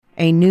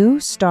A new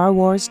Star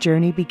Wars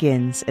journey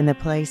begins in the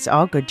place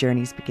all good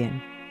journeys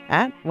begin.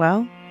 At,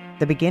 well,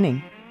 the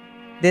beginning.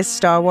 This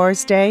Star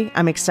Wars Day,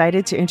 I'm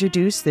excited to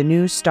introduce the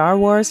new Star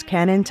Wars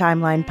Canon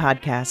Timeline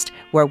podcast,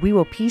 where we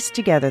will piece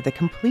together the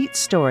complete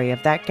story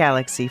of that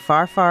galaxy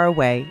far, far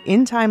away,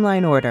 in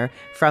timeline order,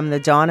 from the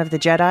dawn of the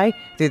Jedi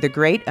through the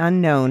great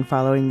unknown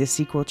following the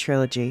sequel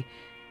trilogy.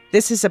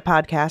 This is a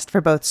podcast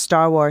for both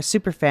Star Wars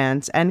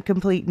superfans and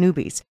complete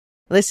newbies.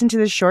 Listen to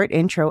the short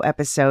intro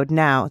episode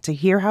now to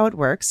hear how it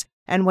works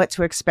and what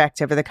to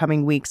expect over the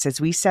coming weeks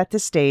as we set the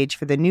stage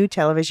for the new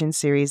television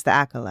series The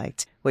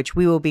Acolyte, which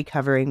we will be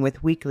covering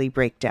with weekly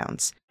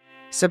breakdowns.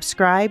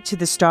 Subscribe to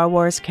the Star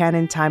Wars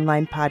Canon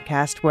Timeline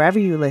podcast wherever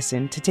you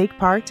listen to take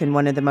part in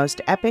one of the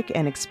most epic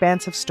and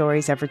expansive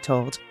stories ever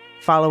told,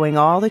 following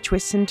all the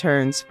twists and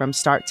turns from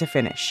start to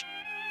finish.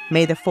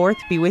 May the 4th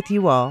be with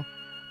you all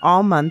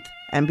month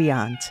and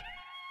beyond.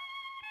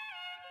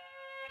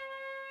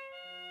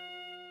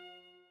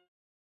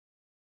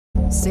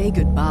 Say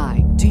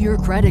goodbye to your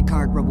credit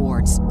card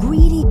rewards.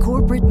 Greedy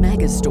corporate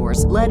mega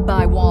stores, led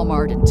by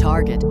Walmart and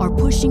Target, are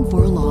pushing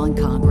for a law in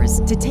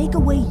Congress to take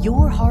away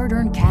your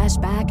hard-earned cash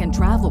back and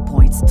travel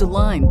points to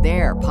line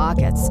their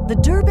pockets. The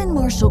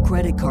Durbin-Marshall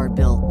credit card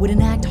bill would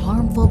enact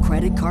harmful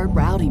credit card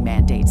routing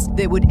mandates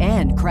that would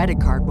end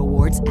credit card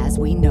rewards as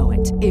we know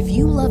it. If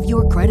you love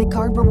your credit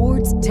card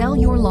rewards, tell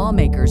your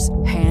lawmakers,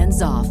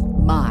 hands off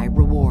my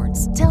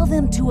rewards. Tell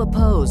them to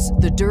oppose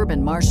the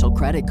Durbin-Marshall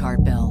credit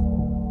card bill.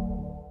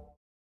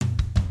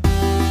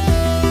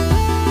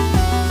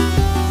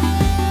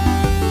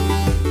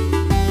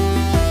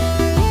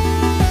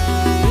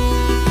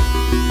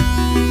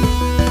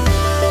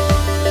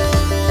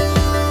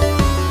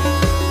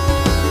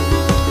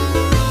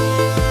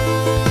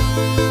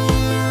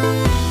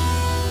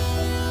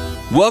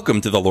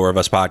 Welcome to the Lore of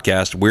Us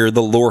podcast. We're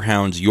the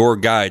Lorehounds, your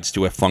guides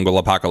to a fungal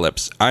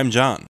apocalypse. I'm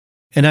John.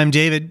 And I'm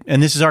David,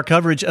 and this is our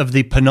coverage of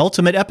the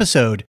penultimate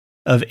episode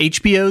of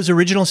HBO's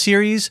original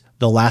series,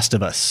 The Last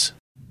of Us.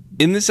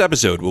 In this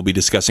episode, we'll be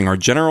discussing our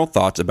general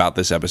thoughts about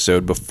this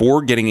episode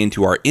before getting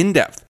into our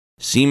in-depth,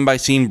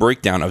 scene-by-scene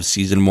breakdown of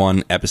Season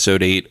 1,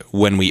 Episode 8,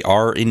 When We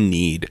Are in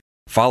Need,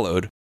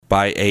 followed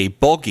by a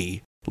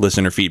bulky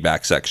listener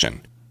feedback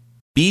section.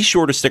 Be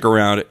sure to stick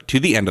around to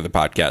the end of the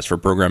podcast for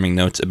programming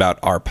notes about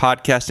our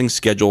podcasting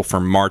schedule for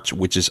March,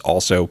 which is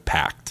also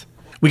packed.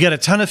 We got a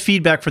ton of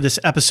feedback for this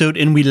episode,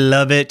 and we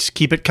love it.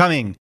 Keep it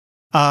coming.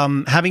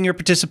 Having your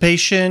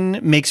participation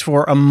makes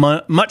for a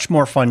much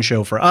more fun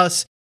show for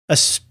us,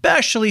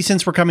 especially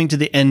since we're coming to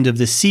the end of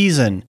the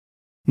season.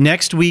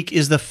 Next week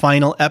is the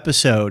final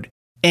episode,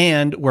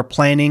 and we're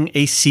planning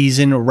a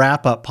season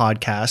wrap-up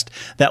podcast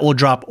that will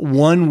drop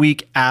 1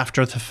 week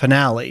after the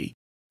finale.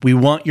 We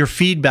want your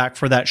feedback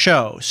for that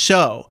show,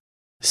 so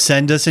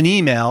send us an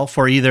email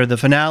for either the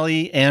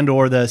finale and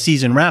or the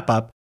season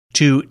wrap-up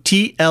to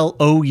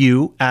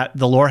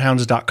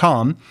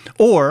tlou@thelorehounds.com,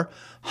 or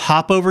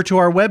hop over to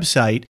our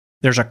website.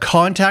 There's a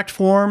contact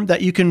form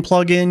that you can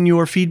plug in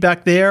your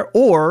feedback there,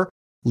 or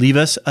leave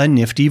us a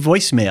nifty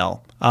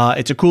voicemail.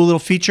 It's a cool little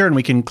feature, and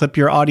we can clip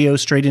your audio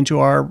straight into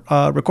our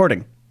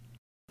recording.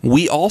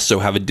 We also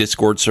have a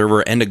Discord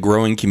server and a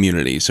growing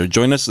community, so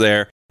join us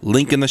there.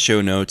 Link in the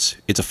show notes.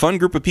 It's a fun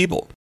group of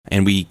people,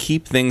 and we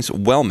keep things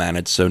well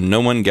managed so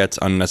no one gets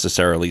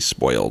unnecessarily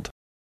spoiled.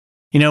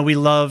 You know, we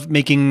love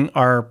making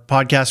our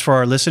podcast for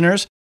our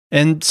listeners,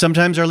 and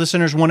sometimes our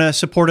listeners want to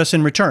support us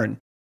in return.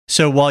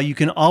 So while you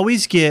can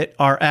always get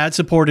our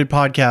ad-supported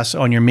podcasts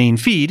on your main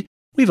feed,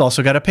 we've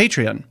also got a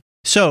Patreon.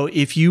 So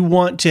if you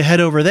want to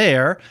head over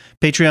there,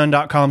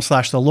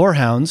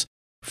 patreon.com/thelorehounds,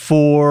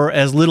 for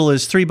as little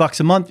as $3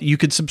 a month, you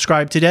could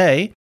subscribe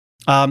today.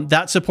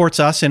 That supports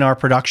us in our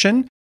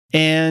production.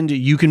 And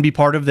you can be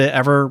part of the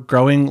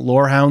ever-growing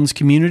Lorehounds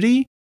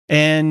community.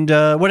 And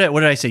what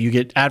did I say? You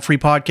get ad-free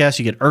podcasts,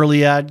 you get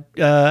early ad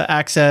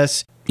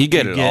access. You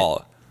get it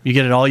all. You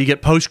get it all. You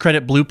get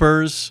post-credit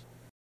bloopers,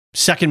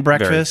 second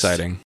breakfast. Very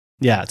exciting.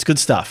 Yeah, it's good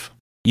stuff.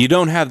 You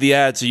don't have the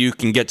ad, so you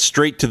can get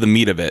straight to the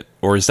meat of it.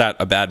 Or is that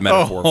a bad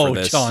metaphor for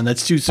this John,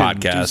 that's too soon.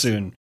 podcast? Too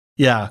soon.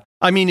 Yeah.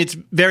 I mean, it's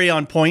very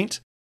on point,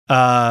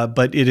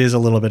 but it is a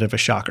little bit of a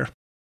shocker.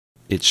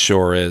 It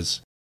sure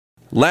is.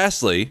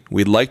 Lastly,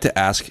 we'd like to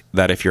ask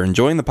that if you're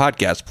enjoying the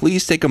podcast,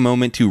 please take a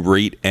moment to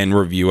rate and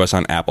review us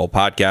on Apple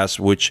Podcasts,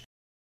 which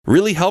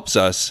really helps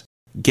us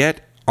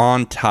get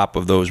on top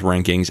of those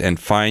rankings and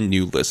find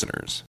new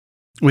listeners.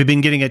 We've been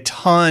getting a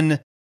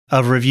ton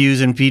of reviews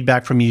and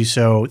feedback from you,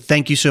 so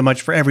thank you so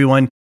much for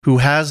everyone who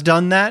has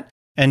done that.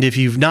 And if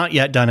you've not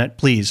yet done it,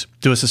 please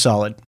do us a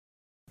solid.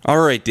 All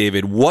right,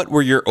 David, what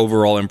were your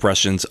overall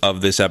impressions of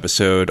this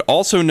episode,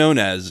 also known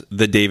as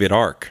the David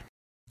Arc?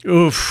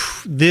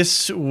 Oof,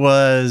 this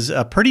was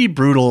a pretty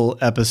brutal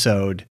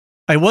episode.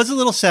 I was a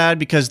little sad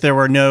because there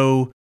were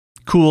no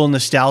cool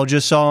nostalgia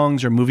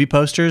songs or movie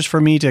posters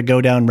for me to go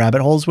down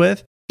rabbit holes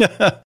with.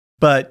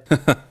 But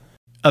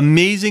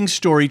amazing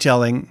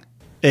storytelling.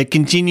 It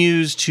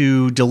continues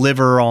to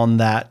deliver on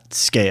that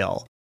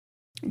scale.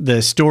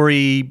 The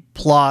story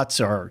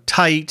plots are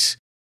tight.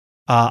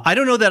 I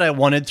don't know that I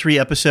wanted 3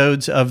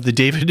 episodes of the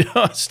David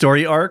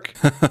story arc.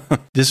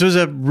 This was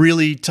a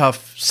really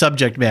tough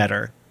subject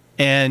matter.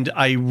 And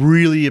I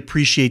really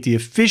appreciate the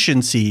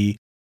efficiency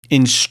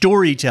in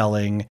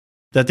storytelling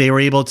that they were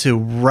able to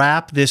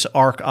wrap this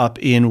arc up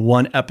in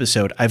 1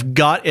 episode. I've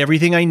got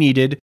everything I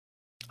needed.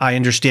 I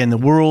understand the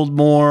world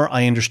more.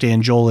 I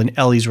understand Joel and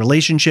Ellie's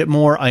relationship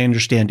more. I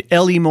understand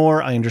Ellie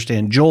more. I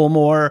understand Joel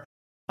more.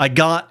 I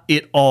got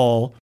it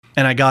all,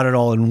 and I got it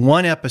all in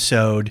 1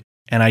 episode,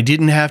 and I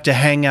didn't have to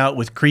hang out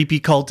with creepy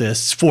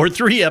cultists for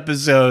 3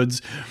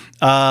 episodes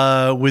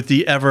with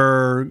the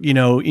ever,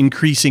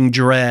 increasing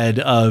dread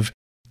of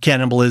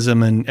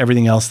cannibalism and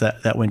everything else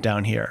that went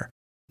down here.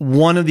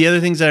 One of the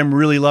other things that I'm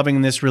really loving,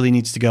 and this really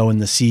needs to go in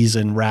the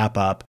season wrap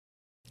up,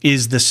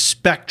 is the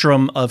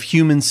spectrum of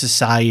human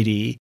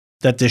society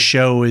that the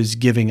show is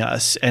giving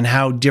us, and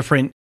how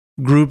different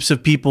groups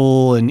of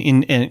people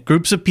and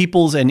groups of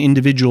peoples and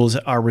individuals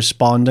are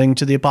responding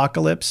to the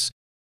apocalypse.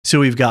 So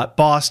we've got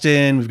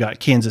Boston, we've got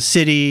Kansas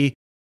City,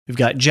 we've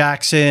got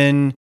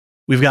Jackson,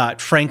 we've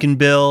got Frank and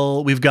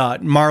Bill, we've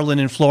got Marlon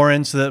and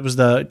Florence. That was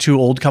the 2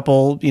 old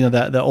couple,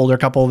 the older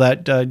couple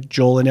that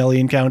Joel and Ellie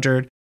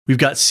encountered. We've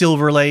got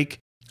Silver Lake.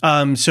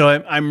 So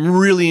I'm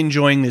really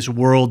enjoying this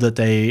world that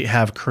they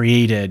have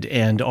created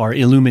and are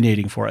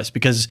illuminating for us,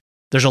 because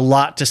there's a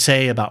lot to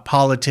say about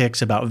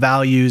politics, about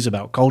values,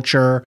 about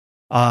culture.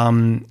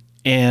 And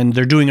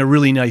they're doing a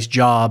really nice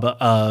job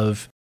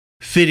of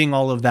fitting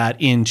all of that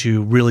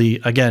into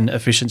really, again,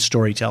 efficient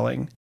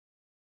storytelling.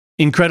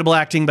 Incredible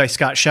acting by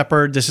Scott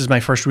Shepherd. This is my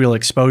first real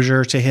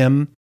exposure to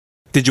him.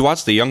 Did you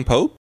watch The Young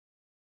Pope?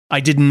 I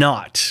did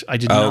not. I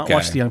did not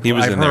watch The Young Pope. He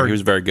was in there. He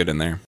was very good in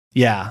there.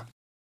 Yeah.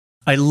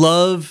 I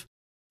love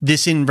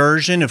this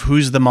inversion of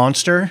who's the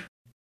monster,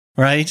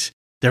 right?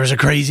 There's a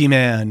crazy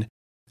man.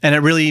 And it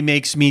really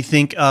makes me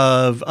think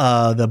of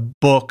the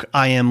book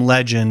I Am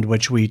Legend,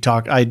 which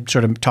I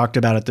sort of talked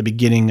about at the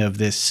beginning of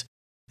this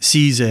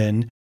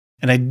season.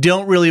 And I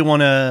don't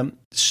want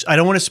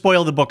to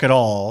spoil the book at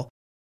all.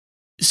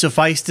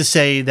 Suffice to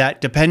say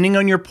that depending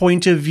on your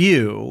point of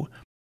view,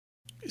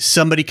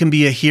 somebody can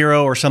be a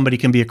hero or somebody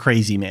can be a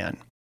crazy man.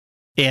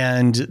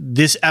 And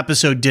this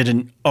episode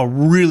did a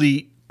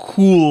really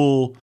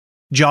cool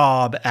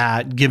job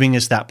at giving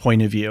us that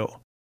point of view.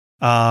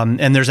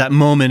 And there's that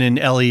moment in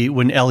Ellie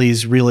when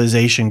Ellie's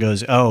realization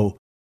goes, oh,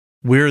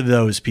 we're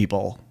those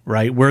people,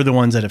 right? We're the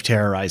ones that have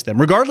terrorized them,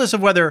 regardless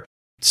of whether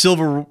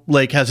Silver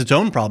Lake has its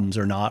own problems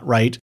or not,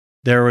 right?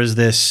 There was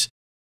this,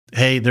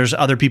 hey, there's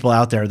other people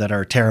out there that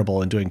are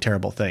terrible and doing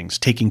terrible things,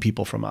 taking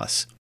people from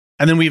us.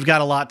 And then we've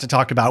got a lot to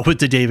talk about with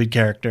the David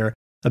character,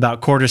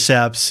 about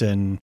cordyceps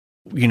and,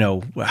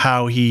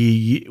 how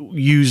he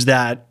used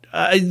that.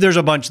 There's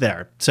a bunch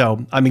there.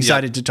 So I'm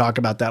excited to talk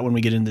about that when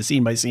we get into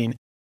scene by scene.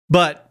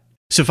 But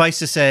suffice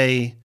to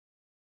say,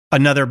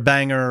 another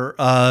banger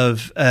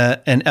of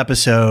an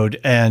episode,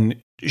 and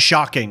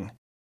shocking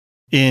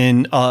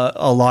in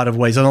a lot of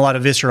ways, in a lot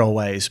of visceral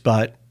ways,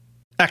 but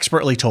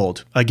expertly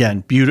told.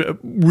 Again,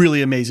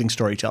 really amazing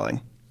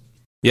storytelling.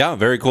 Yeah,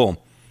 very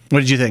cool. What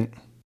did you think?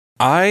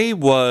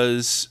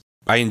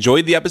 I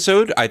enjoyed the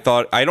episode. I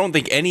don't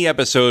think any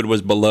episode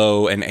was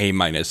below an A-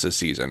 this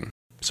season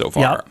so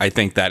far. Yep. I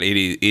think that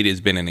it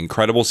has been an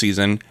incredible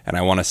season, and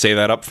I want to say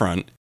that up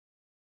front.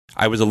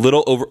 I was a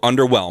little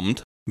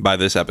underwhelmed by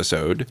this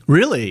episode.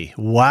 Really?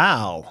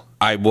 Wow.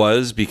 I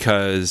was,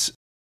 because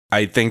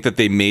I think that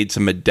they made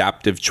some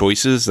adaptive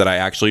choices that I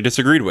actually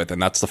disagreed with,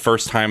 and that's the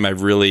first time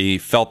I've really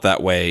felt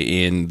that way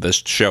in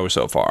this show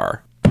so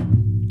far.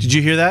 Did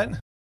you hear that?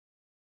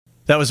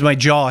 That was my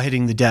jaw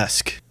hitting the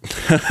desk.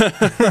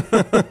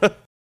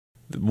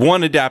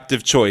 One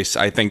adaptive choice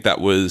I think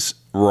that was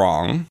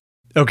wrong.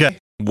 Okay.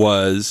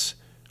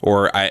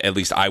 At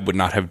least I would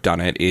not have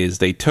done it, is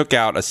they took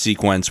out a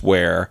sequence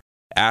where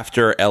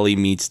after Ellie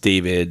meets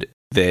David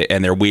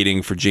and they're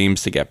waiting for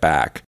James to get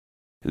back,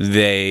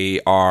 they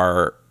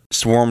are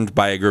swarmed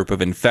by a group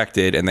of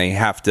infected and they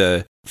have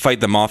to fight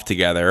them off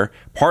together.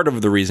 Part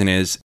of the reason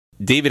is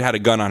David had a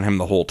gun on him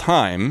the whole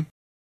time.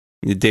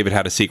 David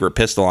had a secret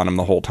pistol on him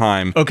the whole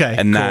time. Okay.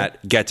 And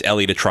that gets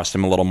Ellie to trust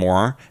him a little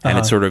more. And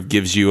it sort of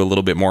gives you a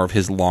little bit more of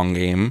his long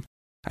game.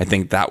 I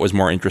think that was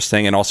more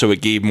interesting. And also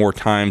it gave more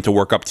time to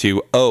work up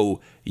to,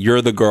 oh,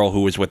 you're the girl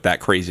who was with that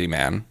crazy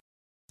man.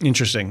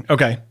 Interesting.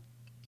 Okay.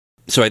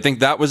 So I think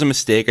that was a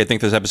mistake. I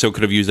think this episode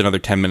could have used another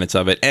 10 minutes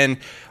of it. And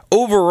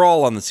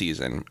overall on the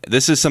season,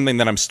 this is something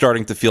that I'm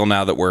starting to feel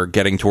now that we're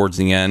getting towards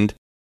the end.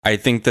 I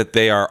think that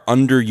they are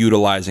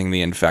underutilizing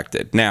the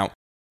infected. Now,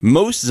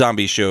 most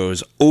zombie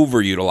shows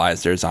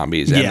overutilize their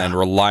zombies and then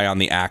rely on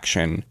the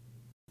action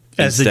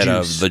instead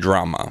of the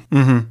drama.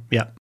 Mm-hmm.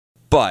 Yeah.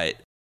 But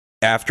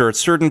after a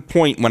certain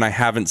point when I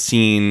haven't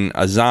seen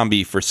a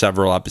zombie for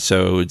several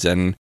episodes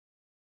and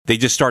they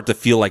just start to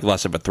feel like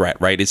less of a threat,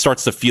 right? It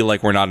starts to feel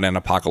like we're not in an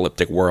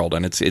apocalyptic world,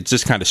 and it's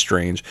just kind of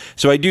strange.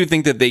 So I do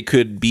think that they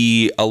could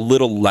be a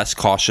little less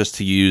cautious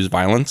to use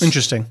violence.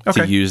 Interesting.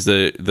 Okay. To use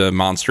the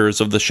monsters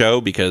of the show,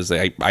 because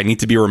I need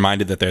to be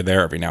reminded that they're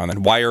there every now and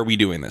then. Why are we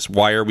doing this?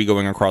 Why are we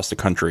going across the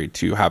country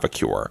to have a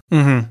cure?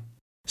 Mm-hmm.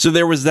 So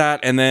there was that,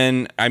 and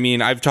then, I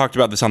mean, I've talked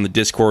about this on the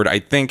Discord. I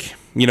think,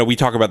 we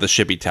talk about the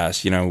Shippy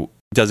test,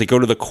 does it go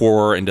to the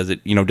core, and does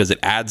it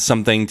add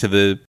something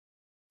to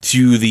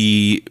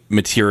the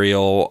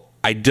material?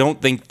 I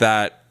don't think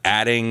that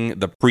adding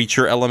the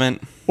preacher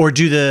element, or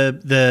do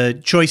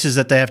the choices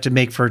that they have to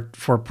make for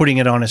putting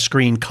it on a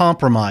screen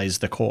compromise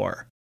the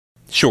core?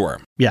 Sure.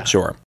 Yeah.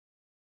 Sure.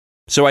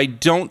 So I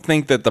don't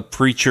think that the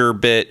preacher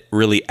bit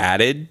really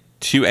added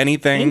to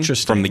anything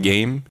from the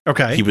game.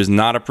 Okay. He was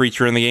not a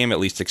preacher in the game, at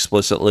least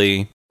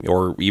explicitly,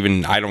 or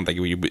even, I don't think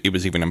it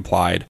was even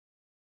implied.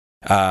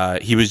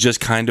 He was just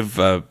kind of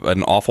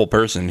an awful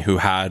person who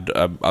had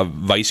a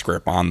vice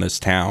grip on this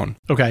town.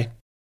 Okay.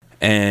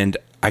 And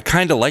I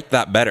kind of liked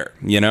that better,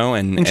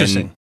 and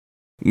interesting.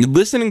 And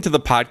listening to the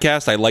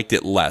podcast, I liked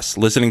it less.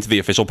 Listening to the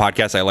official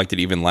podcast, I liked it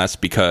even less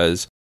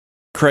because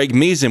Craig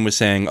Mazin was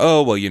saying,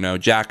 oh, well,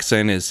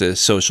 Jackson is a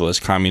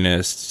socialist,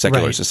 communist,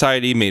 secular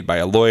society made by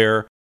a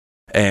lawyer.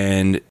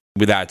 And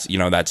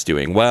that's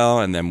doing well.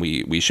 And then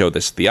we show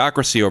this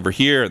theocracy over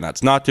here, and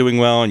that's not doing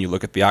well. And you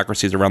look at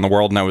theocracies around the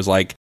world, and I was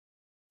like,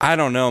 I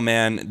don't know,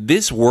 man.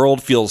 This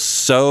world feels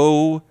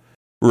so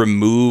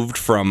removed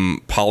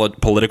from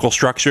political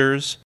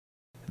structures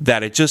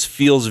that it just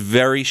feels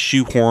very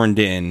shoehorned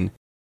in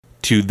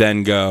to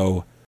then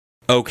go,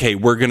 okay,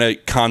 we're going to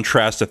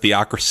contrast a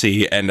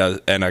theocracy and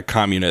a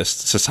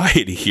communist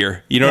society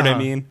here. You know what I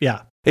mean?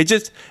 Yeah. It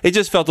just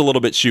felt a little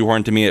bit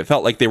shoehorned to me. It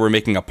felt like they were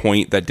making a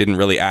point that didn't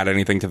really add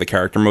anything to the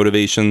character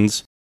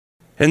motivations.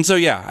 And so,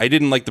 yeah, I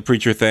didn't like the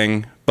preacher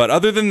thing. But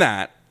other than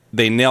that,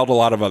 they nailed a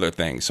lot of other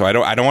things. So I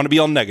don't want to be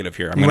all negative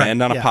here. I'm going to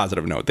end on a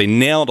positive note. They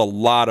nailed a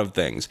lot of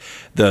things.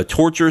 The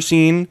torture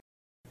scene,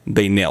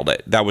 they nailed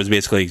it. That was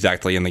basically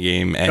exactly in the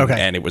game.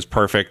 And it was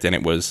perfect. And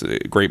it was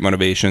great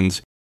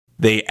motivations.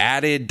 They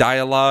added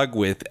dialogue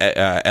with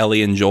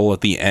Ellie and Joel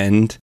at the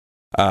end.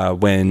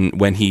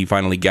 When he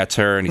finally gets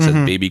her and he says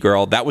baby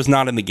girl. That was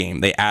not in the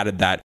game. They added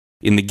that.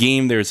 In the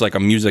game, there's like a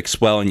music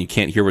swell and you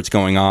can't hear what's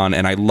going on,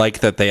 and I like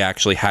that they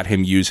actually had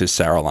him use his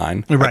Sarah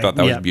line. I thought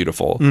that was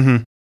beautiful.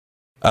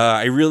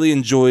 I really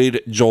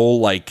enjoyed Joel,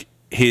 like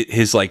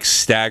his like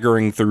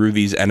staggering through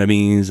these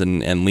enemies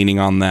and leaning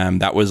on them.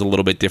 That was a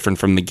little bit different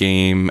from the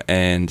game,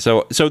 and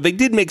so they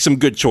did make some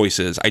good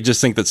choices. I just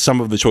think that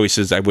some of the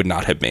choices I would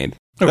not have made.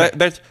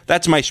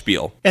 That's my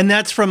spiel. And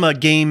that's from a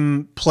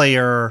game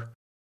player,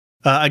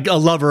 a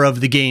lover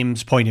of the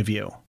game's point of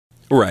view.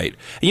 Right.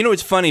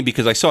 It's funny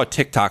because I saw a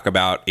TikTok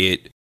about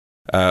it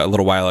a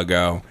little while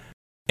ago,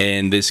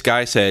 and this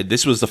guy said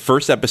this was the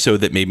first episode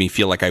that made me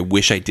feel like I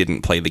wish I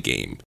didn't play the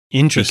game.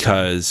 Interesting.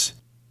 Because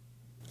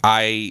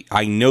I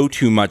know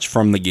too much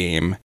from the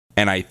game,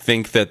 and I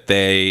think that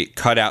they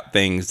cut out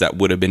things that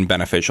would have been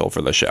beneficial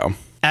for the show.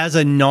 As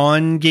a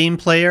non-game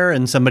player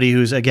and somebody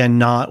who's, again,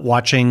 not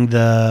watching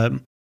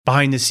the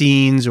behind the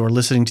scenes or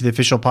listening to the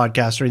official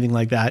podcast or anything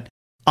like that,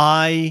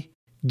 I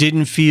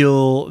didn't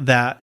feel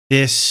that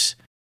this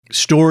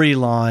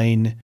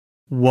storyline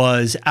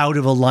was out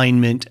of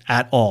alignment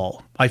at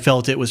all. I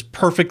felt it was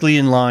perfectly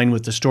in line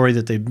with the story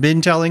that they've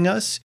been telling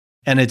us,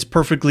 and it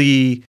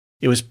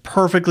was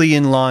perfectly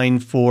in line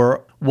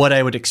for what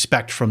I would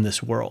expect from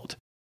this world.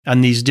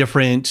 And these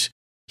different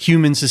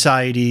human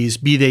societies,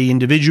 be they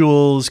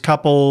individuals,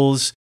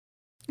 couples,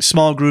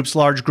 small groups,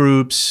 large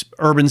groups,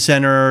 urban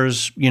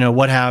centers,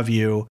 what have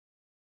you.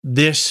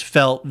 This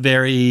felt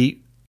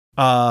very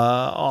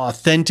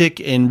authentic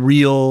and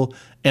real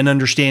and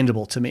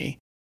understandable to me.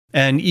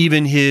 And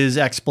even his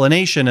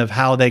explanation of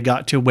how they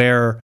got to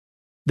where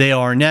they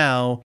are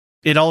now,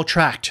 it all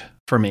tracked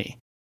for me.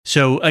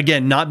 So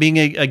again, not being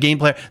a game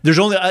player, there's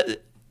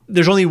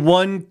only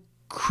one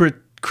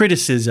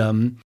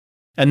criticism,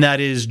 and that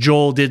is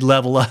Joel did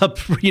level up.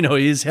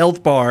 His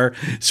health bar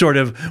sort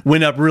of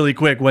went up really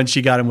quick once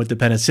she got him with the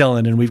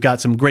penicillin, and we've got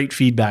some great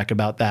feedback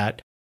about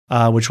that,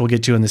 which we'll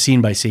get to in the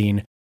scene by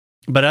scene.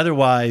 But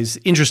otherwise,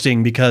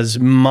 interesting, because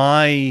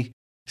my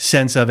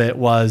sense of it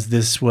was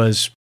this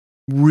was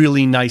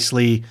really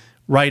nicely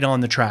right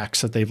on the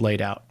tracks that they've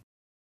laid out.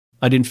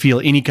 I didn't feel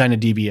any kind of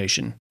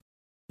deviation.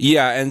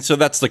 Yeah, and so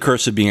that's the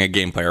curse of being a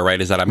game player,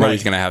 right? Is that I'm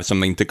always going to have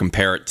something to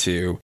compare it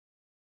to.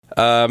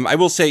 I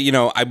will say,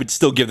 I would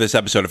still give this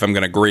episode, if I'm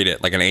going to grade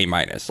it, like an A-.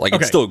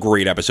 It's still a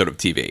great episode of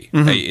TV.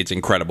 It's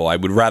incredible. I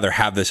would rather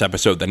have this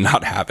episode than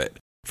not have it,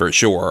 for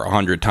sure,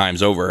 100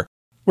 times over.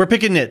 We're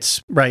picking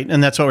nits, right?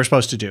 And that's what we're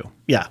supposed to do.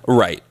 Yeah.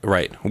 Right.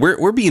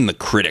 We're being the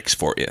critics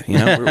for you.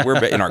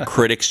 We're in our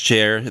critics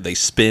chair. They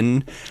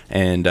spin,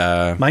 and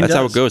that's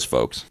how it goes,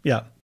 folks.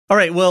 Yeah. All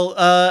right. Well,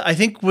 I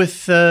think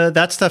with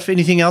that stuff,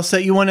 anything else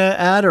that you want to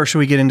add, or should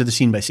we get into the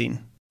scene by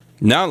scene?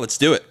 No, let's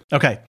do it.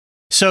 Okay.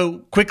 So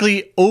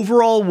quickly,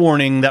 overall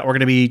warning that we're going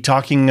to be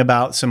talking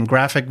about some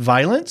graphic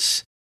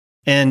violence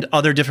and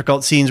other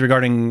difficult scenes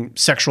regarding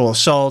sexual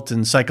assault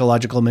and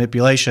psychological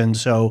manipulation.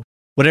 So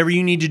whatever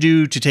you need to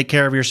do to take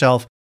care of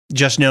yourself,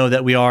 just know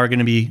that we are going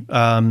to be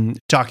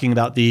talking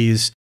about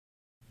these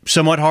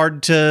somewhat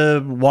hard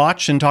to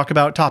watch and talk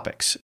about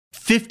topics.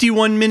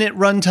 51-minute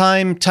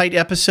runtime, tight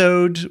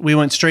episode. We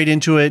went straight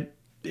into it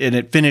and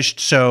it finished.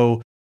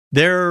 So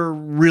they're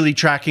really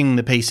tracking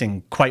the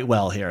pacing quite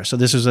well here. So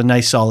this was a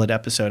nice, solid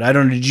episode. I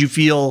don't know, did you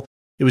feel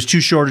it was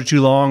too short or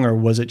too long, or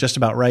was it just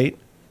about right?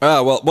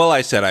 Well,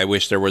 I said I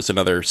wish there was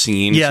another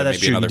scene, yeah, so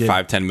that's maybe true, another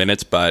 5-10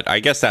 minutes, but I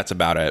guess that's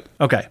about it.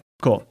 Okay,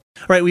 cool.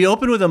 All right, we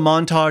open with a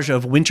montage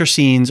of winter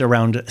scenes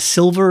around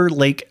Silver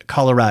Lake,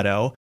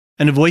 Colorado,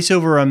 and a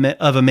voiceover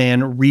of a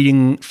man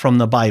reading from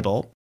the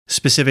Bible,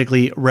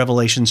 specifically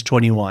Revelations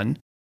 21.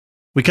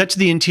 We cut to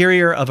the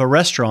interior of a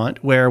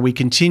restaurant where we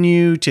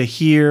continue to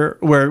hear,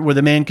 where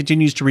the man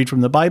continues to read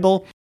from the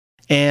Bible,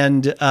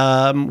 and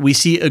we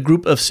see a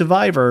group of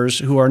survivors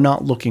who are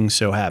not looking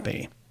so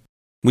happy.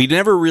 We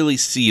never really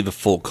see the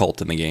full cult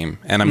in the game,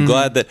 and I'm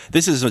glad that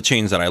this is a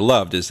change that I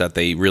loved, is that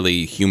they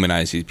really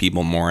humanize these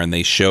people more, and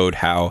they showed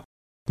how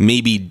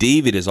maybe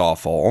David is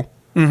awful.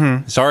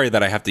 Mm-hmm. Sorry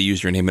that I have to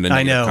use your name in a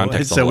negative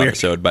context of the whole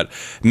episode, but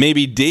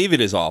maybe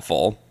David is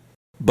awful,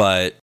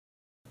 but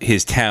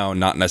his town,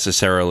 not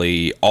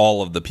necessarily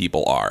all of the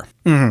people are.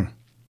 Mm-hmm.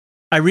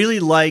 I really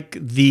like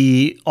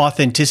the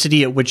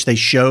authenticity at which they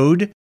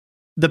showed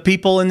the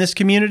people in this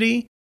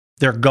community.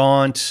 They're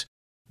gaunt.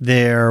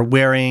 They're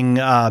wearing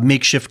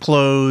makeshift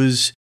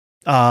clothes.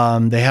 They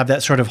have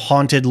that sort of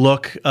haunted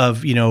look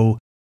of,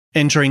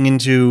 entering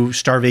into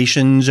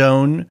starvation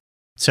zone.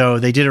 So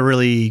they did a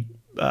really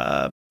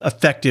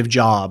effective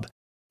job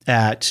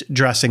at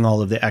dressing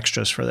all of the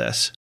extras for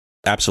this.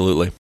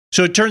 Absolutely.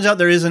 So it turns out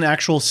there is an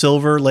actual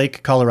Silver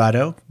Lake,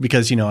 Colorado,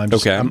 because, I'm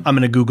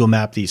going to Google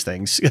map these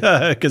things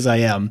because I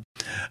am.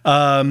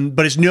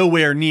 But it's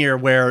nowhere near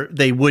where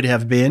they would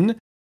have been.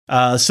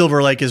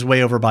 Silver Lake is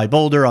way over by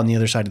Boulder on the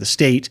other side of the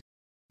state.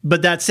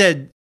 But that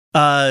said,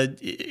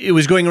 it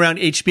was going around.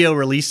 HBO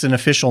released an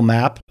official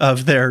map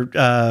of their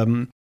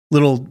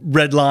little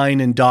red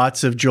line and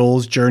dots of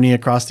Joel's journey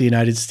across the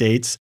United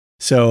States.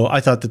 So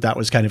I thought that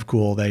was kind of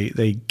cool.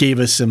 They gave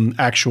us some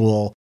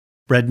actual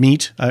red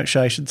meat, I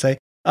should say.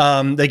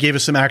 They gave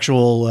us some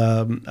actual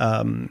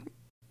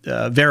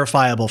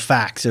verifiable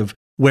facts of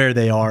where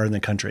they are in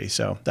the country.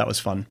 So that was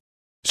fun.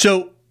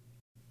 So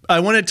I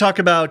want to talk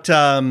about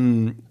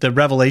the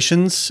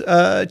Revelations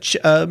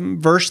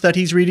verse that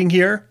he's reading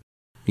here.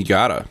 You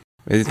gotta.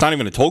 It's not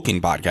even a Tolkien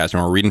podcast,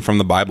 and we're reading from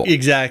the Bible.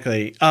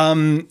 Exactly.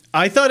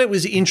 I thought it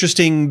was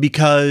interesting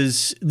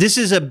because this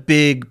is a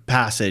big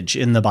passage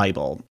in the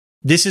Bible.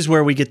 This is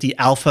where we get the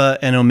Alpha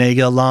and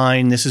Omega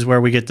line. This is where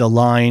we get the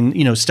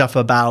line, stuff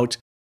about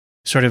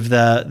sort of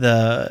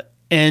the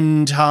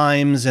end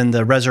times and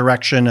the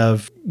resurrection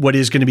of what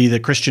is going to be the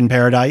Christian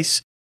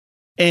paradise.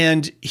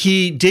 And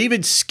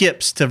David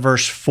skips to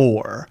verse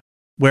 4,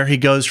 where he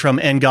goes from,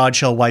 and God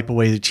shall wipe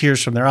away the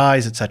tears from their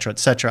eyes, etc.,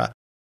 etc.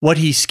 What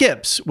he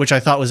skips, which I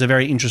thought was a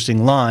very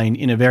interesting line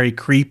in a very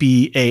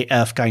creepy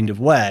AF kind of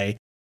way,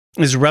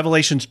 is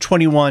Revelations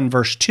 21,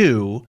 verse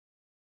 2.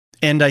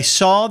 And I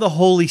saw the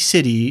holy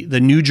city,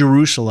 the New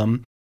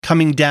Jerusalem,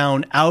 coming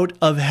down out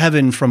of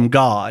heaven from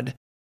God,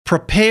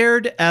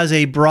 prepared as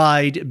a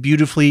bride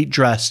beautifully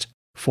dressed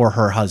for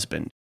her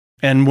husband.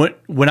 And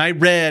when I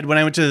went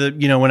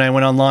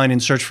online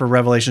and searched for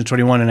Revelation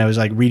 21 and I was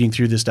like reading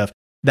through this stuff,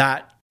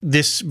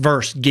 this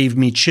verse gave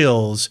me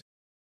chills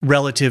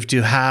relative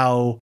to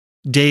how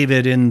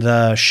David in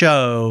the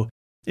show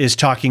is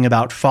talking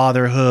about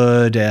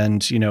fatherhood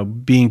and,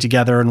 being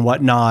together and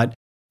whatnot.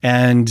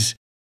 And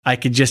I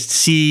could just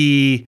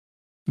see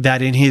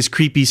that in his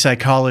creepy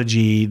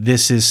psychology,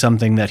 this is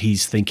something that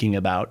he's thinking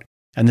about.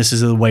 And this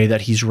is the way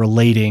that he's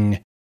relating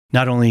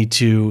not only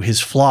to his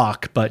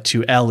flock, but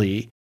to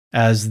Ellie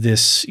as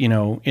this,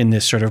 in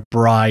this sort of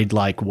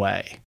bride-like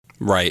way.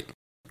 Right.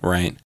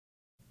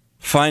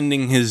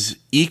 Finding his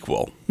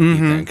equal, he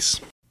thinks.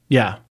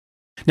 Yeah.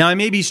 Now, I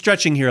may be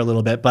stretching here a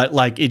little bit, but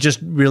it just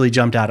really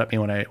jumped out at me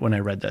when I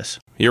read this.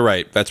 You're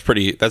right. That's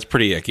pretty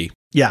icky.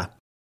 Yeah.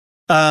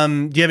 Do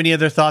you have any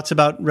other thoughts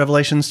about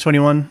Revelations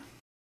 21?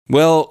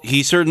 Well,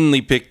 he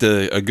certainly picked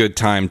a good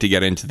time to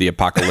get into the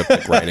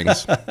apocalyptic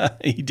writings.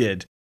 He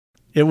did.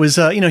 It was,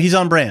 he's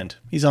on brand.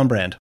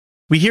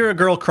 We hear a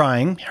girl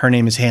crying. Her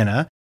name is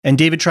Hannah. And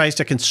David tries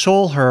to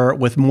console her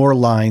with more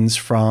lines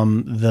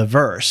from the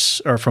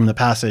verse, or from the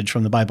passage,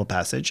 from the Bible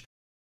passage.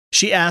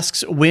 She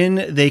asks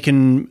when they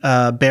can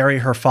bury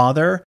her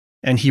father,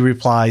 and he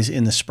replies,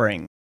 in the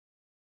spring.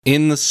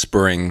 In the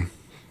spring.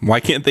 Why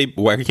can't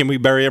we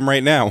bury him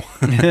right now?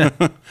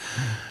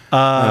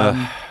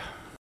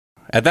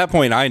 At that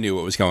point, I knew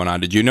what was going on.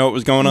 Did you know what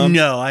was going on?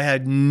 No, I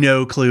had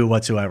no clue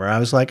whatsoever. I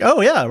was like,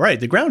 oh yeah, right,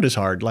 the ground is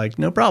hard.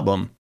 No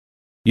problem.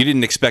 You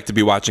didn't expect to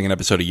be watching an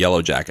episode of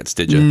Yellow Jackets,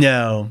 did you?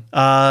 No,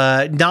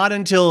 not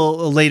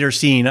until a later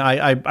scene.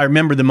 I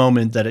remember the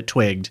moment that it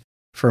twigged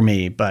for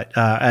me, but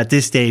at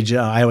this stage,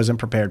 I wasn't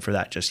prepared for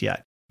that just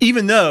yet.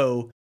 Even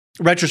though,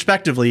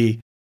 retrospectively,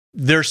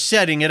 they're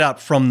setting it up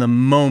from the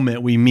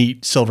moment we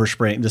meet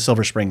the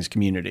Silver Springs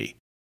community.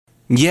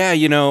 Yeah,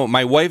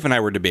 my wife and I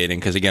were debating,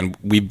 because again,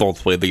 we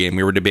both played the game.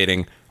 We were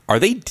debating, are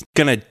they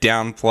going to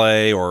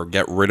downplay or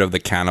get rid of the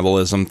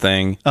cannibalism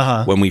thing?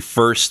 When we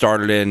first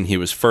started in, he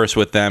was first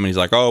with them, and he's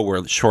like, oh,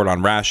 we're short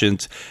on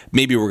rations.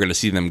 Maybe we're going to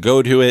see them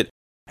go to it.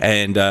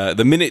 And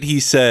the minute he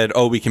said,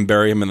 "Oh, we can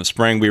bury him in the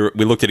spring," we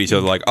looked at each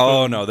other like,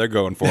 "Oh no, they're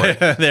going for it."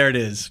 There it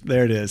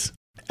is.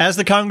 As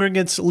the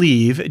congregants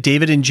leave,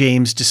 David and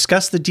James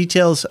discuss the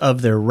details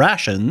of their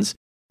rations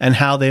and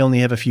how they only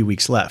have a few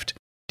weeks left.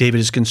 David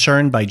is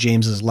concerned by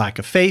James's lack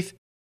of faith.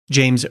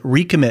 James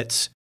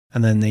recommits,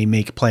 and then they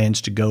make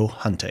plans to go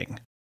hunting.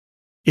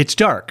 "It's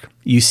dark.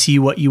 You see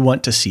what you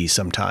want to see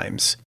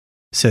sometimes,"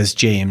 says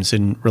James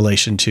in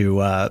relation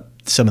to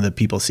some of the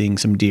people seeing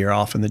some deer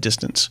off in the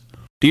distance.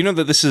 Do you know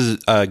that this is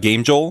a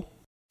game, Joel?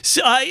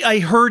 So I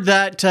heard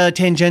that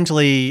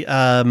tangentially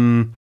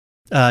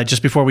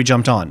just before we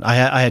jumped on.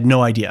 I had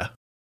no idea.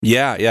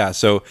 Yeah.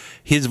 So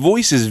his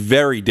voice is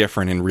very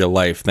different in real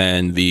life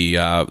than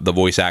the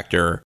voice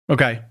actor.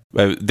 Okay.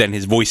 Than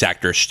his voice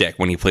actor shtick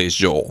when he plays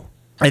Joel.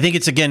 I think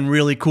it's, again,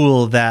 really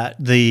cool that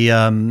the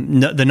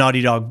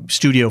Naughty Dog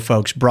studio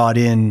folks brought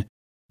in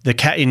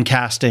in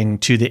casting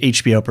to the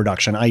HBO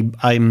production.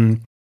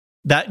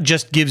 That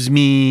just gives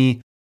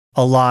me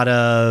a lot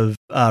of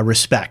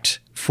respect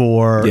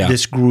for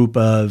this group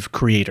of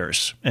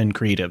creators and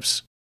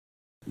creatives.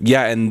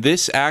 Yeah, and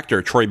this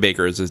actor, Troy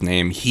Baker is his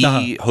name,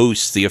 he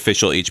hosts the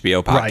official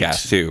HBO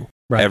podcast too,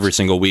 every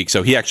single week.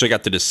 So he actually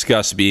got to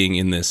discuss being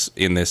in this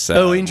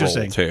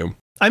interesting. role too.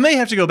 I may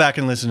have to go back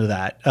and listen to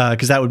that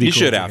because that would be you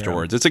cool. You should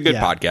afterwards. It's a good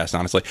podcast,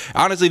 honestly.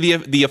 Honestly,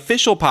 the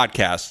official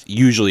podcasts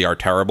usually are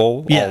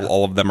terrible. Yeah.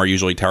 All of them are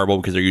usually terrible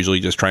because they're usually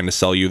just trying to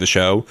sell you the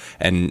show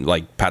and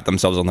like pat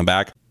themselves on the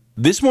back.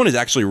 This one is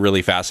actually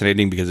really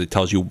fascinating because it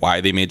tells you why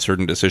they made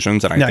certain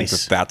decisions, and I think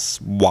that's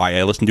why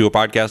I listen to a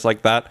podcast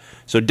like that.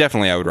 So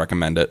definitely I would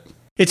recommend it.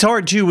 It's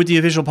hard, too, with the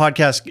official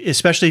podcast,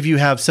 especially if you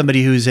have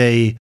somebody who's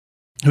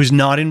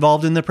not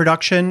involved in the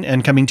production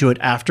and coming to it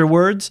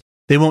afterwards.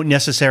 They won't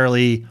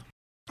necessarily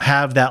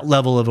have that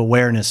level of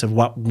awareness of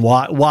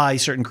why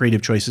certain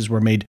creative choices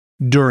were made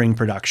during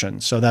production.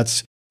 So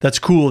that's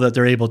cool that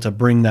they're able to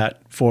bring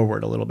that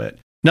forward a little bit.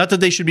 Not that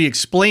they should be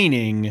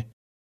explaining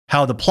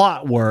how the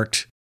plot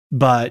worked,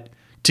 but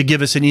to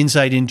give us an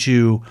insight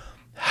into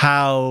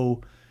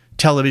how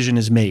television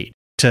is made,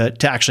 to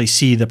actually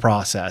see the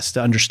process,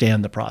 to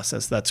understand the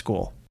process. That's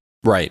cool.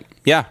 Right.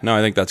 Yeah. No, I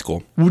think that's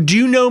cool. Do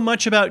you know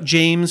much about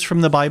James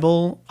from the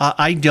Bible?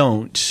 I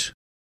don't.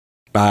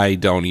 I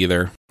don't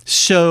either.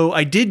 So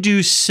I did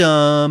do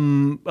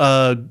some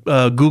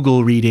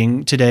Google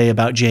reading today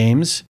about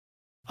James,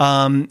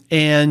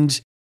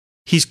 and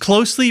he's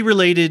closely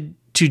related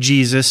to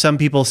Jesus. Some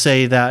people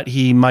say that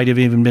he might have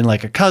even been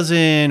like a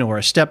cousin or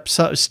a step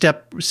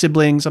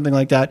sibling, something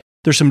like that.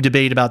 There's some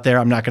debate about there.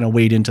 I'm not going to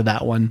wade into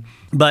that one.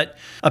 But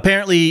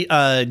apparently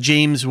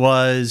James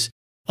was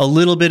a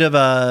little bit of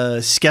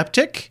a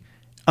skeptic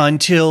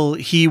until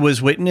he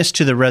was witness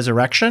to the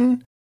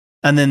resurrection.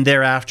 And then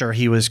thereafter,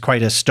 he was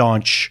quite a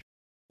staunch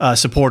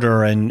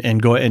supporter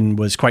and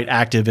was quite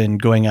active in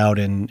going out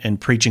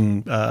and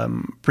preaching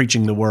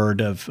the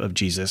word of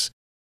Jesus.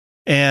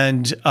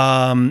 And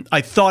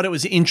I thought it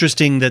was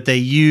interesting that they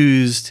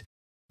used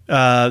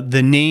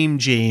the name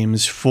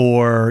James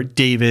for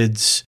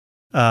David's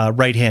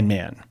right-hand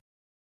man.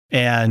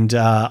 And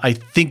I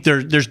think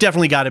there's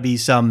definitely got to be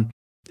some,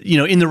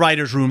 in the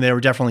writer's room, they were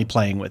definitely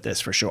playing with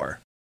this for sure.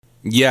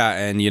 Yeah,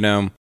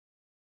 and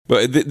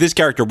but this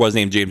character was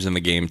named James in the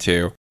game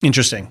too.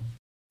 Interesting.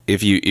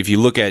 If you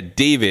look at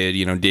David,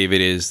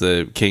 David is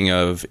the king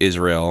of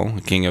Israel,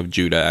 king of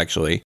Judah,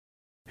 actually.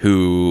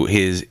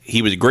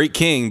 He was a great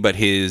king, but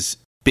his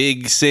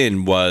big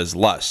sin was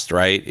lust,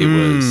 right?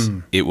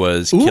 It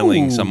was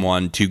killing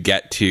someone to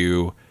get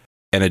to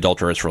an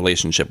adulterous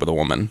relationship with a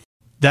woman.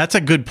 That's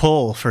a good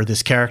pull for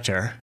this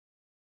character.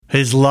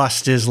 His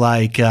lust is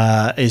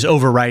is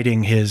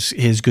overriding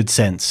his good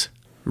sense.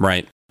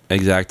 Right.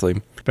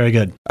 Exactly. Very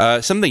good.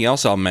 Something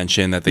else I'll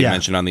mention that they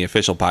mentioned on the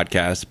official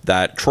podcast,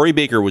 that Troy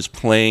Baker was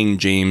playing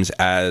James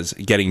as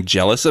getting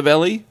jealous of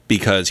Ellie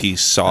because he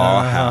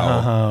saw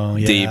how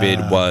David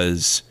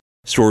was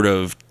sort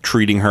of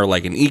treating her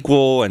like an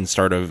equal and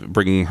sort of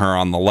bringing her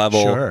on the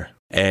level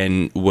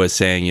and was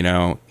saying,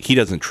 he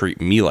doesn't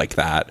treat me like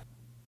that.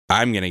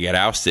 I'm going to get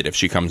ousted if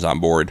she comes on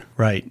board.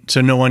 Right.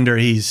 So no wonder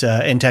he's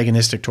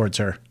antagonistic towards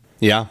her.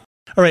 Yeah.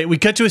 All right, we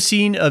cut to a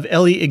scene of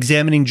Ellie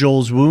examining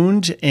Joel's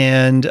wound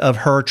and of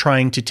her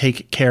trying to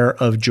take care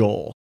of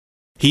Joel.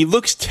 He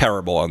looks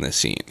terrible on this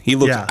scene. He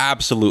looks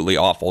absolutely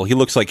awful. He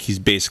looks like he's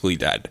basically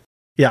dead.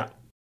 Yeah.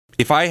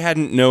 If I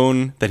hadn't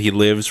known that he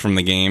lives from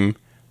the game,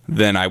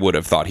 then I would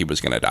have thought he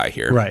was going to die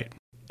here. Right.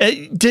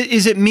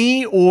 Is it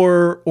me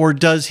or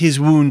does his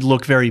wound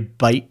look very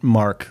bite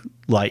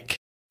mark-like?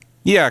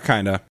 Yeah,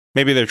 kind of.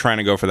 Maybe they're trying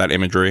to go for that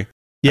imagery.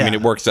 Yeah. I mean,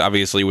 it works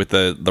obviously with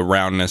the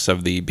roundness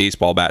of the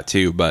baseball bat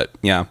too, but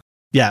yeah.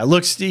 Yeah, it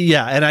looks,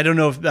 and I don't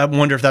know I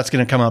wonder if that's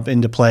going to come up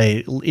into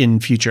play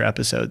in future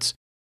episodes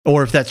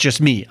or if that's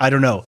just me. I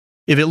don't know.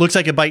 If it looks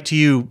like a bite to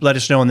you, let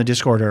us know on the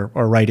Discord or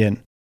write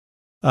in.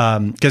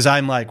 Because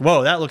I'm like,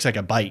 whoa, that looks like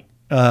a bite.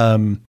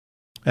 And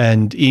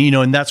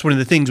that's one of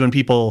the things when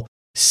people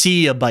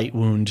see a bite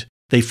wound,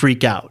 they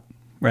freak out,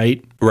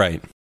 right?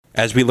 Right.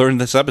 As we learned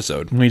this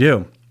episode. We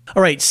do.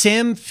 All right,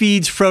 Sam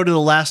feeds Frodo the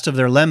last of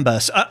their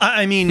lembas.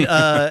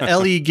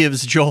 Ellie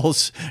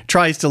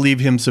tries to leave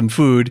him some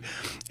food,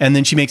 and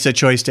then she makes a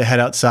choice to head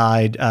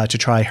outside to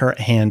try her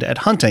hand at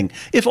hunting.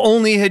 If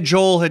only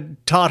Joel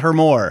had taught her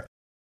more.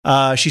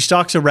 She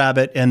stalks a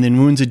rabbit and then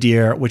wounds a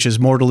deer, which is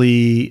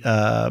mortally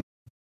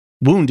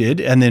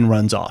wounded, and then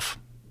runs off.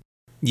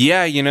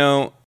 Yeah,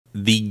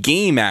 the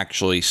game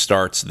actually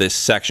starts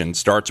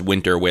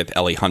winter with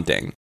Ellie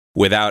hunting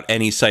without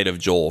any sight of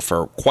Joel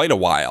for quite a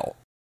while.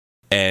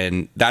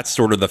 And that's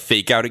sort of the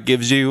fake out it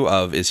gives you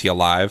of, is he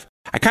alive?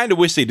 I kind of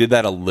wish they did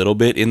that a little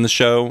bit in the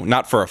show,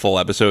 not for a full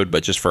episode,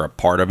 but just for a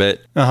part of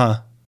it.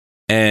 Uh-huh.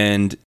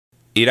 And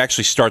it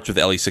actually starts with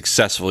Ellie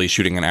successfully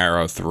shooting an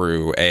arrow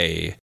through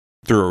a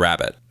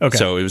rabbit. Okay.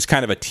 So it was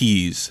kind of a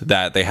tease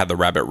that they had the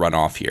rabbit run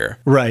off here.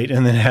 Right,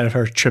 and then had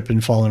her trip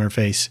and fall on her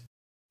face.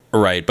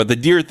 Right, but the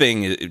deer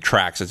thing, it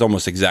tracks. It's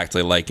almost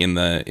exactly like in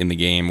the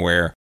game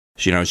where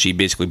she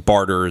basically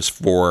barters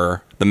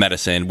for the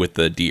medicine with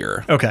the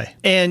deer. Okay.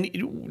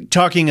 And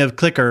talking of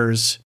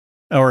clickers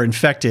or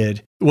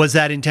infected, was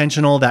that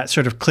intentional, that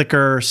sort of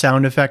clicker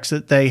sound effects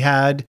that they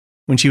had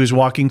when she was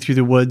walking through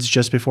the woods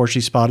just before she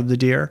spotted the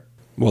deer?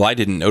 Well, I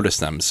didn't notice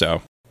them,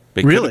 so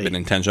it could have been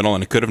intentional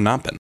and it could have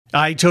not been.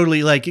 I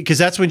totally like it because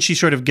that's when she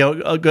sort of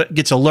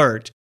gets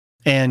alert.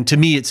 And to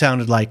me, it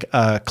sounded like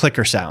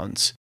clicker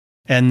sounds.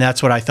 And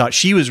that's what I thought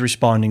she was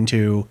responding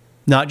to,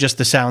 not just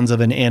the sounds of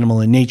an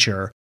animal in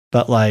nature,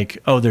 but like,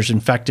 oh, there's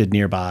infected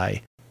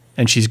nearby.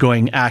 And she's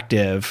going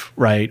active,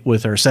 right,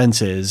 with her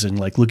senses and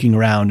like looking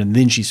around, and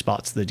then she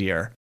spots the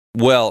deer.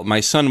 Well,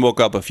 my son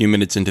woke up a few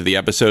minutes into the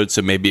episode,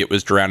 so maybe it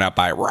was drowned out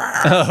by...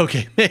 Oh,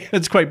 okay.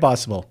 It's quite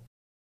possible.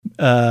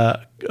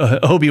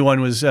 Obi-Wan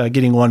was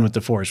getting one with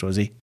the Force, was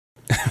he?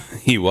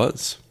 He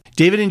was.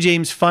 David and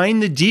James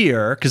find the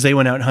deer, because they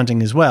went out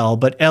hunting as well,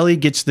 but Ellie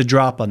gets the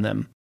drop on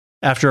them.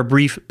 After a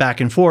brief back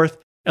and forth,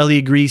 Ellie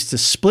agrees to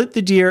split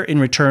the deer in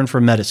return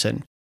for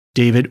medicine.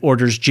 David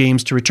orders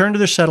James to return to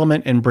their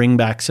settlement and bring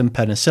back some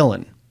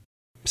penicillin.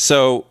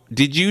 So,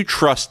 did you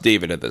trust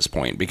David at this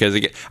point? Because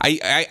again,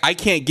 I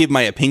can't give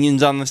my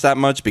opinions on this that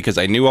much because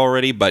I knew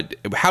already, but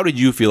how did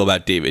you feel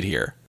about David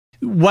here?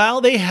 While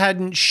they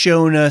hadn't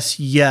shown us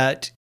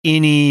yet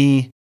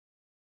any,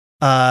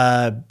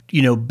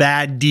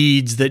 bad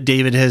deeds that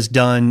David has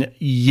done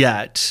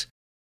yet,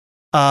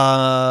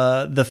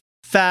 the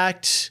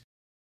fact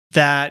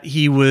that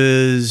he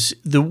was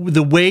the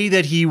way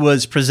that he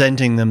was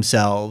presenting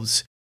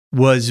themselves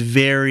was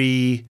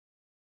very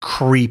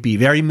creepy,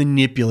 very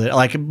manipulative.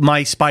 Like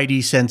my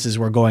spidey senses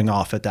were going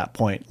off at that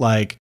point.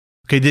 Like,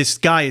 okay, this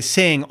guy is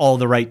saying all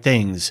the right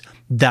things.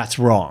 That's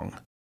wrong,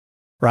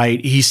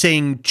 right? He's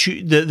saying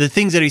the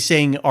things that he's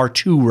saying are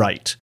too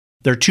right.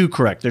 They're too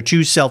correct. They're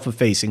too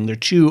self-effacing. They're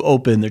too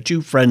open. They're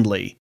too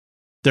friendly.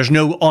 There's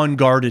no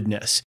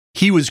on-guardedness.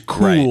 He was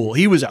cool. Right.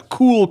 He was a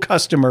cool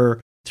customer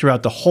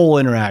throughout the whole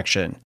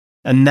interaction,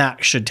 and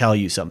that should tell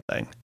you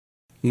something.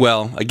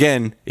 Well,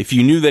 again, if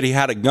you knew that he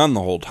had a gun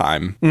the whole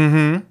time,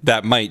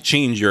 that might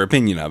change your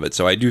opinion of it.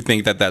 So I do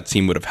think that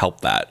scene would have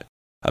helped that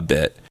a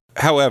bit.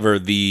 However,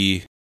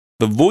 the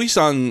voice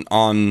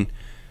on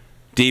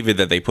David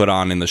that they put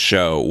on in the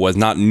show was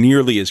not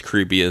nearly as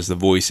creepy as the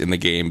voice in the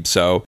game.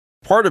 So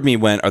part of me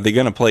went, are they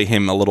going to play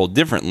him a little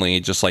differently,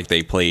 just like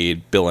they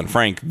played Bill and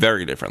Frank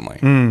very differently?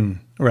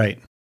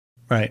 Right.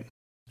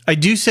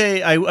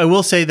 I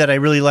will say that I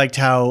really liked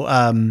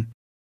how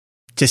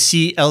to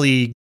see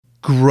Ellie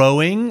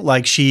growing,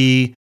 like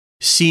she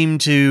seemed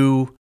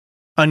to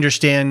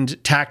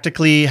understand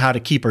tactically how to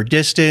keep her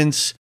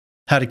distance,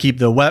 how to keep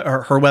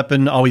her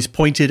weapon always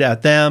pointed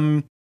at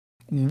them.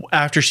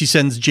 After she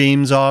sends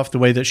James off, the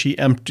way that she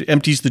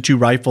empties the two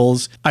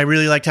rifles, I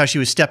really liked how she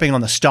was stepping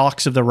on the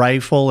stalks of the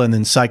rifle and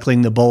then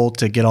cycling the bolt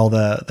to get all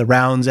the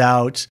rounds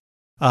out.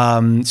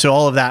 So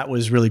all of that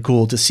was really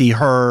cool to see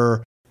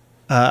her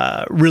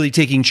really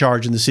taking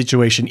charge in the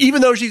situation,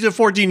 even though she's a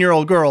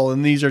 14-year-old girl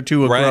and these are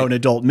two grown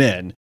adult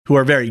men who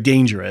are very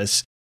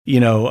dangerous.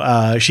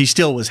 She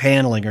still was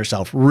handling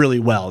herself really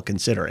well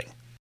considering.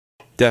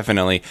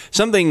 Definitely.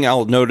 Something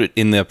I'll note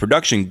in the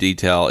production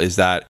detail is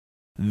that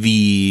on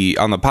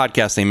the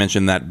podcast, they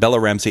mentioned that Bella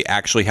Ramsey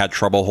actually had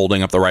trouble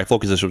holding up the rifle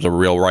because this was a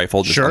real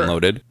rifle just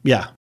unloaded.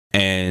 Yeah.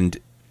 And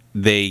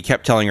they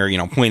kept telling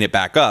her, point it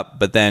back up,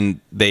 but then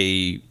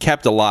they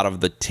kept a lot of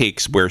the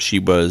takes where she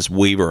was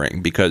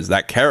wavering because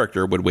that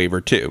character would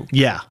waver too.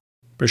 Yeah,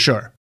 for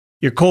sure.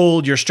 You're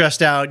cold, you're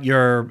stressed out,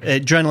 your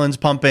adrenaline's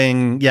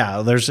pumping.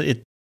 Yeah,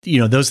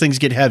 those things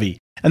get heavy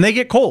and they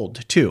get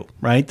cold too,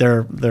 right?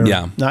 They're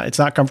not, it's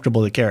not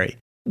comfortable to carry.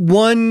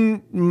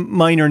 One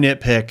minor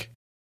nitpick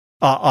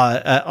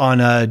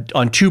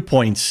on 2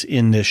 points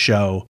in this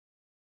show.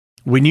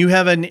 When you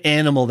have an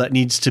animal that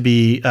needs to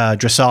be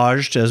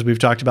dressaged, as we've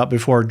talked about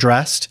before,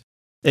 dressed,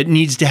 it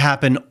needs to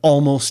happen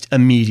almost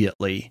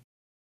immediately.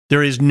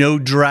 There is no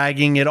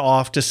dragging it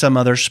off to some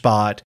other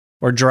spot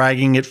or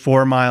dragging it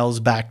 4 miles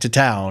back to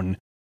town.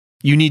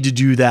 You need to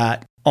do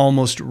that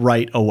almost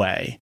right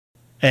away.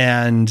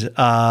 And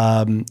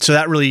so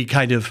that really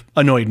kind of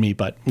annoyed me,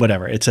 but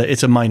whatever. It's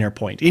a minor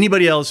point.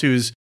 Anybody else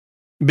who's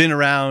been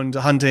around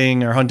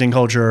hunting or hunting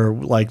culture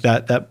like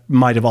that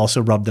might have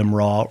also rubbed them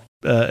raw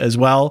as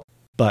well.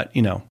 But,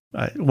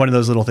 one of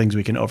those little things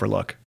we can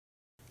overlook.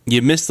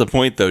 You missed the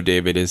point, though,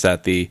 David, is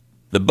that the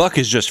buck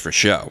is just for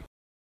show.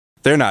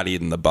 They're not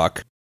eating the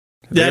buck.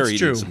 They're That's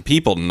eating true. some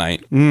people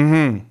tonight.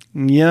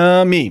 Mm-hmm.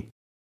 Yummy.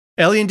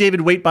 Ellie and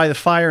David wait by the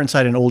fire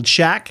inside an old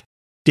shack.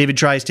 David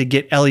tries to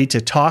get Ellie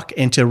to talk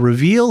and to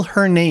reveal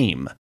her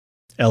name.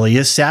 Ellie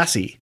is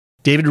sassy.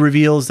 David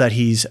reveals that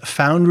he's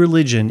found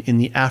religion in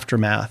the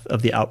aftermath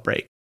of the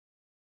outbreak.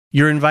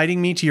 You're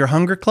inviting me to your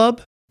hunger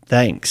club?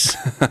 Thanks.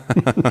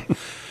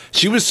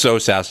 She was so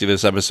sassy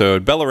this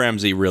episode. Bella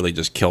Ramsey really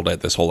just killed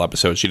it this whole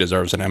episode. She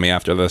deserves an Emmy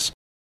after this.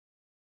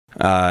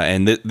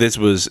 And this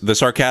was, the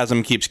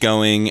sarcasm keeps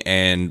going,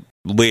 and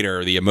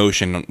later the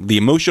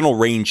emotional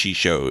range she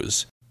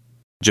shows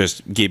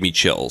just gave me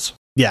chills.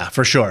 Yeah,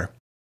 for sure.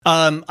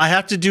 I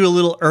have to do a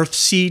little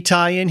Earthsea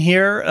tie-in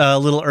here, a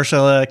little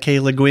Ursula K.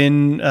 Le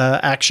Guin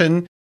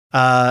action.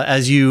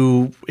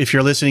 If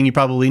you're listening, you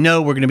probably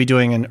know we're going to be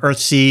doing an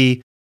Earthsea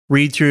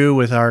read-through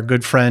with our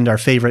good friend, our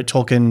favorite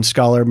Tolkien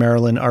scholar,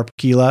 Marilyn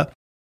Arpakila.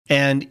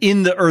 And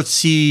in the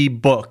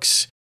Earthsea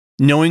books,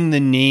 knowing the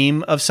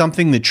name of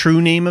something, the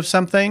true name of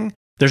something,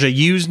 there's a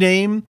used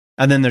name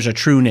and then there's a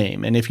true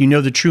name. And if you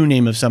know the true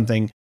name of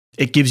something,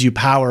 it gives you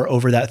power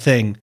over that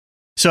thing.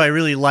 So I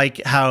really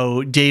like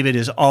how David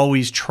is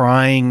always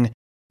trying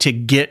to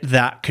get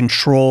that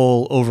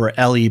control over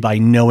Ellie by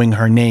knowing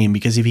her name,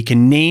 because if he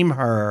can name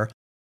her,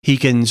 he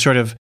can sort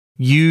of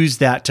use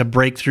that to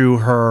break through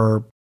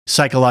her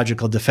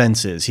psychological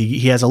defenses.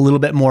 He has a little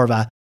bit more of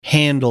a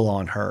handle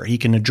on her. He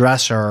can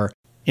address her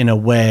in a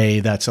way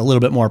that's a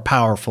little bit more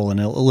powerful and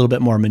a little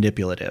bit more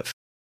manipulative.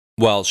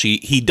 Well,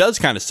 he does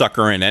kind of suck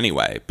her in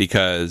anyway,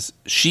 because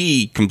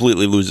she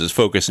completely loses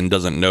focus and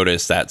doesn't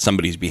notice that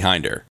somebody's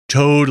behind her.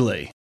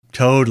 Totally.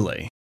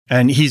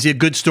 And he's a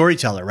good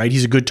storyteller, right?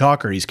 He's a good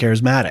talker. He's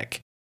charismatic.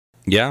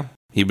 Yeah.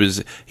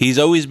 He's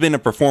always been a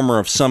performer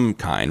of some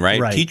kind,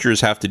 right?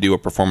 Teachers have to do a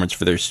performance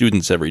for their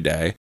students every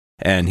day.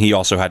 And he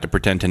also had to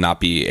pretend to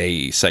not be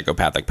a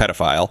psychopathic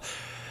pedophile.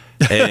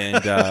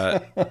 And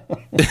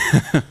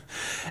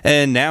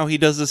and now he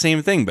does the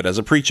same thing, but as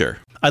a preacher.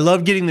 I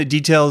love getting the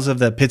details of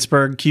the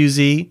Pittsburgh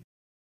QZ.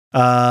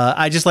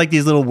 I just like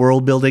these little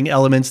world building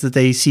elements that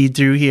they seed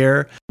through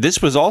here.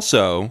 This was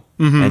also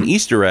an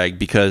Easter egg,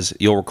 because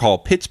you'll recall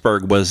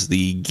Pittsburgh was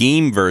the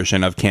game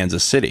version of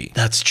Kansas City.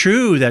 That's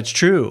true.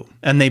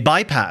 And they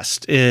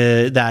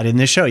bypassed that in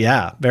this show.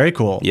 Yeah, very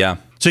cool. Yeah.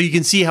 So you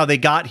can see how they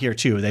got here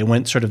too. They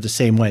went sort of the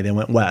same way. They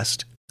went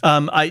west.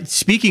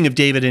 Speaking of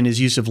David and his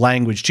use of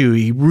language too,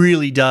 he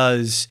really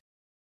does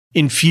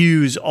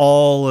infuse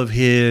all of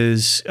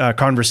his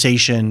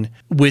conversation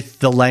with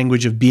the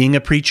language of being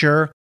a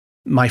preacher.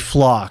 My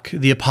flock,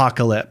 the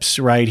apocalypse,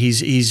 right?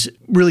 He's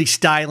really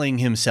styling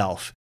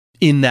himself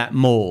in that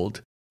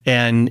mold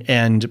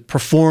and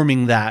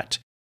performing that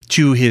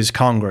to his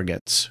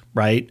congregants,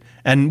 right?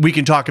 And we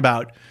can talk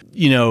about,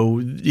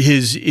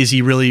 is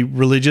he really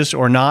religious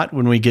or not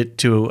when we get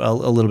to a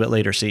little bit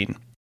later scene.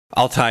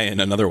 I'll tie in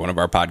another one of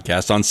our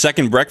podcasts. On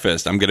Second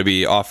Breakfast, I'm going to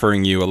be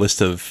offering you a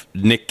list of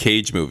Nick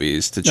Cage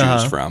movies to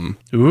choose from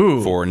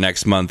for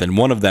next month. And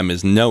one of them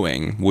is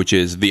Knowing, which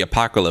is the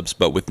apocalypse,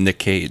 but with Nick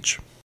Cage.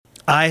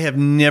 I have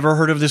never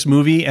heard of this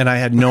movie, and I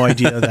had no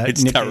idea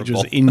that Nick Cage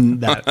was in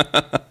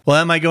that. Well,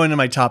 that might go into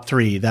my top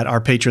 3 that our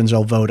patrons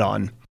will vote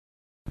on.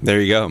 There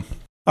you go.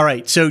 All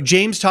right, so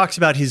James talks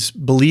about his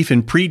belief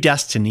in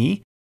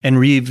predestiny and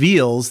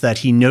reveals that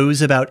he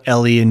knows about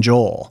Ellie and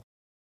Joel.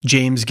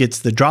 James gets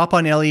the drop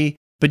on Ellie,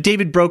 but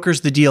David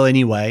brokers the deal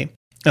anyway.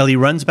 Ellie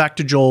runs back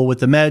to Joel with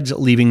the meds,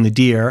 leaving the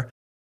deer.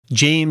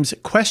 James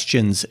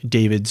questions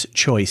David's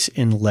choice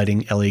in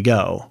letting Ellie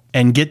go.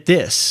 And get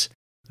this,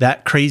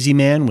 that crazy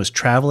man was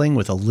traveling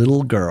with a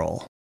little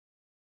girl.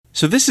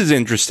 So this is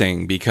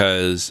interesting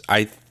because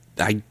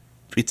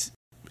it's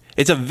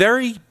a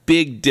very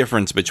big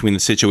difference between the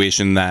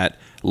situation that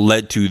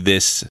led to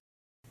this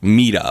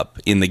meetup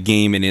in the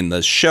game and in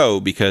the show,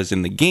 because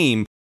in the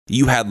game,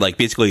 you had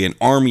basically an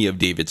army of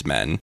David's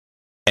men,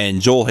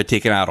 and Joel had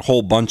taken out a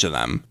whole bunch of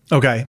them.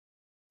 Okay.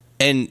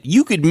 And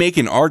you could make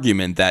an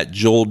argument that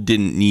Joel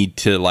didn't need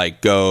to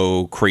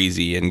go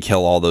crazy and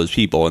kill all those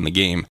people in the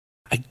game.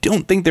 I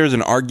don't think there's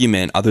an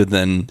argument other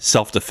than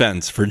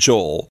self-defense for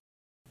Joel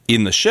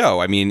in the show.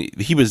 I mean,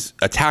 he was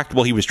attacked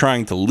while he was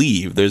trying to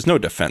leave. There's no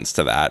defense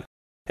to that.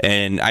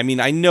 And I mean,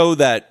 I know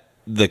that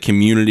the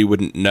community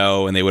wouldn't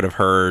know and they would have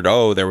heard,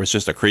 oh, there was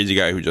just a crazy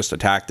guy who just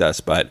attacked us,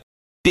 but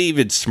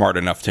David's smart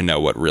enough to know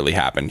what really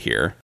happened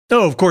here.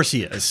 Oh, of course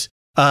he is.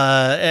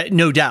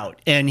 No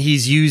doubt. And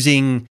he's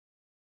using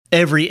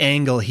every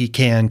angle he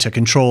can to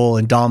control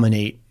and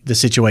dominate the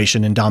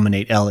situation and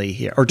dominate Ellie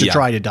here, or to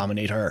try to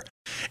dominate her.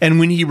 And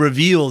when he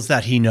reveals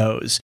that he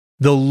knows,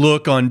 the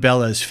look on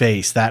Bella's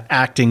face, that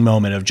acting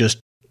moment of just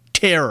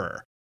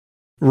terror,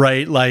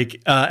 right?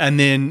 And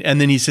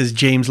then he says,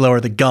 James, lower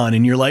the gun.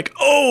 And you're like,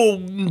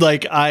 oh,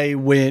 I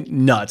went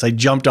nuts. I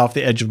jumped off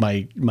the edge of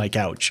my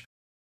couch.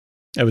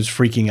 I was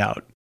freaking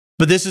out.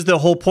 But this is the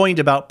whole point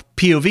about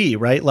POV,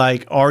 right?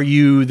 Like, are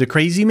you the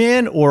crazy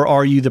man or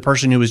are you the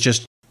person who is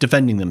just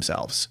defending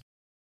themselves?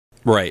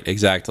 Right,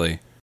 exactly.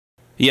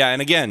 Yeah,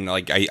 and again,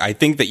 like I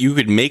think that you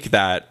could make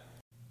that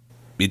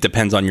it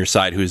depends on your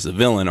side who's the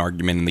villain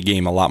argument in the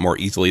game a lot more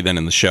easily than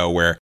in the show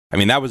where, I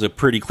mean, that was a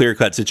pretty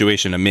clear-cut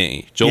situation to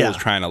me. Joel was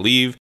trying to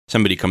leave.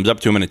 Somebody comes up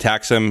to him and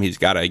attacks him. He's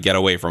got to get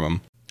away from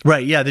him.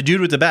 Right, yeah, the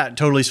dude with the bat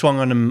totally swung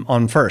on him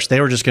on first.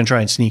 They were just going to try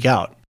and sneak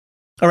out.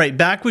 All right,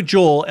 back with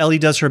Joel, Ellie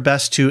does her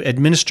best to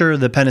administer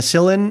the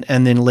penicillin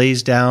and then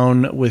lays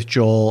down with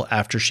Joel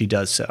after she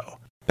does so.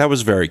 That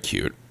was very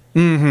cute.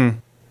 Mm-hmm.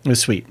 It was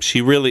sweet. She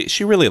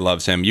really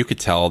loves him. You could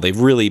tell they've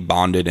really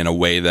bonded in a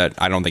way that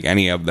I don't think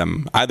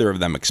either of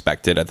them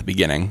expected at the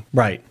beginning.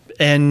 Right.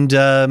 And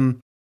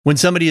when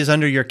somebody is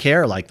under your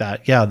care like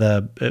that,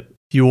 yeah,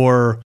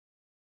 your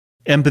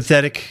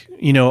empathetic,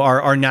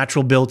 our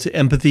natural built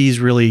empathies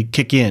really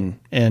kick in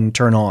and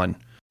turn on.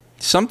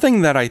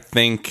 Something that I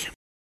think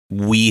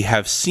we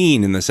have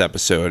seen in this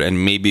episode,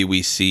 and maybe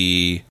we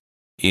see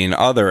in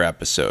other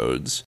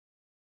episodes,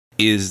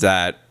 is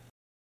that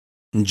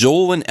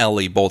Joel and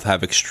Ellie both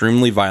have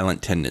extremely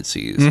violent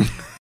tendencies,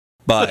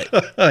 but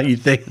you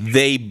think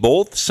they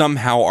both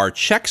somehow are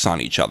checks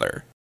on each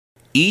other.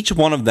 Each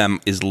one of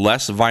them is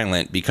less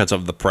violent because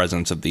of the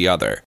presence of the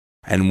other.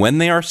 And when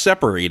they are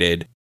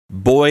separated,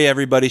 boy,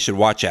 everybody should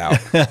watch out.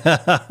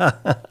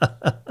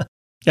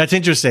 That's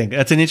interesting.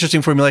 That's an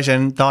interesting formulation. I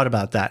hadn't thought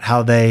about that.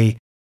 How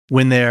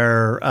when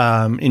they're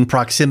in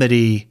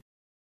proximity,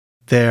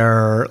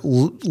 they're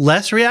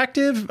less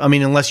reactive? I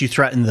mean, unless you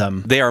threaten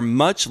them. They are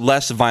much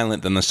less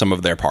violent than the sum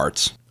of their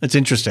parts. That's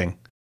interesting.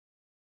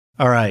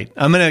 All right.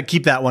 I'm going to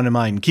keep that one in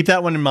mind. Keep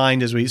that one in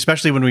mind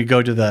especially when we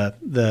go to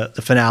the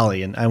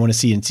finale. And I want to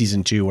see in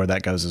season 2 where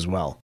that goes as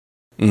well.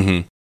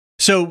 Mm-hmm.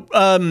 So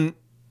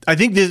I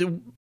think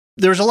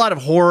there's a lot of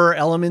horror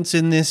elements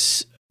in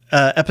this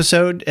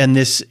episode. And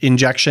this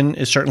injection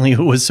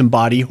was some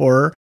body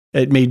horror.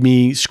 It made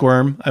me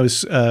squirm. I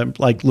was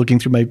looking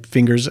through my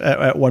fingers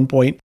at one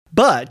point.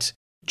 But,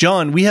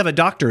 John, we have a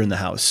doctor in the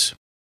house.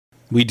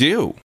 We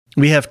do.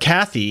 We have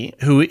Kathy,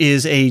 who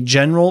is a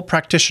general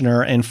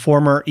practitioner and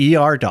former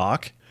ER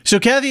doc. So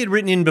Kathy had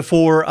written in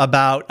before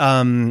about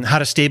how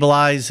to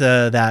stabilize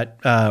that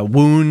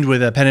wound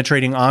with a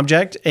penetrating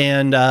object.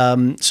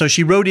 And so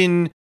she wrote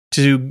in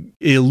to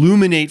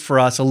illuminate for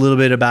us a little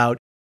bit about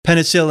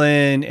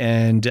penicillin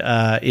and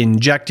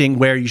injecting,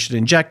 where you should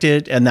inject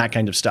it, and that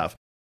kind of stuff.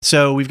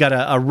 So we've got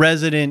a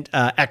resident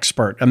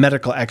expert, a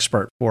medical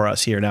expert for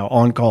us here now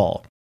on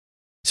call.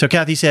 So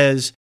Kathy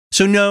says,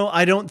 so no,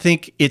 I don't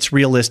think it's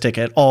realistic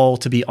at all,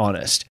 to be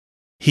honest.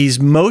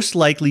 He's most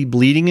likely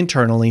bleeding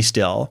internally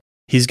still.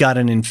 He's got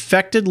an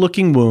infected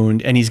looking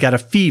wound and he's got a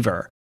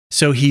fever.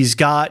 So he's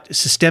got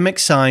systemic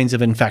signs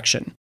of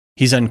infection.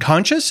 He's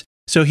unconscious,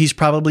 so he's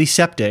probably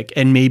septic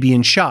and maybe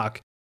in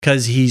shock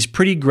because he's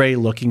pretty gray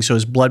looking, so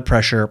his blood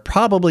pressure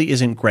probably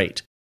isn't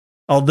great.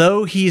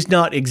 Although he's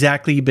not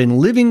exactly been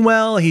living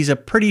well, he's a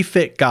pretty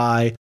fit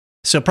guy,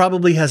 so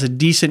probably has a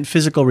decent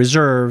physical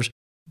reserves.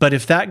 But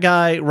if that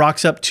guy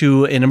rocks up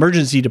to an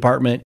emergency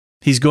department,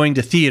 he's going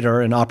to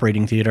theater, an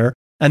operating theater,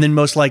 and then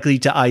most likely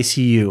to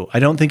ICU. I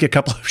don't think a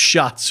couple of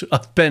shots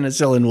of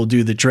penicillin will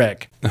do the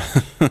trick.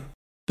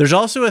 There's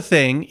also a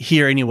thing,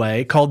 here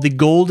anyway, called the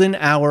golden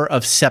hour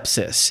of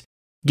sepsis.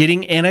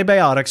 Getting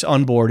antibiotics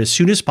on board as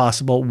soon as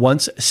possible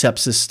once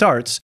sepsis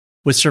starts,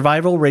 with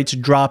survival rates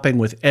dropping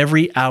with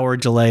every hour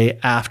delay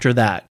after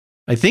that.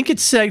 I think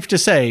it's safe to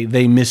say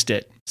they missed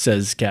it,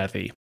 says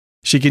Kathy.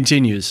 She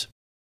continues,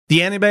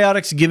 the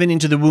antibiotics given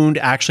into the wound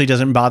actually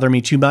doesn't bother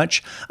me too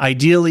much,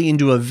 ideally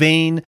into a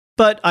vein,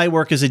 but I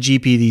work as a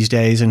GP these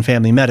days in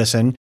family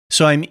medicine,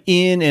 so I'm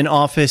in an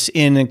office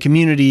in a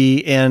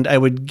community and I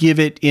would give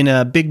it in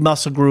a big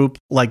muscle group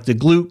like the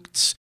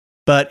glutes,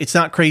 but it's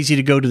not crazy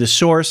to go to the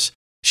source.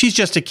 She's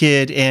just a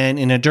kid, and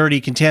in a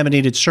dirty,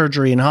 contaminated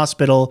surgery and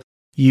hospital,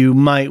 you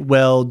might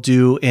well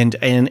do an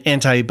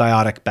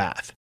antibiotic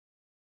bath.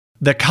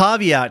 The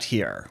caveat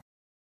here,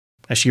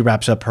 as she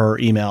wraps up her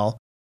email,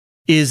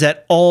 is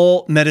that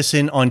all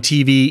medicine on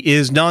TV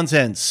is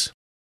nonsense.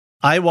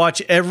 I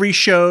watch every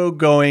show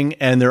going,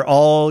 and they're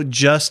all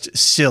just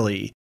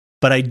silly.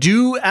 But I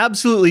do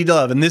absolutely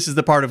love, and this is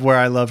the part of where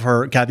I love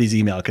Kathy's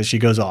email, because she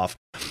goes off.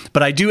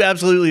 But I do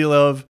absolutely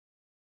love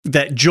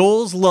that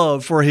Joel's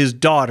love for his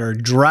daughter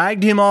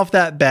dragged him off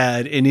that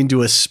bed and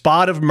into a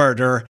spot of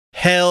murder.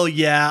 Hell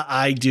yeah,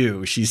 I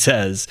do, she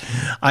says.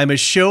 I'm a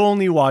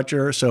show-only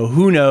watcher, so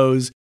who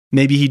knows?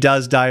 Maybe he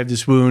does die of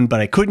this wound,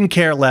 but I couldn't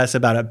care less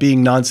about it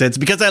being nonsense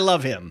because I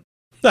love him.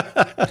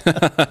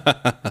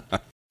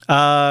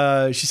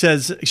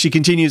 She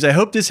continues, I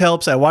hope this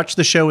helps. I watch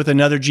the show with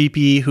another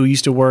GP who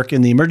used to work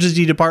in the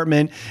emergency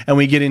department, and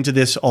we get into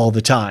this all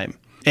the time.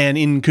 And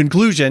in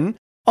conclusion,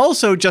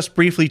 also just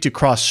briefly to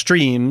cross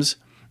streams,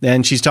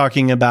 and she's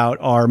talking about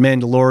our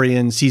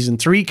Mandalorian Season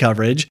 3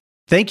 coverage.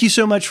 Thank you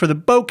so much for the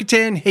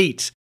Bo-Katan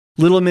hate.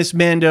 Little Miss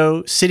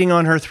Mando sitting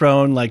on her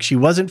throne like she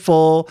wasn't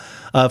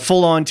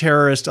full-on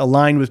terrorist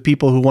aligned with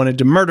people who wanted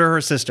to murder her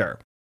sister.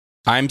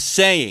 I'm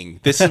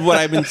saying, this is what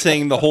I've been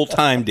saying the whole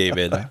time,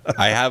 David.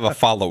 I have a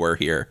follower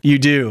here. You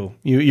do.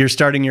 You're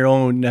starting your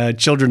own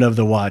Children of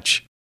the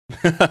Watch.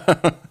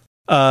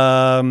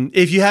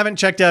 If you haven't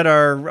checked out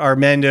our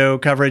Mando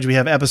coverage, we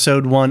have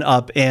episode 1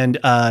 up, and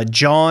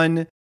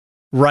John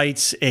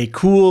writes a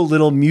cool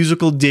little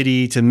musical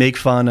ditty to make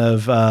fun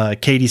of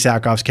Katie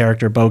Sackhoff's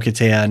character,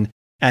 Bo-Katan,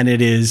 and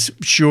it is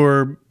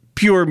pure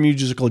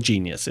musical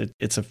genius.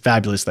 It's a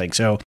fabulous thing.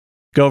 So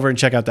go over and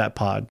check out that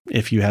pod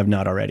if you have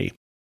not already.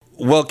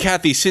 Well,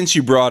 Kathy, since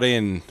you brought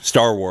in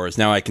Star Wars,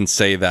 now I can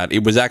say that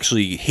it was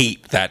actually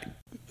hate that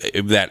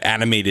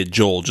animated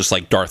Joel, just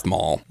like Darth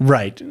Maul.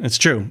 Right, it's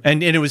true.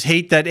 And it was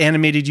hate that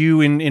animated you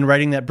in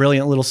writing that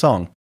brilliant little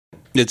song.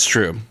 It's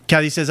true.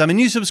 Kathy says, I'm a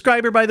new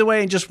subscriber, by the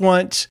way, and just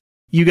want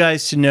you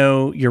guys to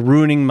know you're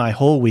ruining my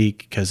whole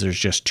week because there's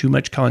just too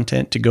much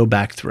content to go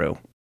back through.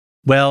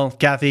 Well,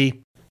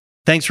 Kathy,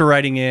 thanks for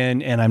writing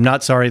in, and I'm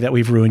not sorry that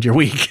we've ruined your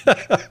week.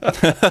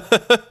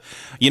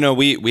 You know,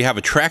 we have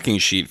a tracking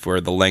sheet for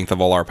the length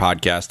of all our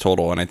podcasts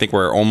total, and I think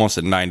we're almost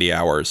at 90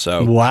 hours.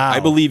 So wow. I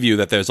believe you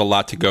that there's a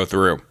lot to go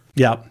through.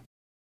 Yeah.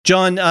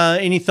 John,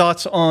 any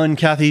thoughts on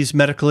Kathy's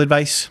medical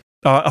advice?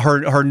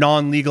 Her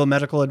non-legal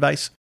medical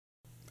advice?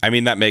 I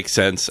mean, that makes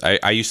sense.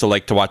 I used to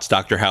like to watch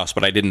Dr. House,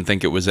 but I didn't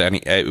think it was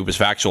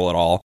factual at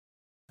all.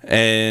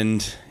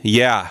 And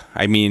yeah,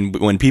 I mean,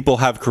 when people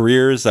have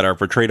careers that are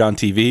portrayed on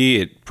TV,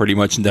 it pretty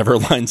much never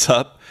lines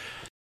up.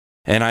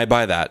 And I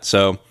buy that.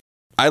 So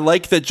I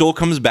like that Joel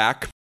comes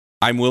back.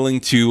 I'm willing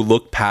to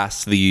look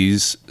past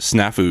these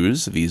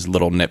snafus, these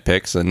little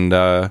nitpicks,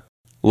 and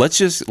let's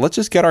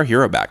just get our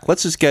hero back.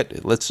 Let's just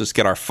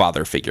get our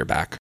father figure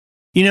back.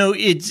 You know,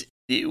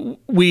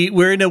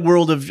 we're in a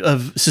world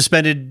of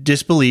suspended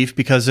disbelief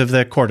because of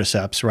the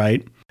cordyceps,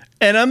 right?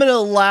 And I'm going to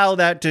allow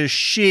that to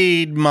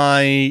shade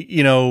my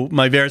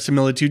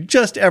verisimilitude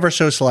just ever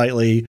so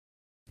slightly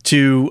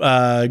to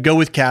go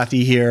with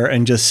Kathy here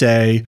and just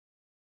say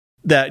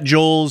that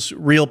Joel's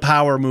real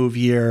power move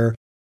here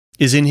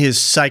is in his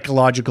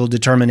psychological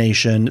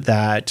determination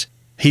that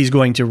he's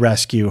going to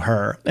rescue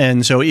her.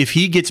 And so if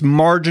he gets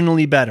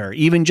marginally better,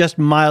 even just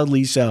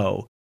mildly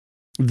so,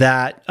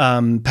 that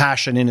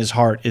passion in his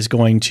heart is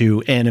going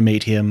to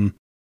animate him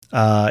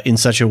in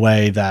such a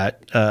way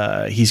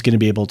that he's going to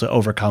be able to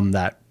overcome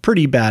that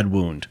pretty bad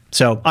wound.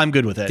 So I'm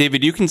good with it.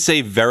 David, you can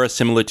say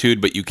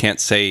verisimilitude, but you can't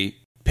say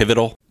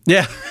pivotal.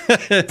 Yeah.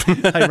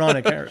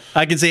 Ironic.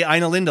 I can say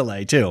Ina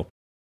Lindale too.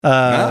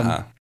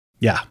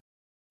 Yeah.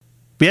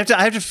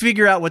 I have to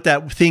figure out what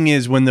that thing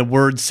is when the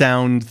word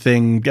sound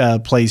thing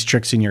plays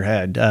tricks in your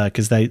head,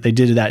 because they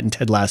did that in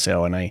Ted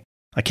Lasso, and I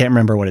can't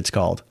remember what it's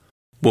called.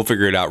 We'll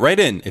figure it out. Right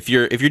in. If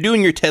you're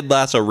doing your Ted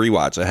Lasso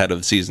rewatch ahead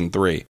of season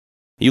 3,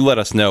 you let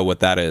us know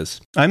what that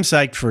is. I'm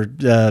psyched for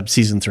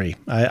season 3.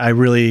 I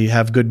really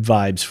have good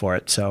vibes for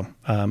it, so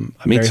I'm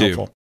very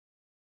hopeful.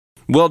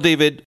 Well,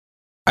 David,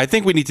 I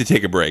think we need to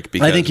take a break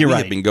because we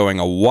have been going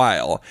a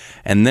while.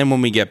 And then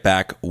when we get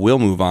back, we'll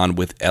move on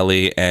with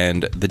Ellie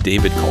and the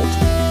David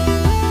cult.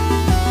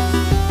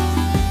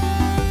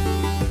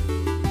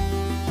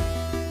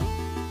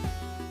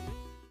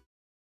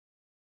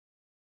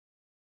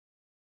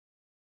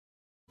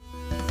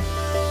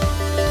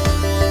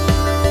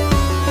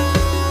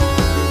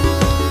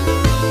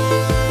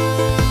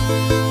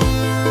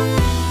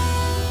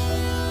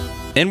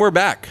 And we're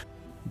back.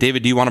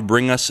 David, do you want to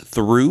bring us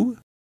through?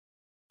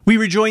 We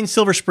rejoin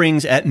Silver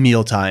Springs at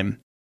mealtime.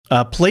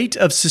 A plate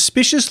of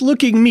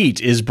suspicious-looking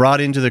meat is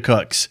brought into the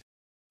cooks.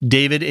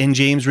 David and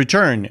James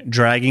return,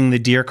 dragging the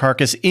deer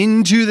carcass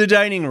into the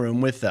dining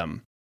room with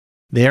them.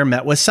 They are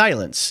met with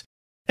silence,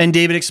 and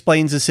David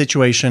explains the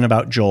situation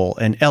about Joel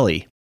and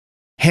Ellie.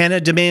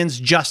 Hannah demands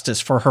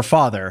justice for her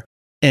father,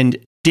 and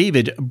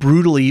David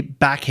brutally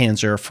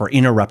backhands her for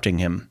interrupting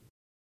him.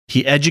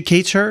 He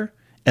educates her,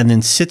 and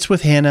then sits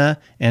with Hannah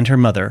and her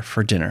mother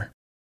for dinner.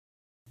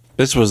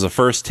 This was the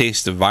first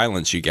taste of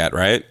violence you get,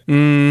 right?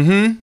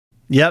 Mm-hmm.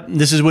 Yep,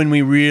 this is when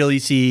we really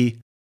see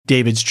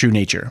David's true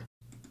nature.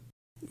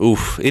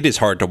 Oof, it is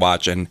hard to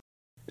watch, and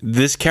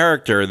this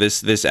character,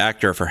 this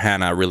actor for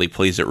Hannah really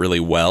plays it really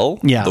well.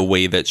 Yeah. The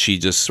way that she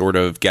just sort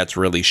of gets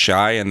really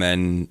shy, and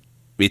then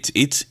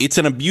it's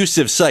an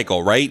abusive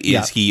cycle, right?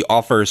 Yep. He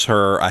offers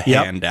her a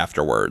hand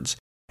afterwards,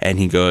 and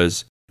he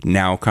goes,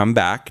 now come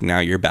back. Now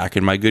you're back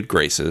in my good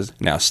graces.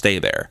 Now stay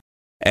there.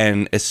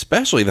 And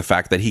especially the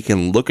fact that he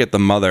can look at the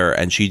mother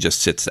and she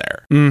just sits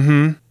there.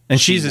 Mm-hmm.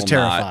 And she's she as will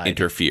terrified. Not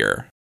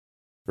interfere.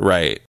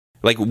 Right.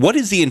 Like, what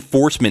is the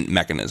enforcement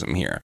mechanism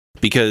here?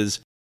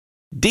 Because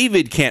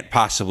David can't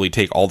possibly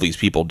take all these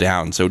people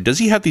down. So does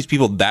he have these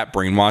people that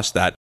brainwashed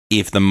that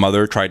if the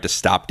mother tried to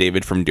stop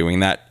David from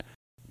doing that,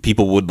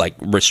 people would like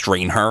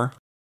restrain her?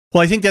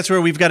 Well, I think that's where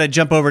we've got to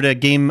jump over to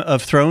Game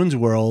of Thrones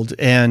world.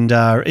 And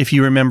if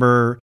you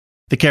remember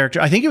the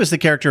character, I think it was the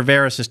character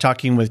Varys is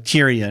talking with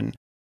Tyrion.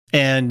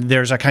 And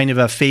there's a kind of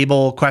a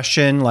fable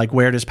question, like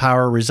where does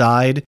power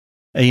reside?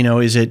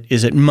 Is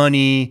it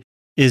money?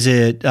 Is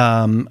it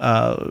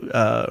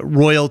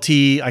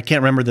royalty? I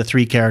can't remember the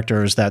three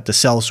characters that the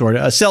sellsword.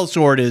 A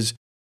sellsword is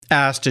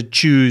asked to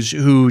choose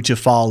who to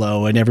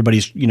follow, and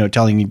everybody's,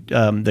 telling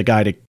the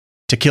guy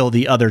to kill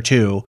the other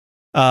two.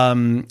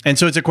 And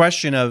so it's a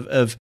question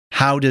of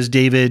how does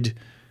David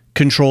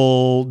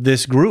control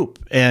this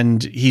group?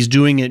 And he's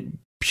doing it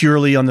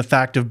purely on the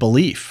fact of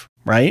belief,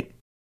 right?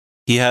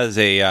 He has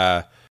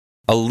a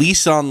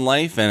lease on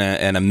life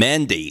and a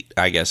mandate,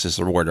 I guess is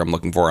the word I'm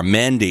looking for, a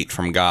mandate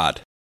from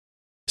God.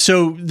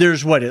 So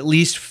there's at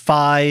least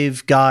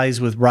 5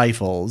 guys with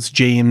rifles,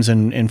 James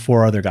and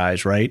 4 other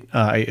guys, right?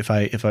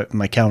 If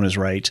my count is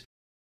right.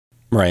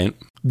 Right.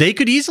 They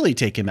could easily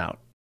take him out,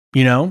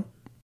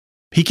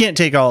 He can't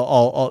take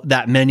all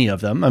that many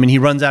of them. I mean, he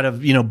runs out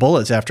of,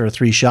 bullets after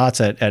 3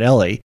 shots at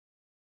Ellie.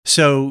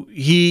 So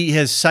he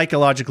has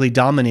psychologically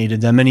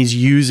dominated them, and he's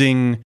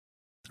using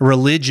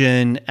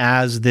religion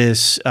as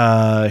this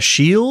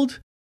shield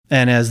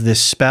and as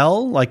this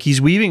spell. Like,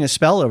 he's weaving a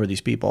spell over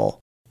these people.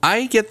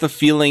 I get the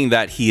feeling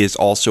that he is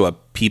also a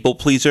people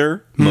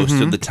pleaser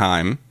most of the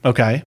time.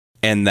 Okay.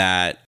 And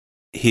that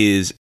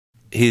his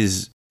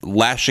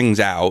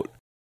lashings out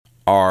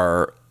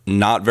are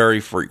not very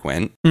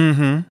frequent.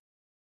 Mm-hmm.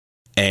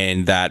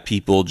 And that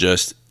people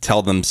just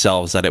tell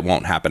themselves that it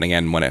won't happen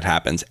again when it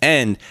happens.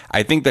 And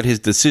I think that his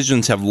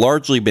decisions have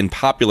largely been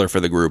popular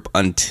for the group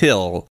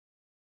until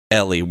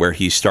Ellie, where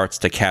he starts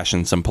to cash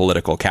in some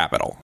political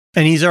capital.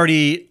 And he's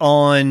already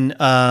on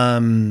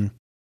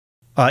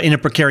in a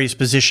precarious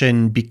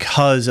position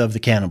because of the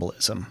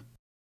cannibalism.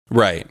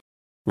 Right,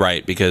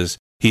 because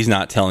he's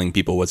not telling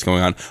people what's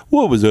going on.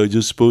 What, was I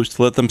just supposed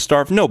to let them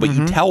starve? No, but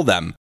you tell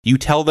them. You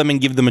tell them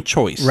and give them a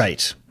choice.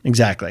 Right,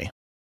 exactly.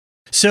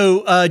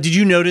 So did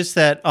you notice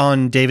that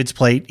on David's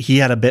plate, he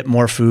had a bit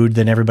more food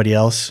than everybody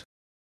else?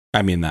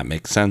 I mean, that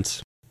makes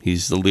sense.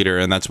 He's the leader,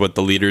 and that's what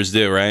the leaders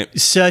do, right?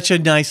 Such a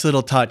nice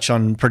little touch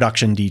on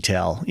production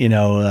detail.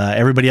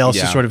 Everybody else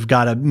has sort of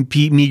got a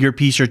meager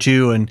piece or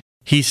two, and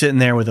he's sitting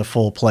there with a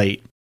full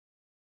plate.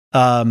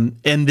 And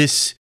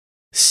this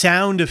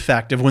sound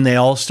effect of when they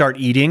all start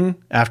eating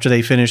after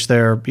they finish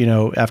their,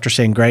 after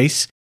saying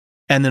grace,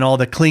 and then all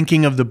the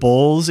clinking of the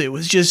bowls, it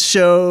was just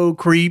so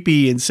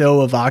creepy and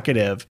so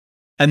evocative.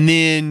 And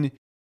then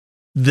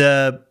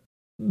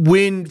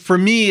for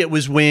me, it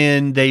was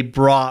when they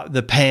brought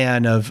the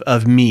pan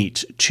of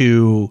meat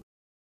to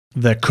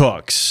the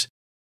cooks,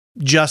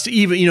 just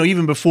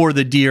even before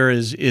the deer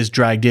is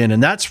dragged in.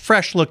 And that's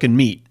fresh looking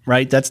meat,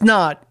 right? That's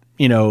not,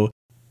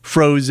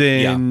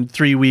 frozen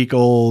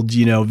 3-week-old,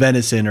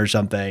 venison or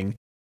something,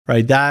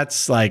 right?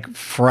 That's like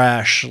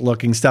fresh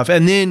looking stuff.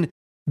 And then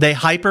they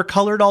hyper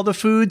colored all the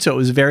food. So it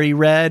was very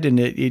red, and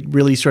it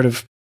really sort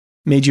of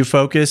made you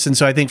focus. And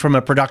so I think from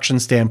a production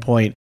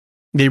standpoint,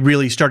 they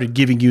really started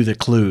giving you the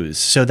clues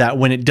so that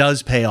when it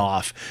does pay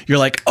off, you're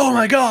like, oh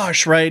my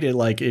gosh, right?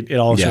 It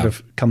all sort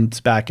of comes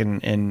back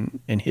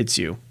and hits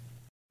you.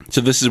 So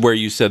this is where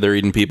you said they're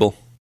eating people?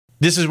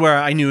 This is where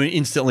I knew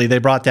instantly. They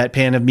brought that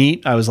pan of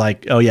meat. I was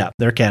like, oh yeah,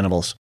 they're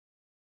cannibals.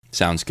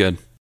 Sounds good.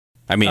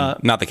 I mean,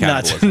 not the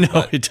cannibalism,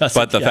 it doesn't.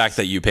 But the fact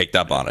that you picked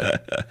up on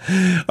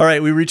it. All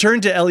right, we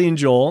return to Ellie and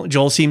Joel.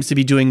 Joel seems to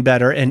be doing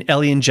better, and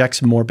Ellie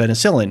injects more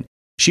penicillin.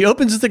 She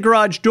opens the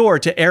garage door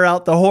to air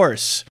out the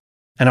horse,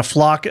 and a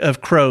flock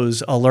of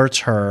crows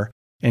alerts her,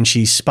 and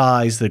she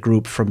spies the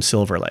group from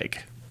Silver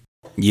Lake.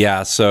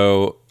 Yeah,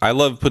 so I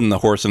love putting the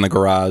horse in the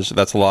garage.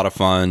 That's a lot of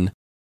fun.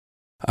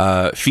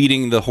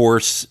 Feeding the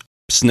horse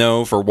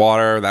snow for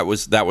water, that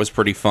was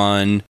pretty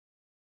fun.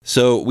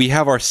 So we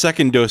have our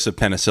second dose of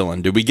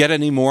penicillin. Did we get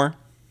any more?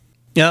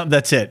 Yeah,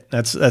 that's it.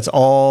 That's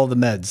all the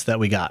meds that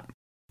we got.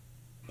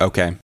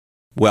 Okay.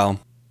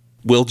 Well,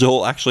 will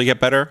Joel actually get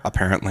better?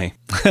 Apparently.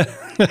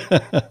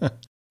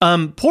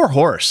 Poor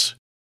horse.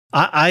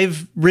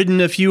 I've ridden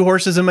a few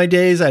horses in my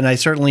days, and I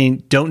certainly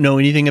don't know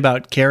anything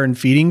about care and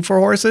feeding for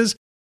horses,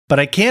 but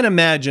I can't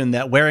imagine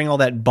that wearing all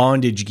that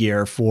bondage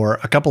gear for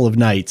a couple of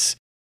nights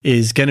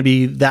is going to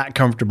be that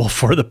comfortable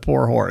for the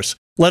poor horse,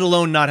 let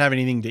alone not have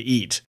anything to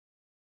eat.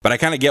 But I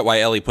kind of get why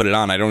Ellie put it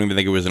on. I don't even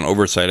think it was an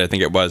oversight. I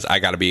think it was, I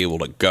got to be able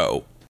to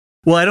go.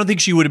 Well, I don't think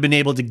she would have been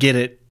able to get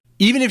it.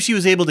 Even if she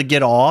was able to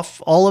get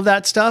off all of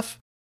that stuff,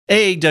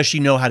 does she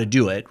know how to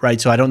do it,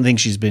 right? So I don't think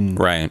she's been...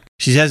 Right.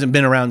 She hasn't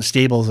been around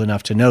stables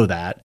enough to know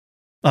that,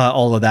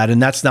 all of that.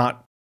 And that's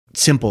not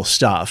simple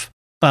stuff.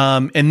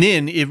 And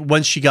then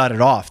once she got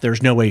it off,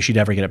 there's no way she'd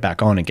ever get it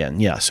back on again.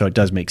 Yeah, so it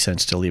does make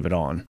sense to leave it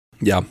on.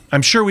 Yeah.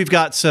 I'm sure we've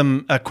got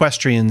some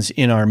equestrians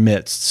in our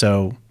midst,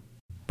 so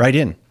right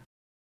in.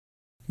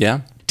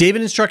 Yeah.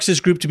 David instructs his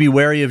group to be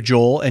wary of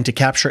Joel and to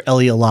capture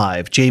Ellie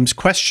alive. James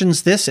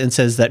questions this and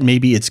says that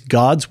maybe it's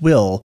God's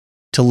will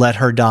to let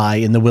her die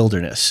in the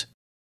wilderness.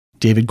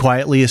 David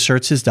quietly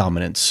asserts his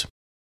dominance.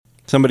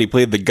 Somebody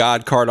played the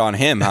God card on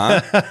him,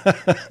 huh?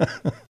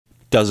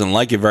 Doesn't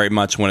like it very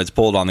much when it's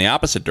pulled on the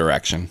opposite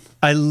direction.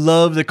 I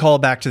love the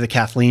callback to the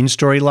Kathleen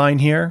storyline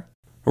here.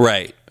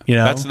 Right. You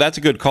know? That's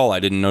a good call. I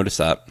didn't notice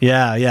that.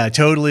 Yeah,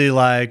 totally.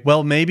 Like,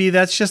 well, maybe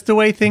that's just the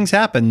way things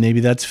happen. Maybe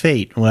that's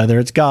fate, whether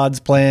it's God's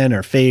plan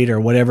or fate or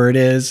whatever it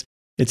is.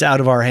 It's out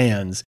of our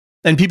hands.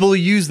 And people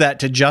use that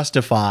to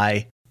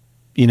justify,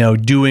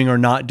 doing or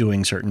not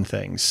doing certain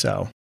things.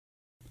 So,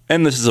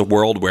 And this is a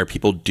world where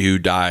people do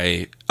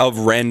die of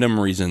random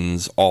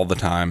reasons all the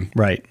time.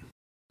 Right.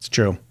 It's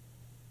true.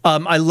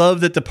 I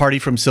love that the party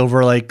from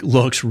Silver Lake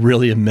looks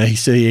really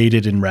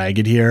emaciated and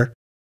ragged here.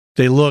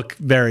 They look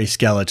very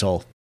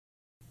skeletal.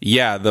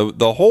 Yeah,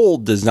 the whole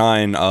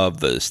design of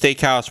the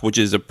steakhouse, which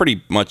is a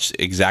pretty much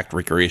exact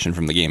recreation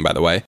from the game, by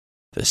the way.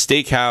 The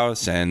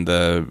steakhouse and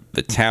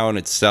the town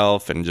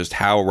itself and just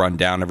how run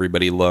down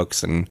everybody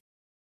looks, and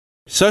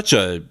such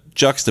a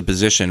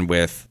juxtaposition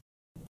with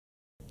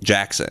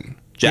Jackson.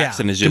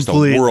 Jackson is just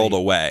completely a world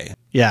away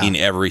in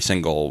every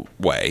single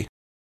way.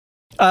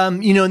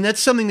 And that's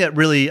something that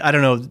really, I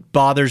don't know,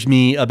 bothers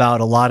me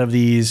about a lot of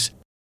these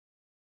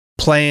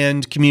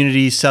planned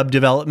community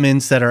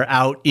subdevelopments that are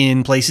out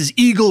in places.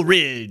 Eagle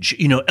Ridge,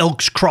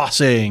 Elks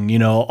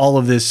Crossing, all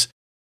of this,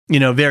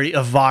 very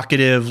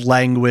evocative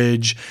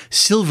language,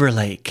 Silver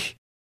Lake.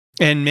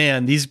 And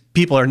man, these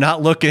people are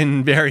not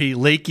looking very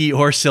lakey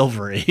or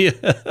silvery.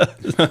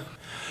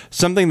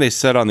 Something they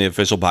said on the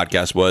official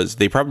podcast was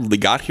they probably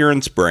got here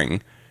in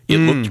spring. It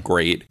looked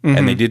great,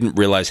 and they didn't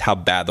realize how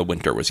bad the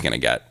winter was going to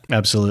get.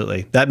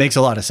 Absolutely. That makes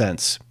a lot of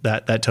sense.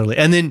 That totally.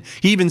 And then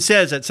he even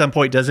says at some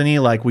point, doesn't he?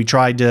 Like, we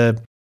tried to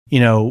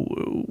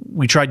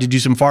do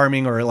some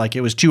farming, or like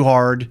it was too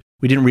hard.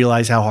 We didn't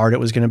realize how hard it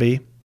was going to be.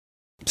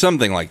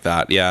 Something like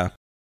that, yeah.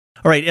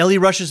 All right, Ellie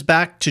rushes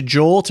back to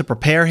Joel to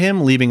prepare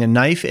him, leaving a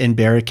knife and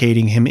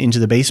barricading him into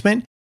the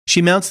basement.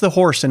 She mounts the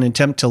horse in an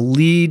attempt to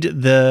lead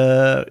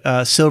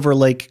the Silver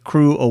Lake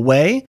crew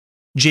away.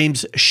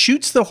 James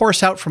shoots the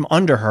horse out from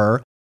under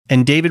her,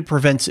 and David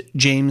prevents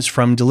James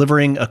from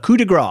delivering a coup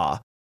de grace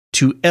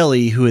to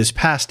Ellie, who is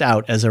passed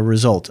out as a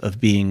result of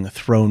being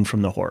thrown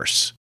from the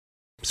horse.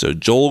 So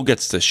Joel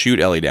gets to shoot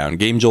Ellie down.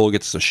 Game Joel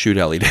gets to shoot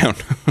Ellie down.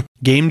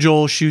 Game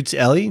Joel shoots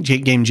Ellie?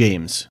 Game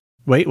James.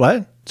 Wait,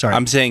 what? Sorry.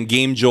 I'm saying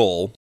Game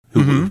Joel,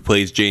 who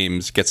plays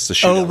James, gets to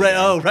shoot Ellie down.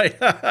 Oh, right.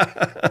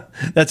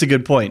 That's a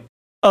good point.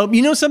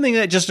 Something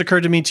that just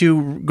occurred to me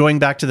too, going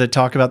back to the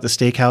talk about the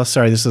steakhouse.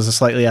 Sorry, this is a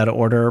slightly out of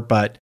order,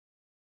 but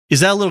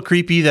is that a little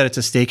creepy that it's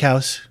a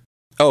steakhouse?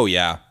 Oh,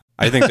 yeah.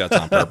 I think that's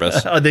on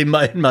purpose.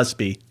 It must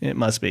be. It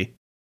must be.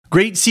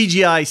 Great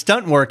CGI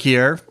stunt work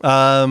here.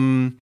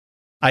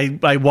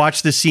 I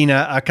watched this scene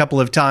a couple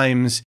of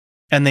times,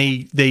 and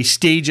they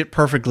stage it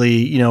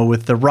perfectly,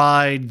 with the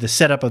ride, the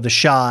setup of the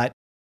shot,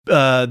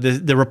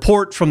 the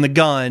report from the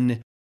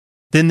gun.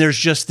 Then there's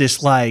just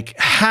this like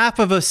half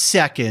of a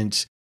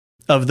second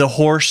of the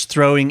horse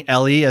throwing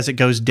Ellie as it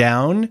goes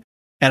down.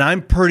 And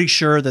I'm pretty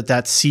sure that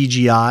that's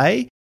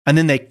CGI. And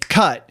then they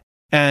cut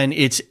and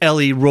it's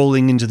Ellie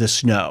rolling into the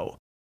snow.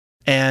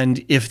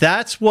 And if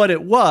that's what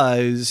it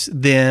was,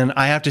 then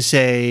I have to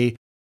say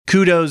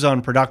kudos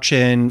on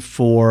production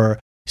for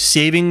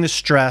saving the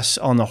stress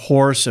on the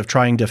horse of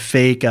trying to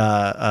fake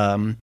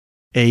a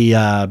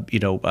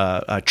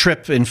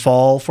trip and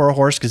fall for a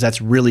horse, because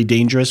that's really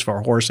dangerous for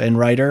a horse and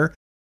rider.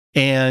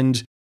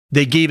 And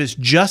they gave us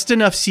just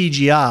enough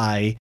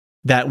CGI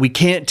that we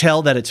can't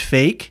tell that it's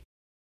fake,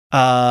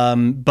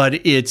 but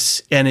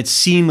it's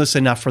seamless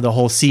enough for the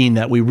whole scene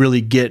that we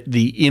really get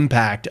the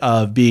impact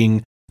of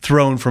being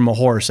thrown from a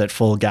horse at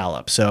full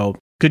gallop. So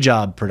good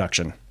job,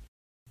 production.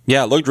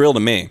 Yeah, it looked real to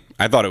me.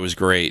 I thought it was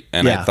great,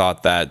 and I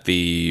thought that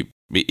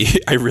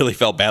I really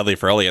felt badly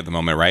for Ellie at the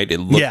moment, right? It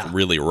looked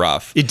really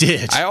rough. It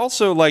did. I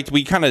also liked,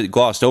 we kind of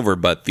glossed over,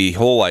 but the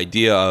whole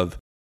idea of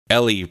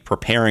Ellie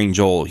preparing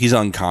Joel. He's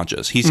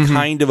unconscious. He's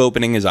kind of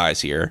opening his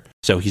eyes here.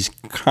 So he's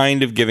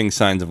kind of giving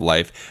signs of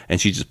life. And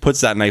she just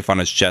puts that knife on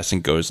his chest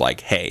and goes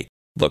like, hey,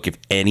 look, if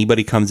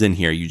anybody comes in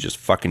here, you just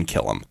fucking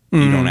kill him.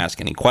 You don't ask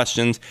any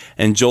questions.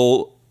 And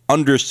Joel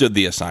understood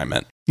the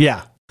assignment.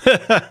 Yeah.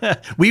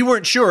 We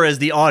weren't sure as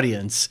the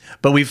audience,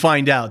 but we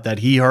find out that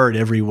he heard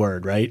every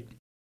word, right?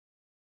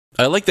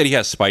 I like that he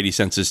has spidey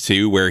senses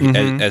too, where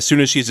as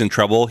soon as she's in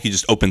trouble, he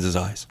just opens his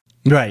eyes.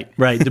 Right.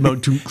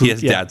 He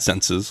has dad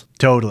senses.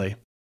 Totally.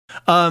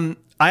 I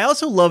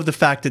also love the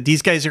fact that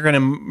these guys are going to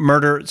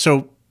murder.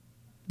 So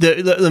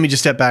let me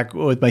just step back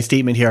with my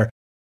statement here.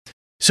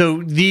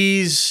 So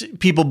these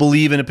people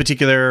believe in a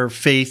particular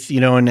faith,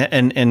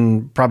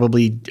 and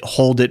probably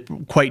hold it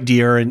quite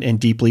dear and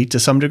deeply to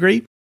some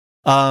degree.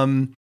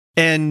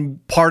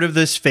 And part of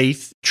this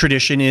faith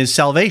tradition is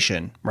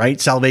salvation,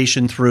 right?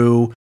 Salvation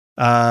through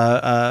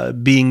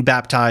being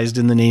baptized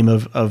in the name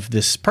of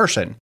this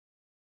person.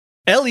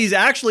 Ellie's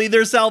actually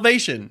their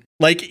salvation,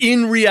 like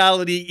in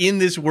reality, in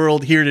this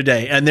world here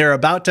today, and they're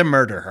about to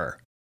murder her.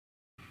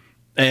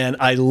 And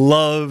I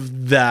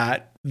love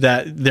that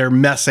they're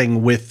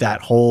messing with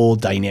that whole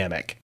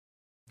dynamic.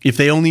 If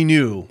they only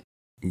knew.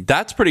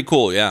 That's pretty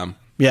cool, yeah.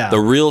 Yeah. The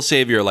real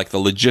savior, like the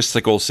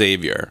logistical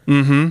savior,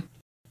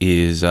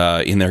 is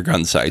in their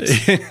gun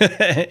sights.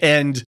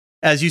 And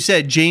as you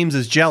said, James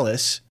is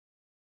jealous.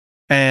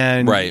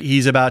 And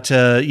he's about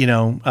to,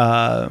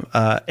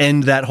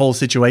 end that whole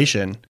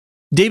situation.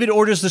 David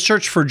orders the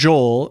search for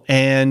Joel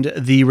and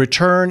the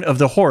return of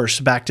the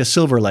horse back to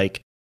Silver Lake.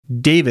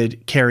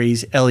 David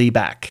carries Ellie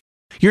back.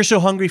 You're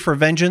so hungry for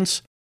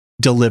vengeance?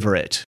 Deliver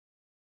it.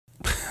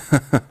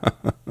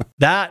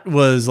 That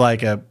was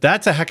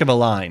that's a heck of a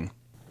line.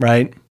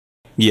 right?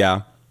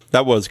 Yeah,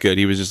 that was good.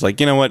 He was just like,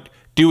 you know what?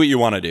 Do what you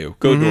want to do.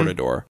 Go door to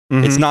door.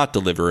 It's not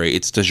delivery.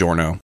 It's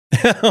DiGiorno.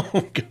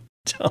 Oh, God.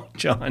 Oh,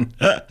 John.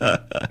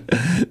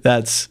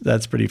 That's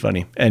pretty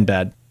funny and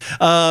bad.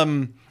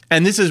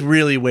 And this is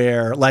really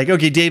where, like,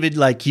 okay, David,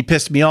 like, he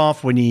pissed me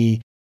off when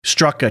he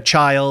struck a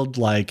child.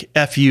 Like,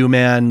 F you,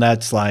 man.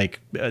 That's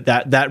like,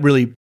 that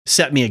really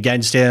set me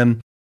against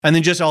him. And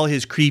then just all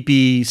his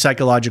creepy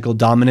psychological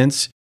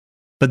dominance.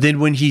 But then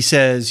when he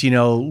says, you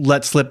know,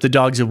 let's slip the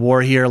dogs of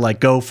war here, like,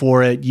 go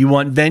for it. You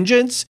want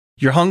vengeance?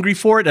 You're hungry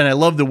for it? And I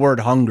love the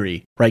word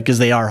hungry, right? Because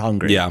they are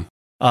hungry. Yeah.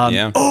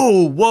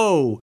 Oh,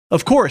 whoa.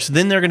 Of course.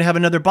 Then they're going to have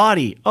another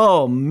body.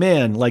 Oh,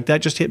 man. Like,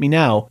 that just hit me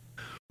now.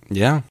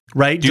 Yeah.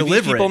 Right? Do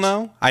these people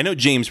know? I know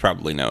James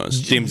probably knows.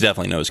 James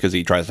definitely knows because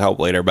he tries to help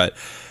later. But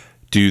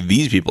do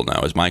these people know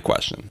is my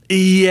question.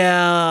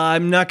 Yeah.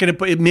 I'm not going to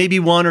put, maybe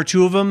one or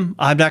two of them.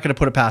 I'm not going to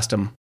put it past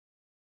them.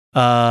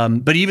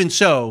 But even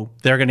so,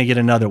 they're going to get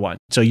another one.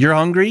 So you're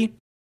hungry?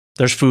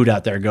 There's food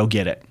out there. Go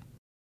get it.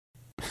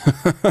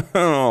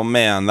 Oh,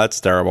 man. That's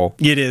terrible.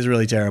 It is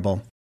really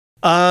terrible.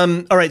 All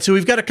right. So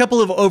we've got a couple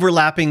of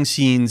overlapping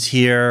scenes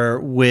here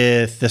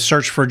with the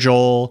search for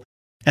Joel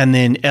and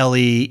then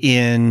Ellie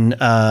in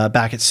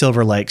back at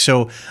Silver Lake.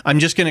 So I'm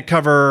just going to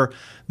cover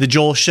the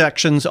Joel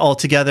sections all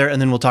together,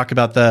 and then we'll talk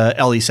about the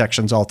Ellie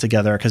sections all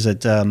together because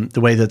the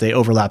way that they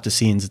overlap the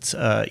scenes, it's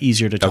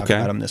easier to talk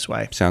about them this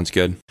way. Sounds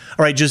good.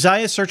 All right.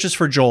 Josiah searches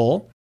for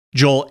Joel.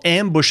 Joel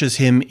ambushes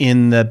him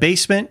in the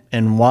basement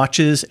and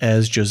watches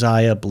as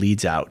Josiah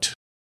bleeds out.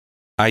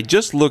 I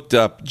just looked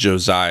up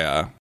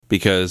Josiah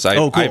because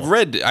cool. I've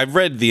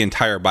read the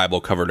entire Bible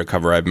cover to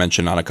cover. I've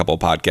mentioned on a couple of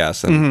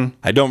podcasts, and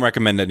I don't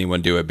recommend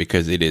anyone do it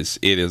because it is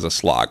a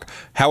slog.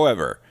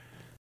 However,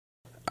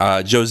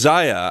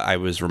 Josiah, I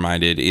was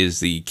reminded, is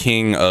the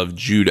king of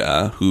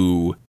Judah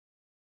who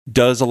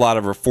does a lot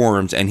of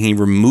reforms, and he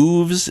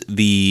removes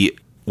the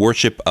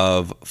worship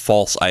of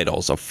false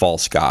idols, of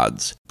false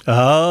gods.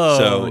 Oh,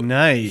 so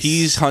nice.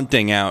 He's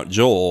hunting out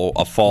Joel,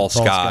 a false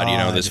god, you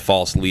know, this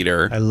false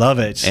leader. I love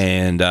it.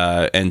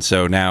 And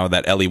so now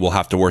that Ellie will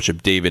have to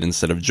worship David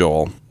instead of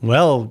Joel.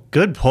 Well,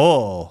 good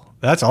pull.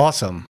 That's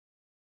awesome.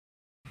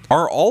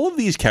 Are all of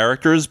these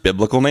characters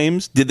biblical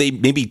names? Did they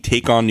maybe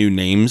take on new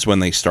names when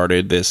they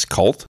started this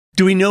cult?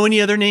 Do we know any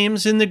other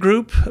names in the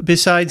group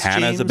besides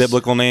Hannah's James? a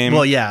biblical name.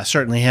 Well, yeah,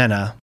 certainly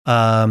Hannah.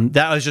 That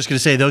I was just going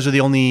to say, those are the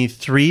only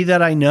three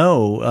that I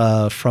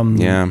know from.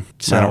 Yeah,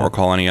 so. I don't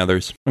recall any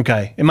others.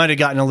 Okay, it might have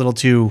gotten a little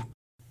too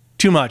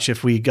much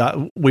if we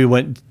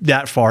went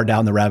that far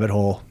down the rabbit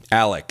hole.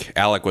 Alec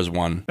was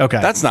one.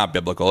 Okay, that's not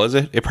biblical, is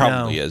it? It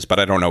probably is, but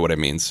I don't know what it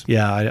means.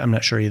 Yeah, I'm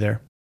not sure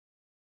either.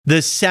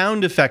 The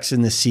sound effects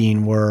in the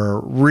scene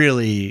were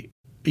really,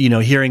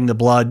 hearing the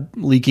blood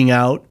leaking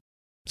out,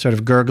 sort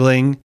of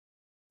gurgling.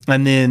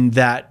 And then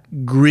that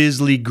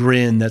grisly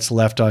grin that's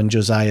left on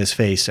Josiah's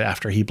face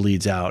after he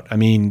bleeds out. I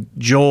mean,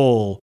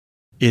 Joel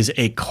is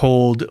a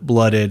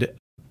cold-blooded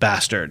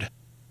bastard.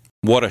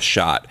 What a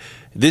shot.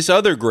 This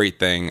other great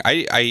thing,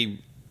 I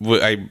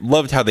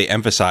loved how they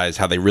emphasized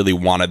how they really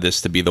wanted this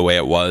to be the way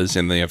it was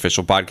in the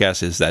official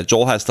podcast, is that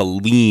Joel has to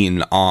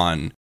lean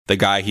on the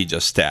guy he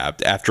just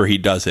stabbed after he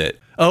does it.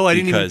 Oh, I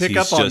didn't even pick up on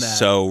that. Because he's just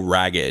so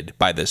ragged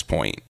by this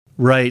point.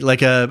 Right,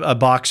 like a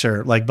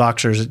boxer, like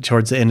boxers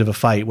towards the end of a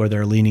fight where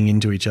they're leaning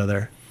into each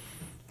other.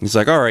 He's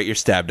like, all right, you're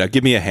stabbed now.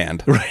 Give me a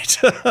hand. Right.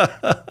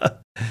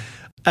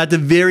 At the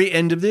very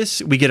end of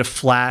this, we get a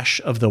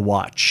flash of the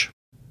watch,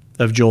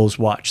 of Joel's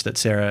watch that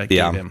Sarah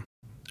gave him,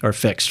 or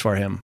fixed for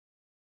him.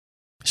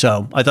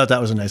 So I thought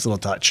that was a nice little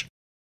touch.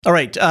 All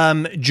right,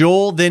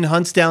 Joel then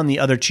hunts down the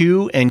other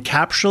two and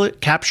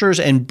captures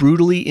and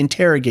brutally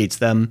interrogates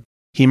them.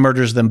 He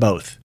murders them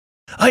both.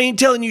 I ain't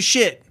telling you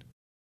shit.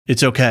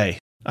 It's okay.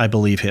 I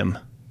believe him.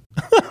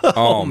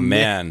 Oh,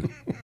 man.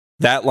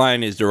 That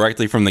line is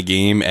directly from the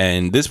game.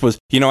 And this was,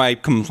 I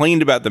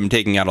complained about them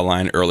taking out a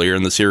line earlier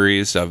in the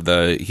series of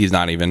he's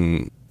not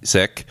even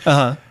sick.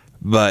 Uh-huh.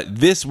 But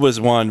this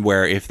was one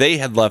where if they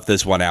had left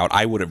this one out,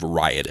 I would have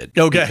rioted.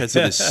 Okay. Because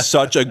it is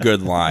such a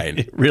good line.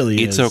 It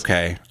really is. It's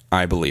okay.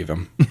 I believe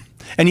him.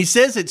 And he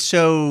says it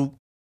so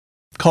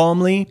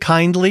calmly,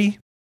 kindly,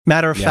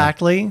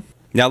 matter-of-factly.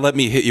 Now let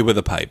me hit you with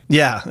a pipe.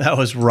 Yeah, that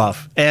was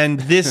rough.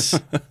 And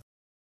this...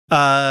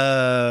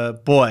 I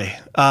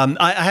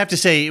have to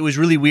say, it was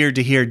really weird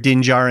to hear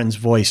Din Djarin's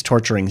voice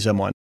torturing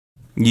someone.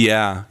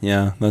 Yeah,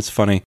 that's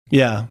funny.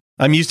 Yeah,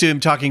 I'm used to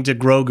him talking to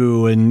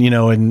Grogu and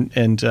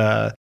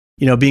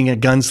being a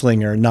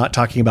gunslinger, not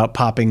talking about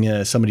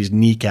popping somebody's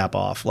kneecap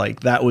off. Like,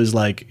 that was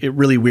like, it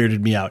really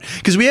weirded me out.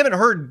 Because we haven't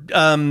heard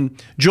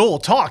Joel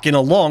talk in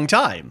a long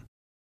time.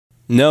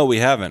 No, we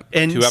haven't.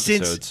 And 2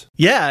 episodes.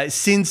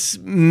 Since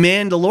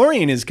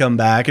Mandalorian has come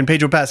back and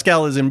Pedro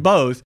Pascal is in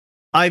both,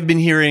 I've been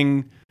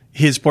hearing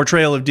his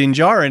portrayal of Din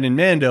Djarin in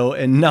Mando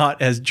and not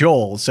as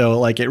Joel. So,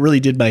 like, it really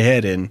did my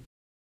head in.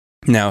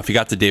 Now, if he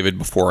got to David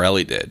before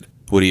Ellie did,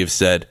 would he have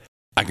said,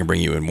 I can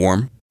bring you in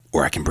warm,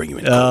 or I can bring you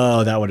in cold?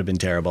 Oh, that would have been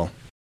terrible.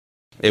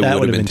 It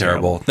would have been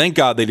terrible. Thank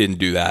God they didn't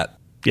do that.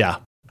 Yeah.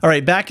 All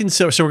right,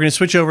 so we're going to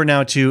switch over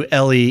now to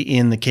Ellie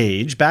in the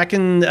cage. Back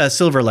in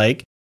Silver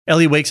Lake,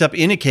 Ellie wakes up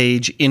in a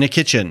cage in a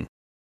kitchen.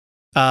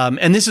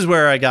 And this is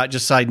where I got,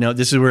 just side note,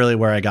 this is really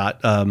where I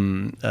got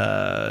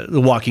the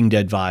Walking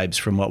Dead vibes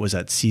from, what was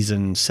that,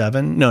 season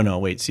 7? No,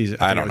 wait, season...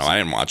 I don't know. I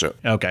didn't watch it.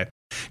 Okay.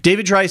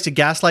 David tries to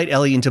gaslight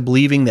Ellie into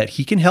believing that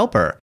he can help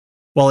her.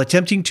 While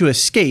attempting to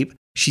escape,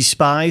 she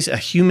spies a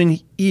human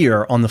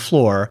ear on the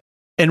floor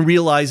and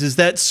realizes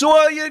that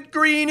Soylent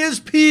Green is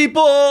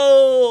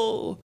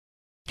people!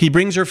 He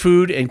brings her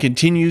food and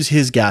continues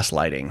his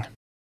gaslighting.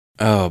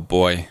 Oh,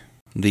 boy.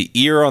 The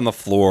ear on the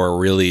floor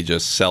really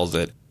just sells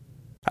it.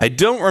 I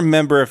don't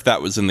remember if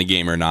that was in the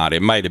game or not.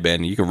 It might have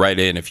been. You can write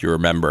in if you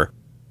remember.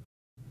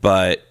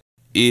 But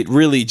it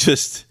really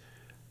just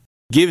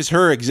gives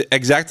her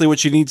exactly what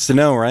she needs to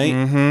know, right?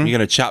 Mm-hmm. You're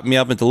going to chop me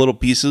up into little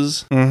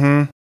pieces?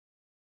 Mm-hmm.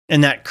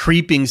 And that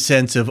creeping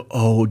sense of,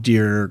 oh,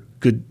 dear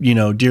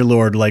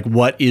Lord, like,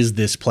 what is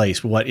this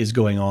place? What is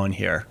going on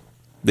here?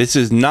 This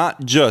is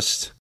not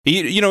just...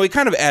 it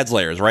kind of adds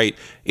layers, right?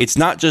 It's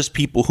not just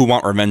people who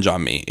want revenge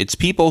on me. It's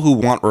people who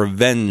want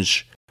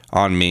revenge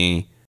on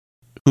me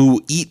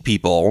who eat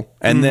people.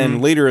 And then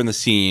later in the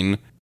scene,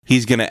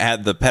 he's going to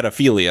add the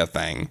pedophilia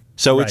thing.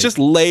 So It's just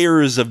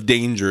layers of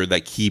danger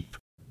that keep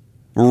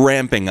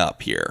ramping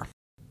up here.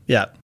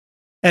 Yeah.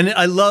 And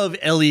I love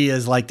Ellie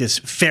as like this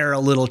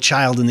feral little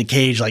child in the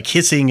cage, like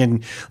hissing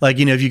and like,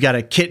 if you got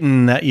a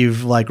kitten that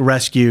you've like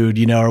rescued,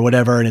 or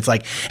whatever. And it's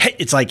like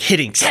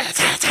hitting.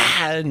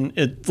 And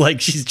it's like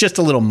she's just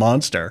a little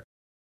monster.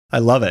 I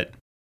love it.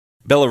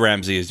 Bella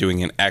Ramsey is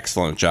doing an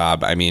excellent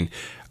job. I mean,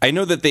 I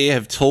know that they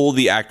have told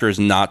the actors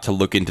not to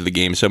look into the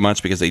game so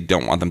much because they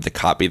don't want them to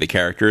copy the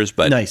characters,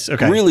 but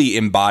really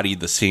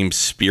embodied the same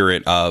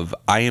spirit of,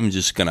 I am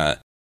just going to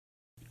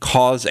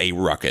cause a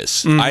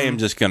ruckus. Mm-hmm. I am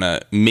just going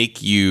to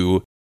make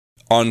you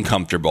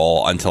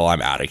uncomfortable until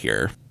I'm out of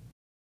here.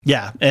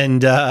 Yeah,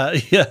 and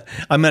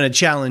I'm going to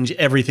challenge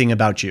everything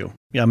about you.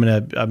 I'm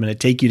going to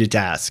take you to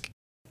task.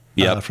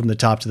 From the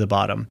top to the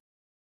bottom.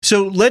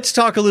 So let's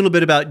talk a little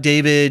bit about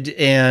David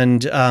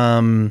and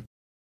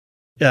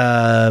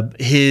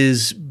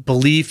his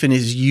belief in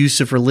his use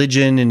of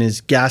religion and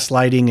his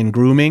gaslighting and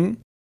grooming.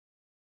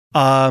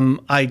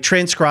 I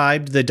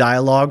transcribed the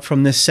dialogue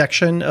from this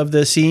section of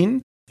the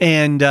scene,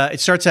 and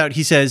it starts out,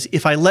 he says,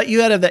 "If I let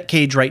you out of that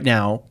cage right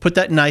now, put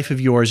that knife of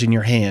yours in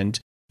your hand,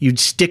 you'd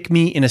stick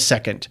me in a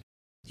second.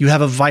 You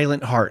have a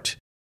violent heart,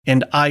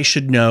 and I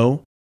should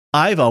know.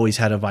 I've always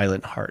had a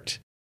violent heart.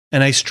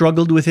 And I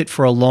struggled with it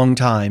for a long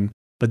time,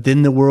 but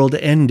then the world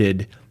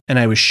ended, and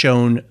I was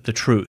shown the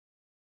truth."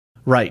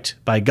 "Right,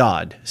 by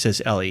God,"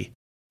 says Ellie.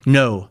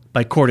 "No,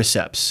 by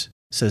cordyceps,"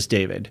 says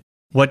David.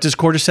 "What does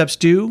cordyceps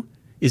do?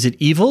 Is it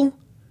evil?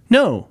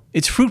 No,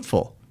 it's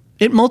fruitful.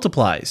 It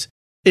multiplies.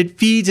 It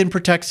feeds and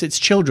protects its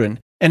children,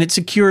 and it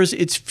secures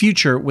its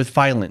future with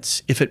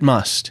violence, if it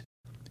must.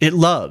 It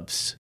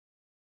loves."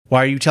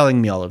 "Why are you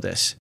telling me all of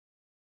this?"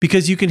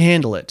 "Because you can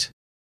handle it.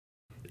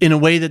 In a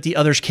way that the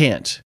others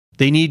can't.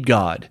 They need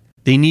God.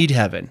 They need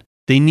heaven.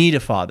 They need a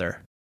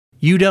father.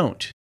 You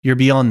don't. You're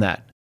beyond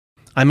that.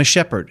 I'm a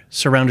shepherd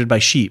surrounded by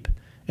sheep,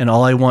 and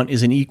all I want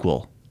is an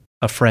equal,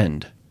 a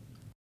friend."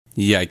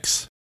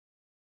 Yikes.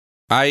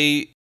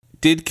 I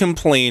did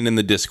complain in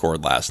the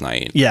Discord last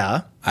night.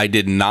 Yeah. I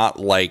did not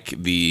like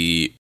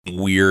the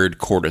weird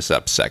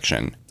cordyceps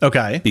section.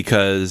 Okay.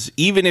 Because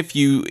even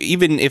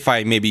if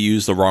I maybe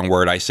used the wrong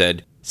word, I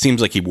said, seems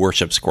like he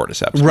worships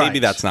cordyceps. Right. Maybe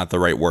that's not the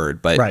right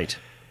word, but... Right.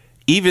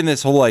 Even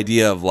this whole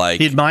idea of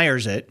like... He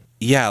admires it.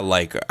 Yeah,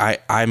 like,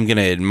 I'm going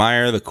to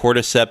admire the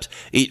cordyceps.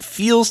 It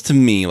feels to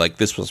me like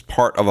this was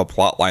part of a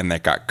plot line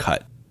that got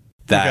cut.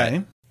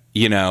 That,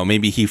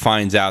 maybe he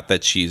finds out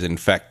that she's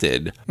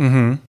infected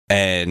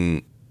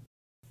and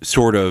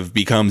sort of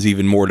becomes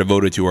even more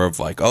devoted to her of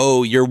like,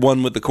 oh, you're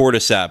one with the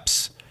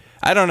cordyceps.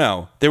 I don't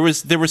know. There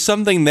was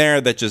something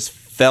there that just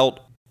felt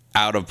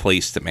out of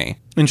place to me.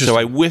 Interesting. So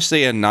I wish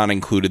they had not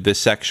included this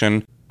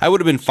section. I would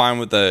have been fine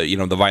with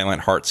the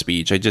violent heart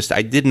speech. I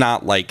did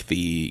not like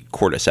the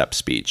cordyceps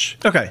speech.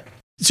 Okay.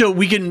 So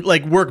we can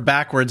like work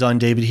backwards on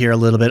David here a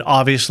little bit.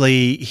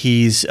 Obviously,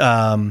 he's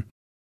a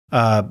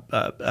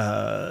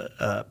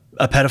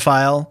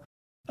pedophile,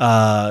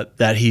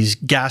 that he's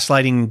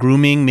gaslighting and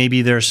grooming.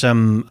 Maybe there's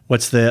some,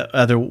 what's the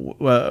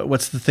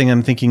thing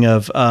I'm thinking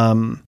of?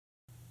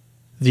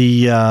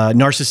 The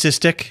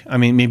narcissistic. I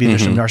mean, maybe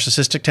there's some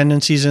narcissistic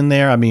tendencies in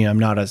there. I mean, I'm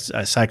not a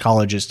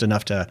psychologist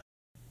enough to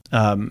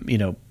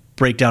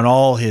break down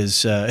all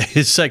his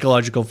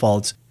psychological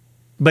faults,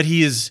 but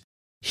he is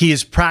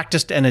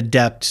practiced and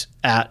adept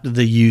at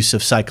the use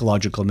of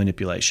psychological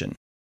manipulation.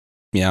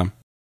 Yeah,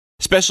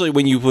 especially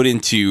when you put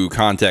into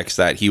context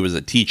that he was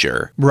a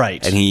teacher,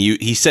 right? And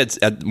he said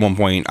at one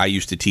point, "I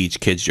used to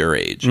teach kids your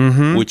age,"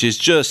 which is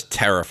just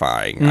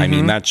terrifying. I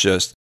mean, that's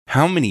just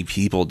how many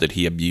people did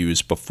he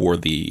abuse before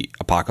the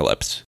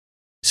apocalypse?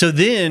 So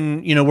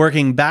then,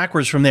 working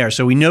backwards from there,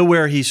 so we know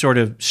where he sort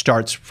of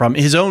starts from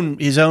his own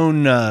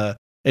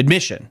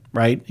admission,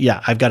 right?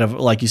 Yeah, I've got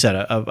like you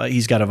said,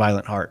 he's got a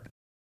violent heart.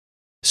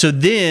 So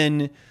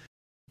then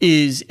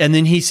and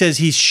then he says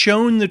he's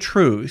shown the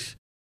truth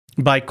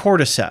by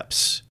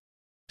cordyceps.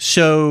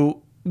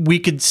 So we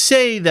could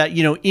say that,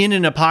 in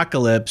an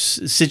apocalypse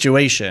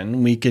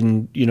situation, we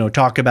can,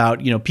 talk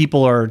about,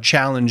 people are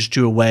challenged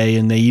to a way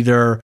and they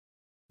either,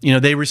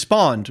 they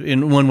respond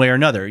in one way or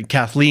another.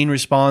 Kathleen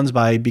responds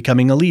by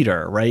becoming a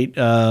leader, right?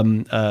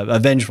 A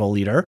vengeful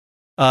leader.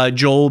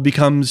 Joel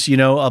becomes,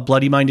 a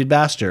bloody-minded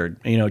bastard.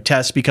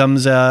 Tess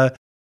becomes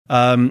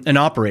an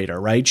operator,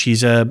 right?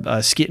 She's not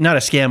a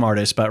scam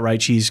artist, but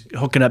right, she's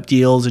hooking up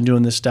deals and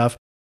doing this stuff.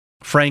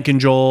 Frank and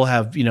Joel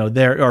have,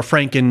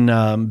 Frank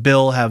and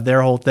Bill have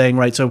their whole thing,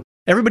 right? So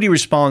everybody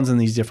responds in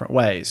these different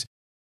ways.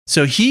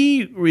 So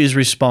he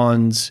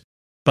responds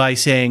by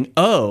saying,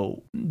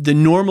 oh, the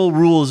normal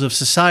rules of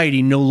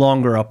society no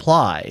longer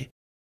apply.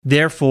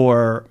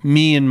 Therefore,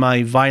 me and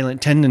my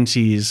violent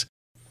tendencies,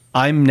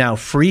 I'm now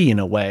free in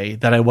a way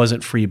that I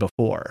wasn't free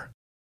before.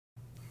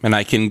 And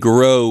I can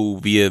grow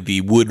via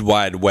the wood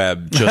wide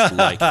web just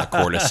like the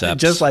cordyceps.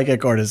 Just like a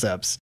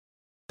cordyceps.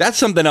 That's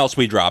something else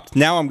we dropped.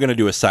 Now I'm going to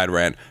do a side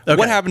rant. Okay.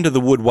 What happened to the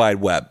wood wide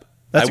web?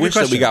 I wish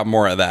that we got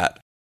more of that.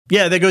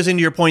 Yeah, that goes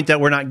into your point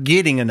that we're not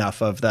getting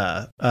enough of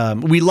the...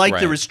 we like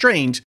the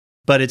restraint,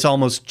 but it's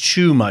almost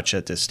too much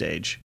at this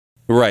stage.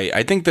 Right.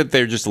 I think that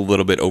they're just a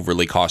little bit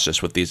overly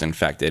cautious with these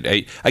infected.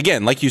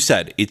 Again, like you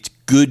said, it's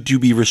good to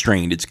be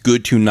restrained. It's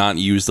good to not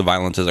use the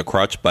violence as a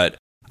crutch, but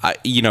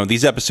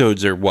these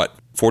episodes are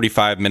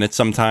 45 minutes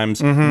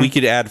sometimes. Mm-hmm. We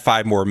could add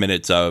 5 more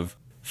minutes of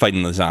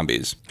fighting the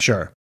zombies.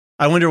 Sure.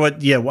 I wonder what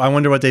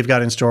they've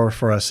got in store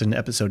for us in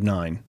episode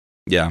 9.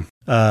 Yeah.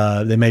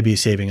 They may be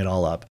saving it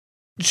all up.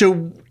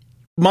 So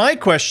my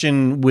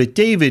question with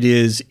David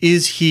is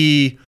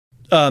he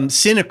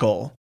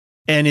cynical,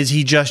 and is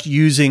he just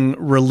using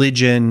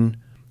religion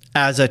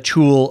as a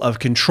tool of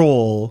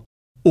control,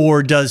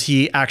 or does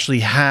he actually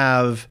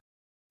have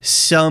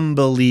some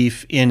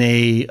belief in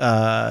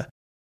a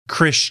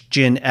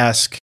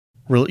Christian-esque,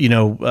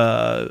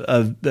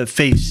 a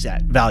faith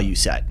set, value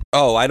set?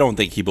 Oh, I don't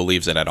think he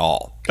believes it at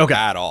all. Okay.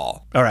 At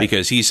all. All right.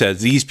 Because he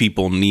says he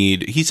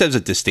says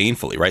it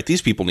disdainfully, right?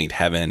 These people need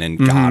heaven and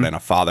God and a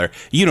father.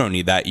 You don't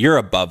need that. You're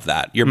above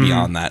that. You're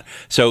beyond that.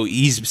 So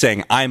he's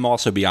saying, I'm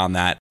also beyond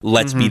that.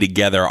 Let's be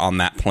together on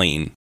that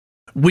plane.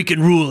 We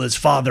can rule as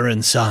father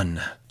and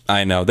son.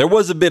 I know. There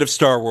was a bit of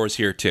Star Wars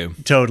here, too.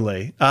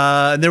 Totally.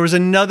 There was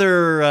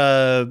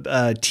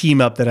another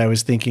team up that I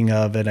was thinking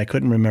of, and I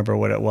couldn't remember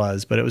what it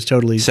was, but it was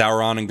totally...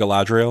 Sauron and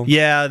Galadriel?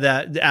 Yeah,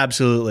 that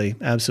absolutely.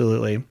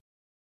 Absolutely.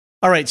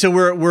 All right, so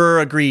we're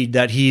agreed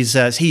that he's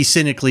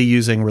cynically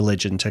using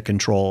religion to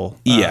control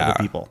the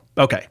people.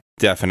 Okay.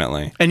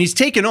 Definitely. And he's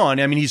taken on,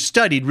 he's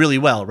studied really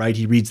well, right?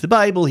 He reads the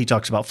Bible, he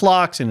talks about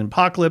flocks and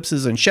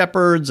apocalypses and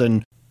shepherds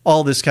and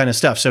all this kind of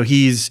stuff. So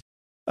he's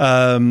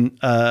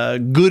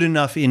good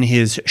enough in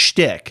his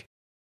shtick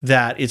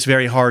that it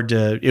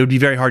would be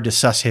very hard to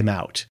suss him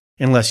out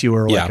unless you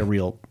were like a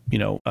real,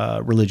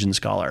 religion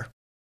scholar.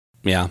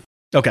 Yeah.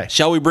 Okay.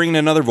 Shall we bring in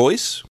another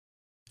voice?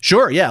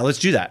 Sure. Yeah, let's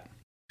do that.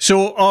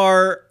 So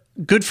our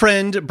good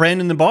friend,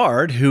 Brandon the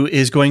Bard, who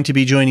is going to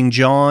be joining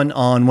John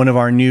on one of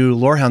our new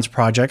Lorehounds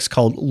projects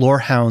called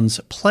Lorehounds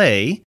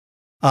Play,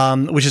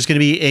 which is going to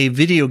be a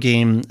video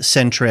game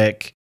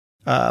centric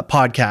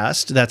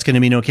podcast. That's going to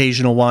be an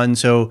occasional one.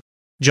 So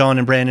John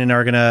and Brandon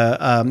are going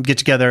to get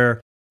together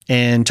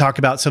and talk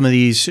about some of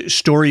these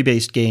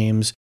story-based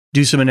games,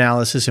 do some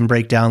analysis and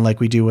breakdown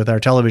like we do with our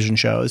television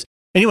shows.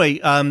 Anyway,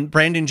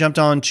 Brandon jumped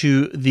on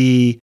to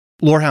the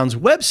Lorehounds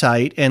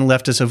website and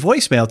left us a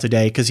voicemail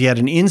today because he had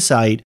an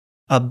insight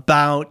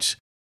about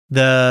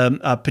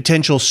the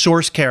potential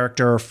source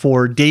character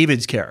for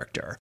David's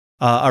character,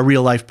 a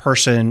real-life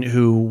person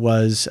who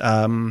was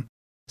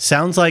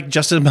sounds like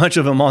just as much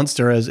of a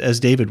monster as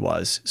David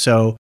was.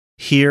 So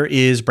here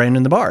is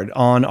Brandon the Bard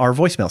on our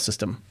voicemail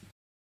system.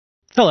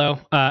 Hello,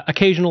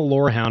 occasional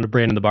Lorehound,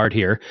 Brandon the Bard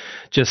here,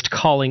 just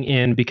calling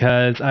in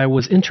because I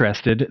was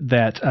interested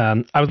that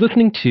I was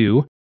listening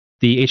to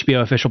the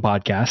HBO official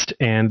podcast,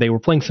 and they were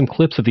playing some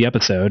clips of the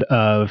episode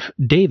of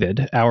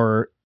David,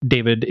 our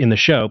David in the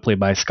show, played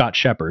by Scott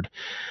Shepherd.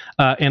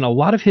 And a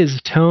lot of his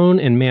tone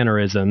and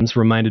mannerisms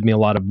reminded me a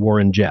lot of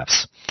Warren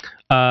Jeffs.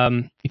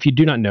 If you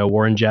do not know,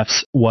 Warren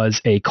Jeffs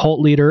was a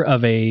cult leader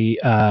of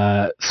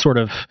a sort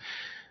of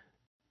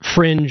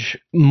fringe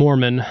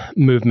Mormon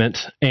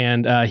movement,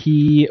 and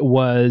he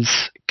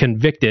was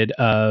convicted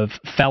of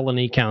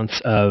felony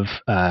counts of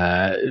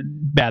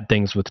bad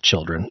things with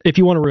children. If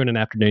you want to ruin an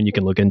afternoon, you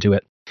can look into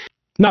it.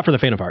 Not for the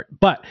faint of heart,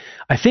 but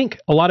I think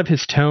a lot of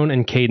his tone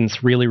and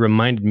cadence really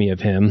reminded me of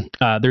him.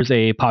 There's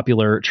a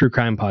popular true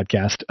crime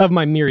podcast of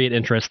my myriad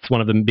interests, one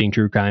of them being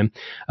true crime.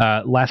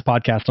 Last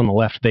podcast on the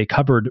left, they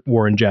covered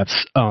Warren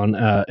Jeffs on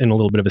in a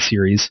little bit of a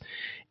series,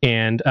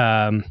 and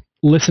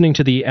listening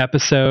to the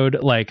episode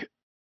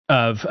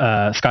of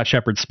Scott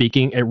Shepherd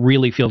speaking, it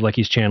really feels like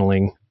he's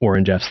channeling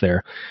Warren Jeffs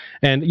there.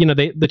 And,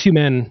 the two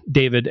men,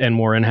 David and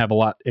Warren, have a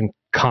lot in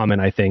common,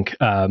 I think.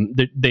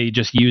 They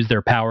just use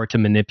their power to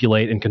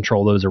manipulate and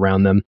control those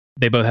around them.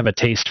 They both have a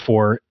taste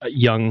for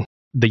young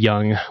the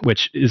young,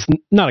 which is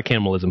not a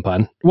cannibalism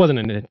pun. It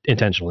wasn't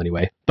intentional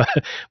anyway.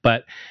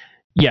 But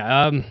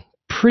yeah,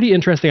 pretty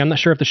interesting. I'm not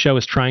sure if the show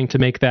is trying to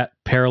make that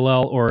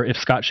parallel or if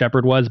Scott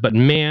Shepherd was, but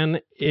man,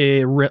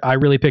 I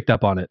really picked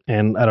up on it.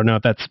 And I don't know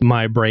if that's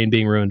my brain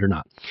being ruined or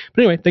not.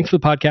 But anyway, thanks for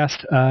the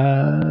podcast.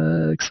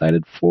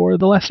 Excited for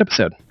the last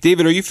episode.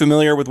 David, are you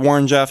familiar with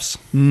Warren Jeffs?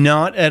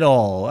 Not at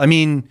all. I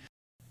mean,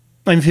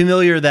 I'm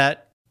familiar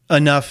that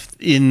enough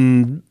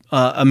in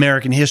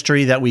American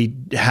history that we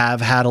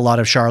have had a lot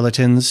of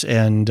charlatans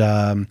and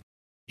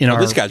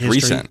this guy's history.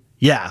 recent.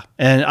 Yeah,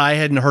 and I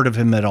hadn't heard of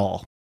him at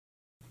all.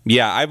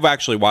 Yeah, I've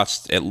actually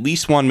watched at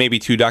least one, maybe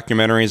two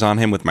documentaries on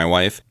him with my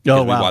wife.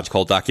 Oh, wow. We watch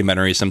cult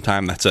documentaries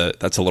sometime. That's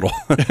a little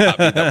hobby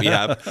that we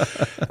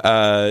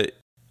have.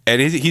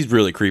 And he's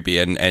really creepy.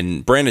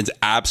 And Brandon's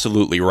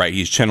absolutely right.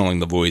 He's channeling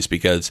the voice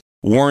because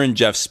Warren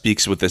Jeffs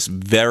speaks with this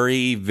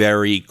very,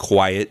 very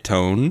quiet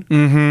tone.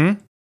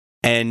 Mm-hmm.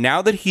 And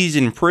now that he's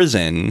in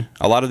prison,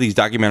 a lot of these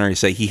documentaries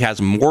say he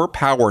has more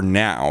power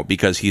now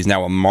because he's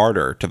now a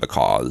martyr to the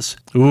cause.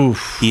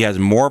 Oof. He has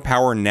more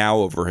power now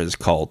over his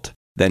cult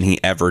than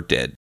he ever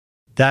did.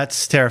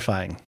 That's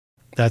terrifying.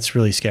 That's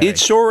really scary. It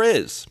sure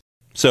is.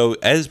 So,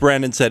 as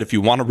Brandon said, if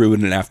you want to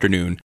ruin an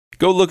afternoon,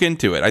 go look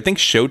into it. I think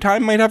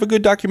Showtime might have a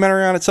good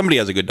documentary on it. Somebody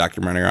has a good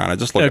documentary on it.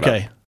 Just look it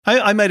up.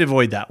 I might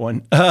avoid that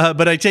one,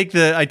 but I take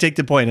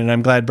the point, and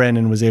I'm glad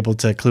Brandon was able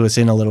to clue us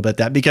in a little bit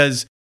that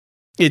because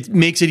it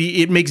makes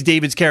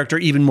David's character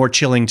even more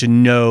chilling to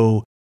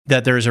know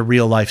that there is a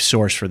real life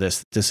source for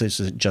this. This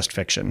isn't just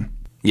fiction.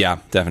 Yeah,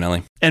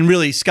 definitely. And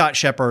really, Scott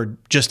Shepherd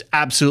just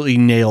absolutely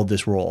nailed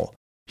this role.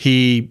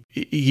 He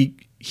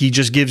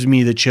just gives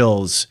me the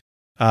chills.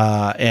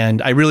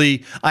 And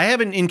I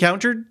haven't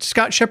encountered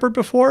Scott Shepherd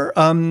before.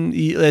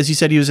 As you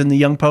said, he was in The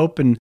Young Pope,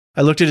 and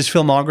I looked at his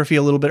filmography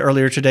a little bit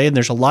earlier today, and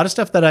there's a lot of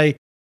stuff that I'm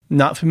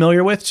not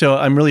familiar with. So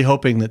I'm really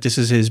hoping that this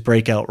is his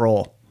breakout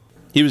role.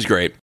 He was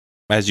great.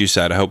 As you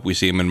said, I hope we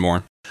see him in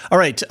more. All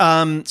right.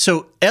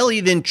 So Ellie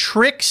then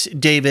tricks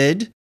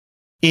David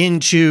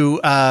into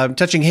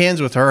touching hands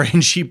with her,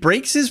 and she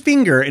breaks his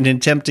finger in an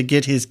attempt to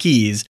get his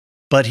keys,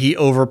 but he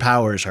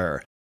overpowers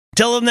her.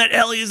 Tell him that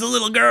Ellie is the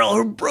little girl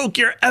who broke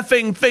your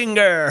effing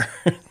finger.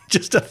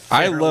 Just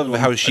I love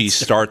how she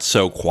starts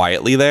so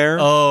quietly there.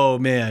 Oh,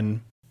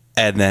 man.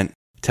 And then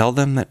tell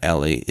them that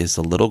Ellie is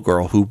the little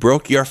girl who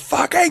broke your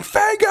fucking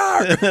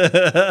finger.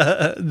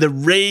 The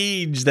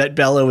rage that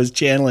Bella was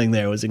channeling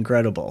there was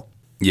incredible.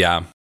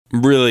 Yeah.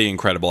 Really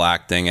incredible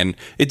acting, and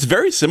it's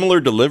very similar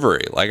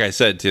delivery, like I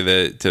said, to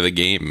the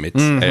game.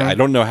 It's I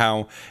don't know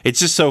how. It's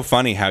just so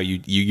funny how you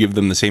give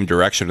them the same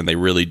direction and they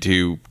really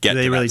do get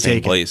to that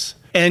same place.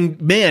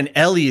 And man,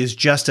 Ellie is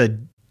just a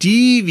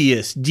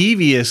devious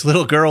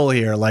little girl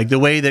here. Like the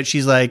way that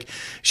she's like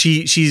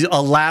she's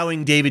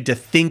allowing David to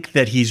think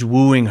that he's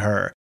wooing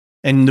her,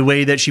 and the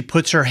way that she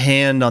puts her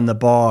hand on the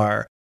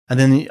bar and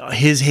then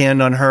his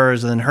hand on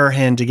hers and then her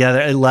hand together,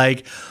 and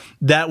like.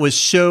 That was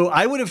so,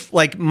 I would have,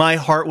 like, my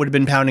heart would have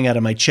been pounding out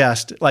of my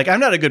chest. Like, I'm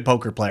not a good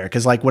poker player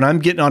because, like, when I'm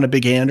getting on a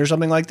big hand or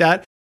something like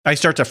that, I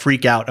start to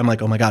freak out. I'm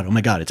like, oh my God,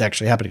 it's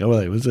actually happening. Oh,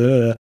 it was,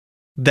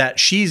 that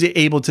she's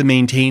able to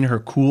maintain her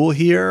cool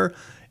here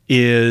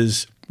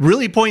is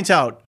really points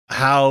out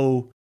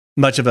how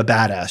much of a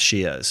badass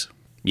she is.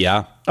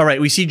 Yeah. All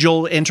right, we see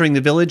Joel entering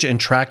the village and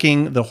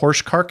tracking the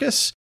horse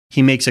carcass.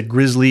 He makes a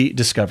grisly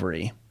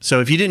discovery.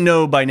 So if you didn't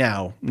know by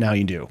now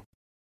you do.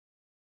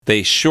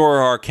 They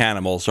sure are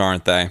cannibals,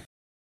 aren't they?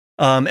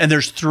 And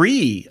there's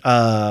 3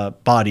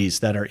 bodies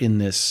that are in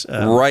this.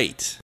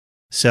 Right.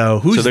 So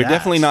they're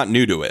definitely not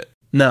new to it.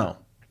 No.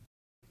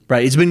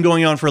 Right. It's been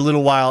going on for a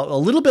little while, a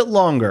little bit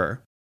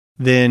longer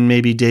than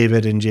maybe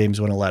David and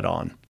James want to let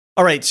on.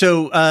 All right.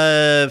 So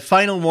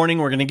final warning,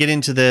 we're going to get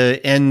into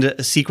the end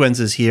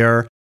sequences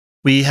here.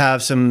 We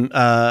have some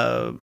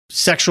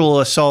sexual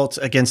assault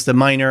against the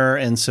minor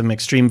and some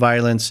extreme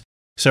violence.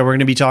 So we're going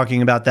to be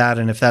talking about that.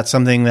 And if that's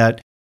something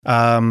that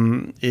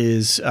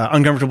is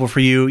uncomfortable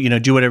for you,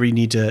 do whatever you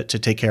need to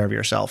take care of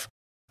yourself.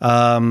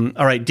 All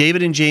right,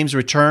 David and James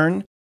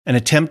return and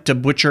attempt to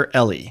butcher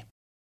Ellie.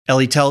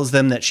 Ellie tells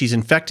them that she's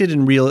infected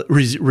and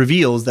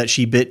reveals that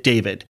she bit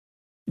David.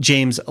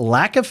 James'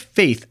 lack of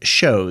faith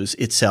shows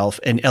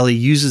itself, and Ellie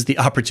uses the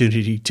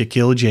opportunity to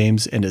kill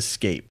James and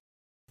escape.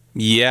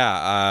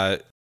 Yeah,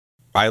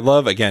 I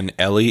love, again,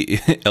 Ellie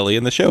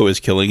in the show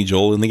is killing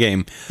Joel in the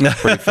game.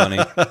 Pretty funny.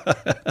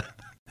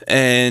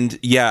 And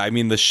yeah, I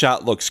mean, the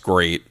shot looks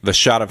great. The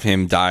shot of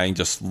him dying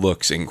just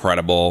looks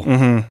incredible.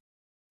 Mm-hmm.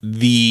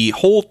 The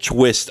whole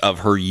twist of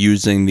her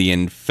using the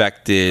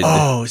infected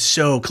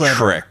so clever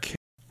trick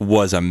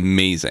was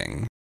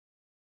amazing.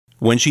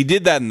 When she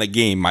did that in the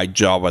game, my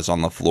jaw was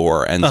on the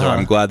floor. And so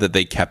I'm glad that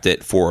they kept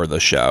it for the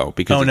show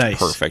because it's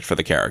perfect for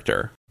the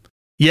character.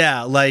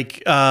 Yeah,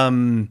 like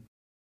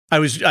I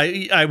was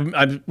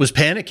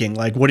panicking.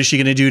 Like, what is she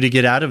going to do to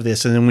get out of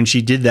this? And then when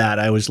she did that,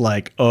 I was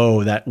like,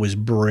 oh, that was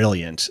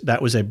brilliant.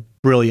 That was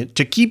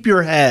to keep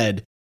your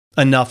head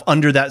enough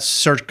under that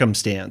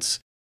circumstance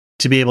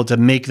to be able to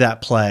make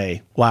that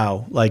play.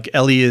 Wow. Like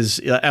Ellie is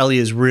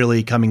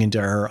really coming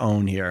into her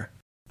own here.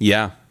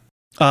 Yeah.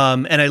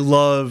 And I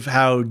love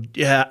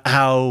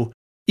how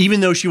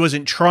even though she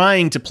wasn't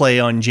trying to play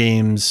on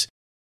James'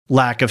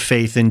 lack of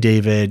faith in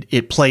David,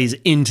 it plays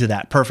into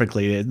that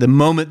perfectly. The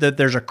moment that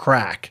there's a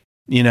crack,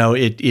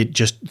 it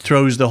just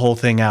throws the whole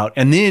thing out.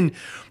 And then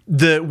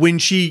when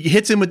she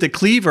hits him with the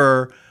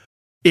cleaver,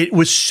 it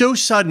was so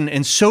sudden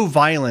and so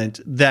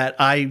violent that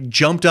I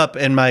jumped up,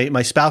 and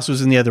my spouse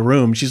was in the other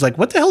room. She's like,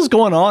 "What the hell's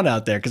going on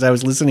out there?" Because I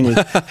was listening with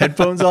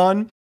headphones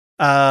on.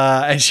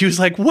 And she was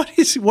like, what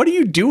are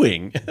you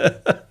doing?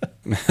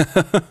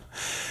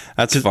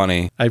 That's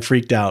funny. I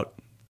freaked out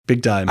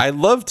big time. I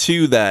love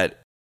too that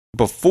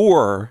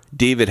before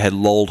David had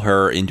lulled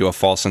her into a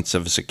false sense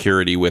of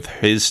security with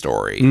his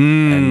story.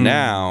 And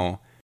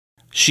now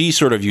she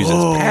sort of uses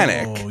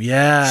panic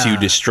to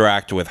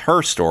distract with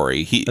her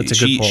story.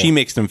 She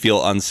makes them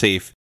feel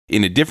unsafe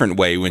in a different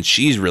way when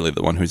she's really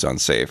the one who's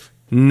unsafe.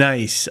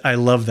 Nice. I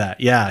love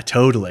that. Yeah,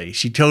 totally.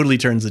 She totally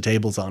turns the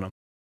tables on him.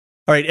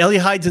 All right, Ellie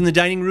hides in the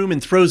dining room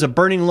and throws a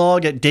burning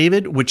log at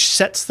David, which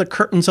sets the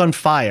curtains on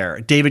fire.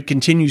 David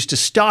continues to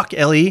stalk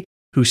Ellie,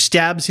 who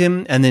stabs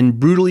him and then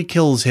brutally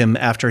kills him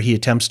after he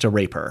attempts to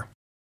rape her.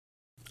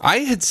 I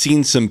had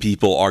seen some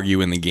people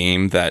argue in the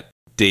game that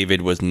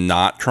David was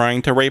not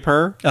trying to rape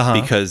her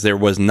because there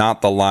was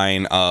not the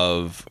line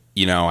of,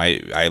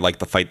 I like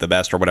the fight the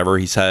best or whatever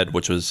he said,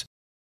 which was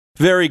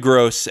very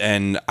gross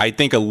and I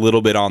think a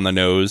little bit on the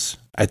nose.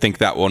 I think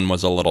that one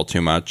was a little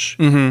too much.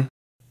 Mm-hmm.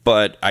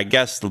 But I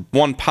guess the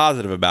one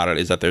positive about it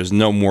is that there's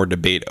no more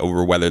debate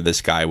over whether this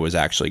guy was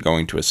actually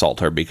going to assault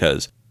her,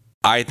 because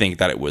I think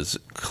that it was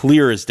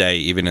clear as day,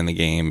 even in the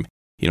game.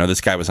 This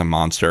guy was a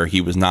monster.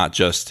 He was not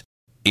just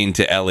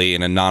into Ellie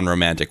in a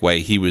non-romantic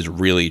way. He was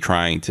really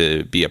trying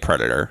to be a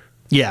predator.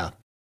 Yeah.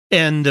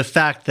 And the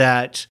fact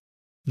that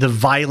the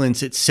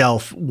violence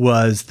itself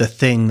was the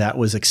thing that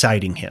was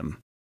exciting him.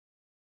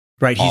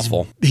 Right?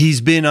 Awful.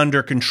 He's been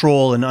under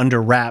control and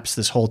under wraps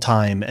this whole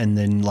time, and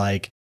then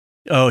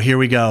oh, here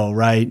we go,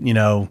 right?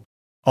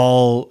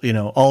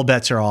 All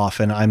bets are off,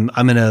 and I'm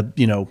gonna,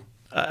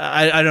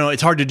 I don't know.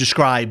 It's hard to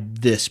describe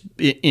this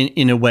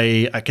in a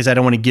way because I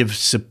don't want to give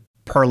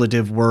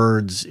superlative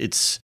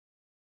words.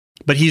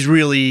 But he's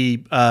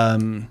really,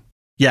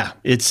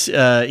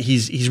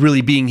 he's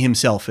really being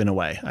himself in a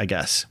way, I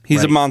guess.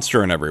 He's a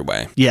monster in every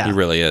way. Yeah, he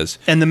really is.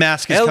 And the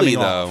mask is Ellie, coming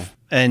off,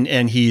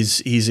 and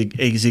he's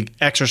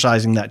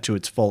exercising that to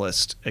its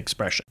fullest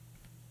expression.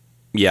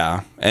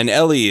 Yeah, and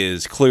Ellie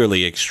is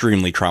clearly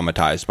extremely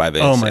traumatized by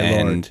this. Oh, my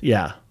Lord.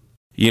 Yeah.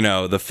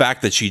 The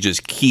fact that she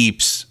just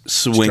keeps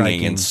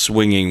swinging and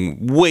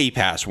swinging way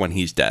past when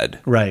he's dead.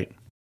 Right.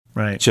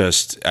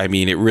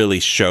 It really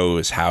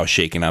shows how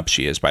shaken up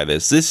she is by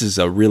this. This is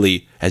a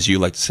really, as you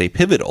like to say,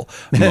 pivotal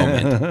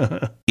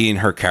moment in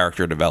her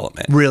character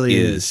development. Really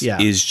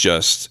is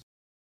just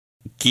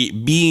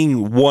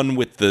being one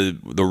with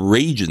the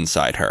rage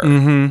inside her.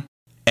 Mm-hmm.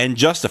 And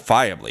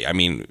justifiably,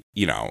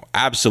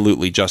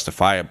 absolutely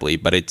justifiably,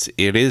 but it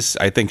is,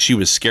 I think she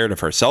was scared of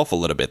herself a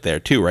little bit there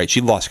too, right? She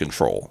lost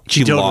control.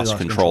 She totally lost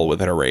control with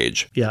her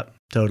rage. Yeah,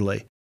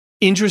 totally.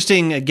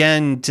 Interesting,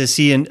 again, to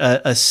see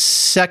a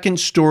second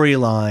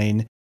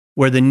storyline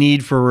where the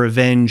need for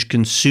revenge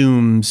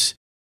consumes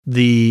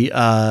the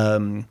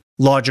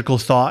logical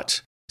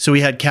thought. So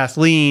we had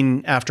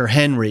Kathleen after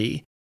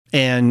Henry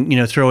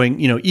and, throwing,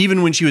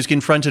 even when she was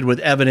confronted with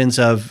evidence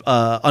of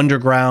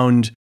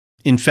underground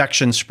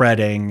infection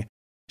spreading,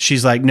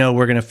 she's like, no,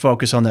 we're going to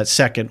focus on that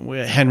second.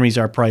 Henry's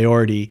our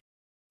priority.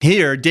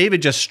 Here,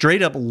 David just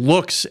straight up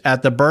looks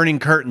at the burning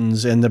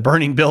curtains and the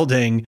burning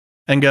building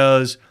and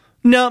goes,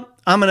 no,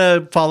 I'm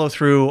going to follow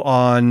through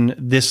on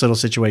this little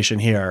situation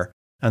here,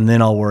 and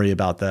then I'll worry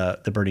about the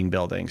burning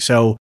building.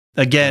 So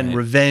again, right.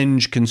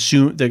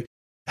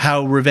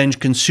 How revenge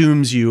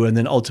consumes you and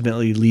then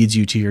ultimately leads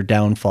you to your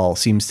downfall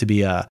seems to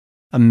be a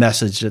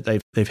message that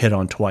they've hit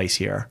on twice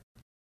here.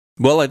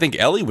 Well, I think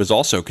Ellie was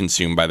also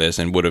consumed by this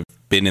and would have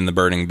been in the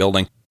burning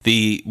building.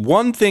 The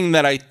one thing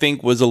that I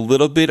think was a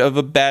little bit of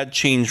a bad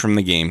change from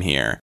the game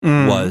here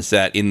was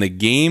that in the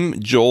game,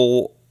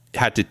 Joel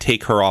had to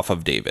take her off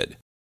of David.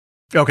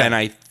 Okay. And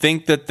I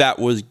think that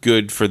was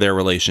good for their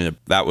relationship.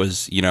 That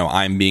was,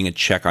 I'm being a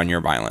check on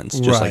your violence,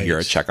 just like you're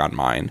a check on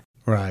mine.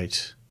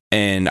 Right.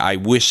 And I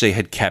wish they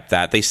had kept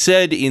that. They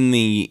said in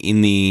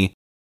the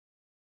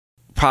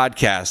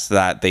podcast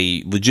that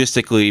they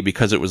logistically,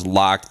 because it was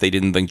locked, they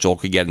didn't think Joel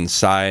could get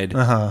inside.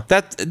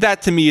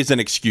 That to me is an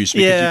excuse,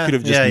 because you could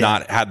have just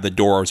not had the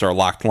doors or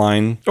locked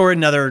line, or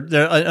another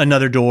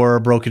door,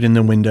 broken in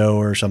the window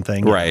or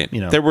something. Right.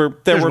 There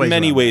were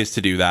many ways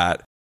to do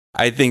that.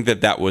 I think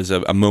that was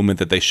a moment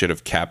that they should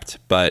have kept,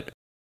 but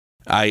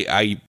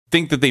I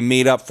think that they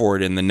made up for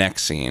it in the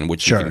next scene,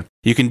 which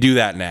you can do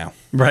that now.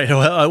 Right.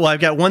 Well, I've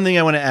got one thing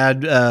I want to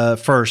add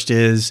first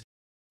is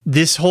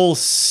this whole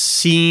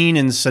scene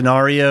and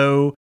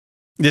scenario.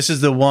 This is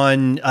the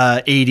one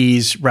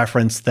 80s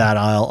reference that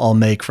I'll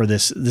make for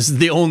this. This is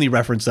the only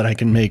reference that I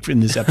can make in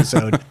this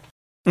episode.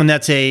 And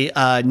that's a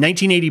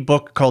 1980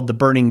 book called The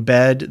Burning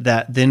Bed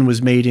that then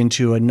was made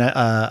into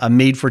a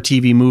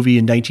made-for-TV movie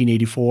in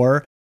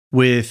 1984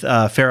 with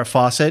Farrah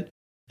Fawcett.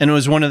 And it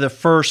was one of the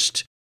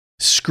first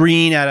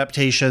screen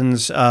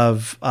adaptations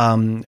of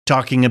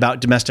talking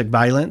about domestic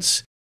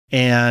violence.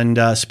 And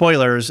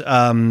spoilers,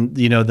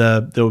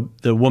 the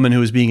woman who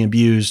was being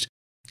abused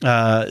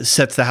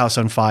sets the house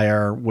on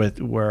fire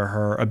where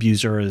her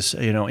abuser is,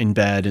 in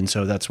bed. And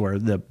so that's where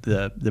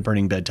the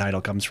burning bed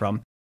title comes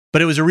from.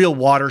 But it was a real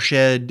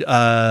watershed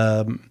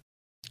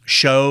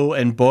show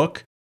and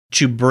book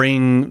to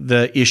bring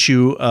the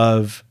issue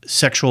of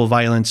sexual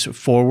violence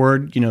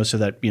forward, so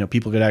that,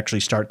 people could actually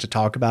start to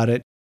talk about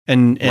it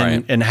and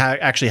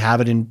actually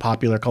have it in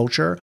popular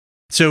culture.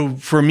 So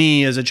for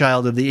me, as a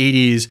child of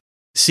the 80s,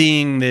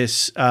 seeing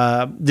this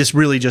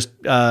really just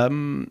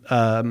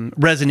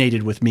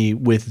resonated with me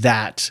with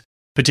that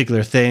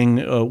particular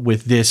thing,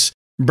 with this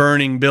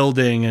burning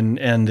building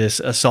and this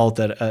assault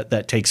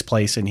that takes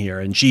place in here.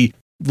 And she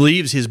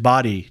leaves his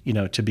body,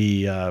 to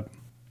be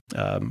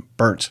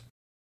burnt.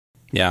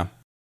 Yeah.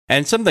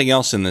 And something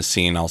else in this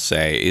scene, I'll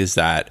say, is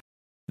that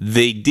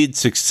they did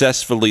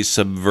successfully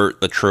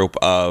subvert the trope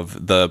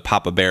of the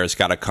Papa Bear's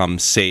got to come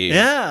save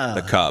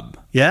the cub.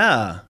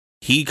 Yeah.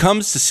 He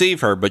comes to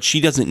save her, but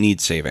she doesn't need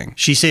saving.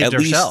 She saved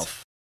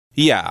herself.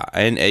 Yeah,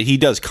 and he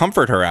does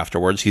comfort her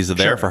afterwards. He's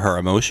there for her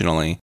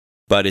emotionally,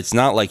 but it's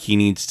not like he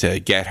needs to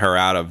get her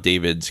out of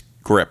David's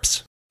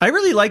grips. I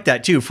really like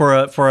that too for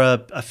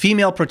a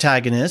female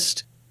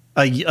protagonist,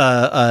 a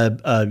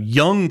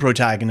young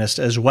protagonist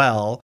as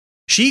well.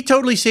 She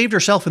totally saved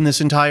herself in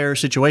this entire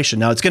situation.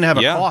 Now it's going to have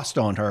a cost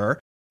on her,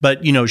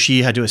 but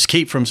she had to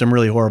escape from some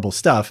really horrible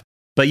stuff.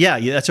 But yeah,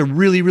 that's a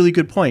really, really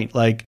good point.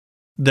 Like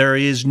there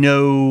is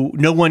no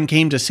one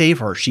came to save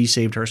her. She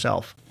saved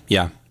herself.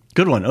 Yeah.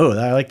 Good one. Oh,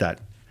 I like that.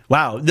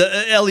 Wow.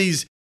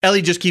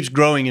 Ellie just keeps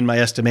growing in my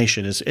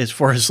estimation as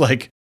far as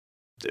like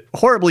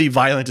horribly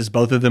violent as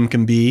both of them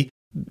can be.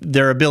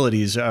 Their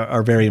abilities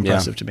are very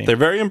impressive to me. They're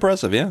very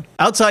impressive, yeah.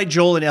 Outside,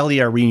 Joel and Ellie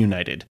are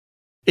reunited.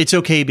 It's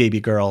okay, baby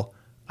girl.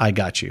 I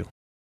got you.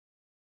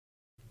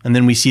 And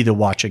then we see the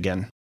watch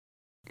again.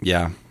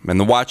 Yeah. And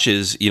the watch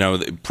is,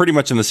 pretty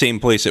much in the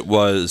same place it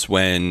was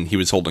when he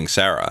was holding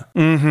Sarah.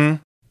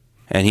 Mm-hmm.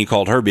 And he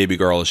called her baby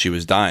girl as she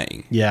was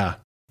dying. Yeah.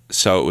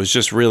 So it was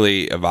just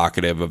really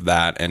evocative of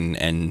that.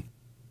 And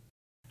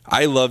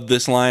I loved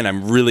this line.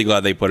 I'm really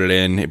glad they put it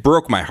in. It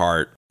broke my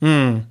heart.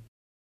 Mm.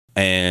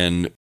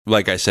 And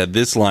like I said,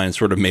 this line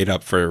sort of made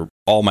up for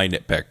all my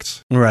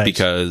nitpicks. Right.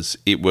 Because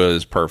it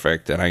was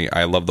perfect. And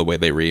I love the way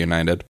they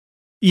reunited.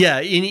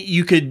 Yeah.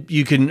 You can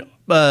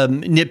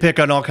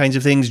nitpick on all kinds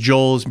of things.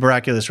 Joel's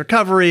miraculous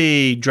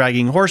recovery,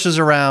 dragging horses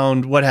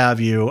around, what have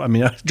you. I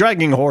mean,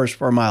 dragging a horse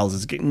 4 miles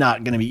is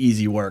not going to be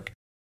easy work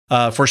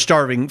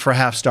for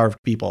half-starved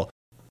people.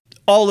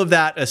 All of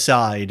that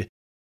aside,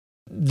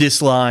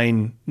 this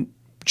line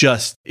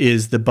just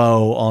is the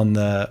bow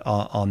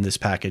on this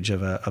package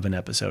of an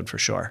episode for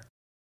sure.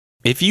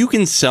 If you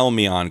can sell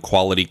me on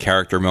quality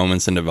character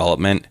moments and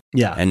development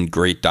and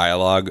great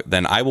dialogue,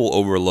 then I will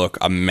overlook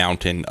a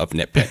mountain of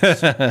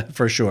nitpicks.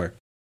 For sure.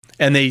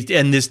 And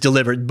this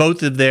delivered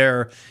both of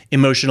their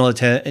emotional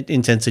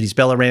intensities,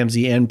 Bella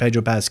Ramsey and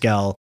Pedro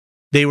Pascal.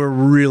 They were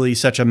really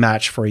such a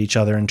match for each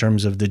other in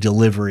terms of the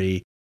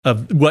delivery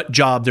of what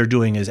job they're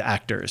doing as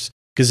actors,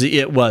 because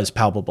it was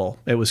palpable.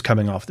 It was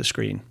coming off the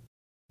screen.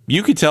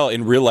 You could tell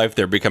in real life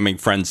they're becoming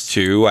friends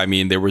too. I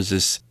mean, there was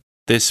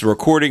this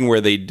recording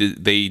where they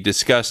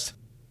discussed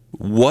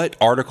what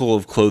article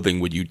of clothing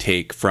would you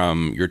take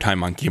from your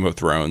time on Game of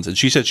Thrones, and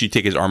she said she'd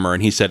take his armor,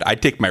 and he said,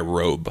 I'd take my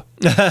robe.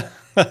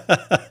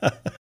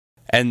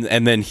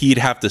 And then he'd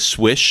have to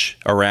swish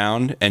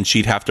around, and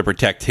she'd have to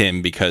protect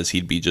him because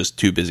he'd be just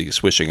too busy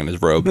swishing in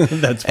his robe.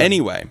 That's funny.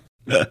 Anyway,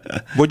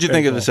 what'd you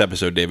think of this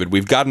episode, David?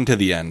 We've gotten to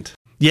the end.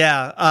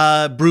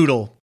 Yeah,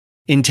 brutal,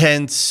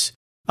 intense,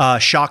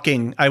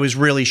 shocking. I was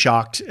really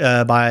shocked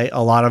by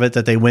a lot of it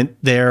that they went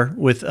there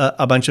with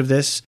a bunch of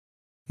this.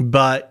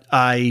 But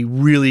I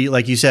really,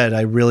 like you said,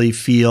 I really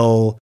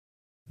feel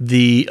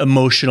the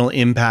emotional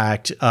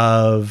impact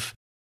of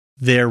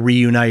their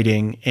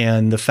reuniting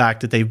and the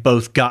fact that they've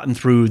both gotten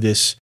through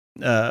this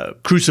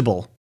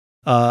crucible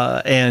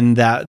and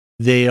that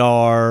they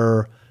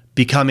are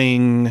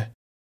becoming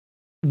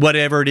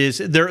whatever it is.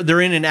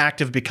 They're in an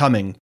act of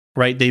becoming,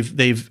 right?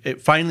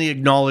 They've finally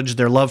acknowledged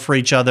their love for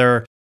each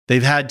other.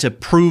 They've had to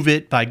prove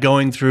it by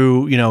going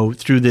through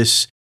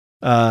this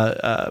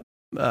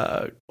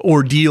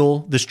ordeal,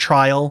 this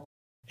trial.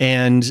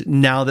 And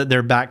now that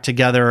they're back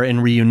together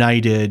and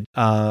reunited,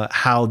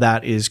 how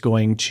that is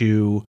going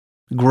to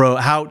grow,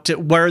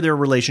 where their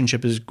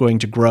relationship is going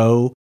to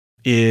grow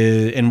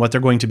and what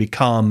they're going to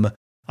become,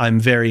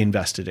 I'm very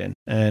invested in.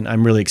 And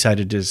I'm really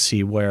excited to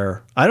see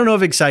where, I don't know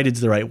if excited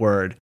is the right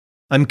word.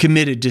 I'm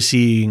committed to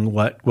seeing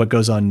what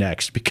goes on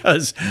next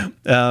because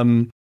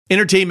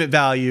entertainment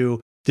value,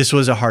 this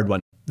was a hard one.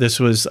 This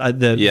was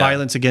the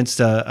violence against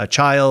a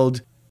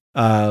child,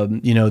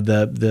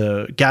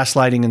 the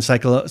gaslighting and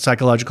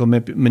psychological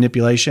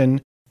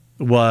manipulation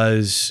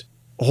was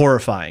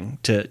horrifying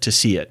to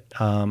see it.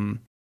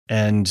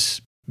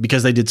 And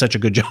because they did such a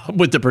good job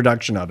with the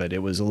production of it, it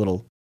was a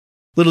little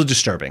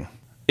disturbing.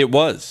 It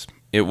was.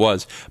 It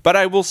was. But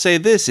I will say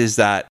this, is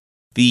that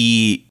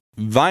the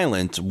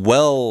violence,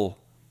 well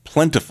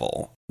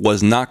plentiful,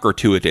 was not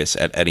gratuitous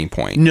at any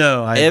point.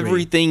 No, I agree.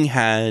 Everything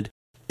had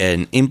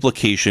an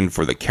implication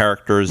for the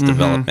character's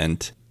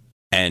development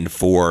and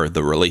for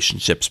the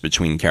relationships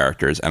between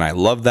characters. And I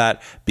love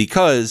that,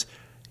 because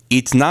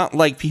it's not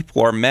like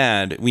people are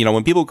mad. You know,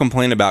 when people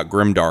complain about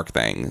grimdark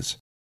things,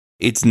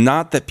 it's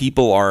not that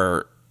people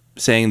are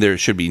saying there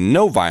should be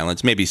no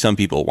violence. Maybe some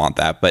people want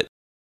that, but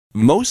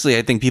mostly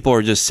I think people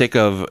are just sick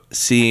of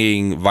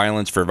seeing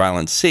violence for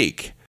violence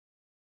sake.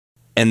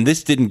 And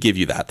this didn't give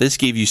you that. This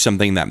gave you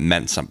something that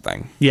meant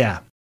something.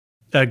 Yeah,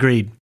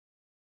 agreed.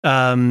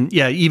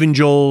 Even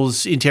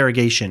Joel's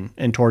interrogation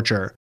and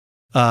torture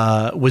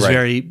was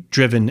very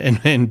driven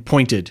and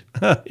pointed,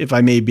 if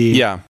I may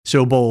be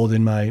so bold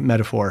in my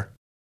metaphor.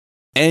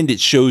 And it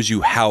shows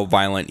you how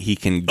violent he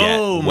can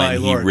get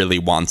when he really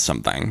wants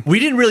something. We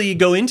didn't really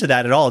go into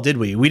that at all, did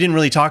we? We didn't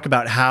really talk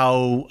about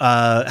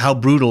how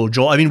brutal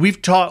Joel. I mean,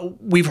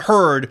 we've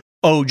heard,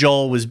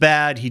 Joel was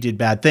bad. He did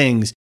bad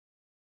things.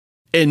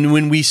 And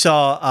when we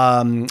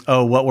saw,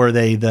 what were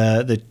they?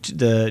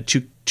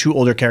 The two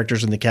older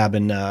characters in the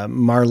cabin,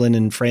 Marlon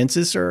and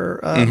Francis, or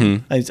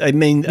I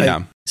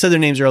said their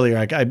names earlier.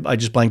 I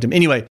just blanked them.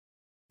 Anyway,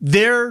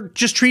 they're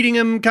just treating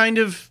him kind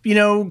of,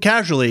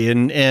 casually,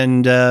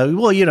 and I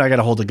got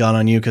to hold a gun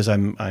on you because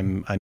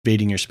I'm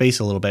invading your space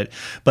a little bit.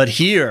 But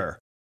here,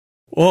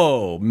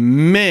 oh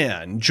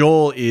man,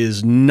 Joel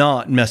is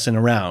not messing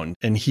around,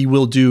 and he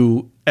will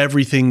do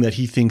everything that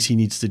he thinks he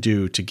needs to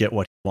do to get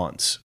what he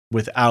wants,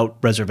 without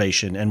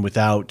reservation and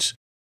without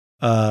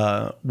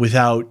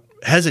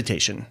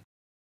hesitation.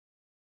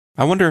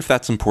 I wonder if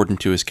that's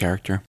important to his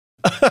character.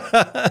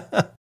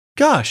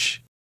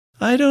 Gosh,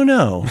 I don't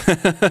know.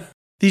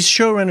 These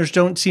showrunners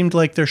don't seem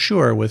like they're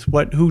sure with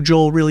who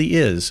Joel really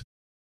is.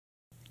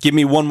 Give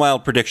me one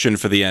wild prediction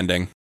for the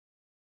ending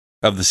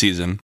of the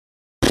season.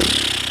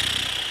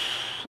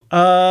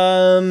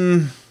 Gosh,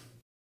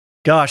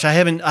 I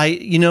haven't.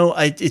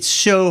 It's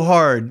so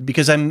hard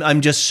because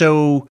I'm just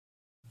so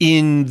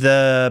in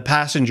the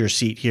passenger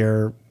seat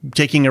here,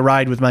 taking a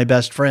ride with my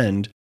best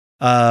friend.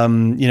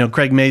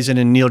 Craig Mazin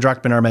and Neil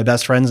Druckmann are my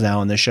best friends now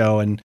on the show,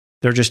 and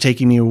they're just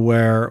taking me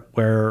where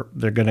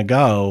they're going to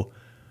go.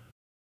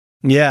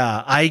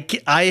 Yeah,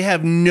 I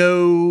have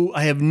no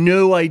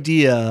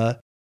idea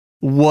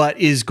what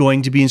is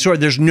going to be in store.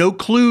 There's no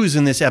clues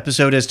in this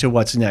episode as to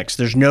what's next.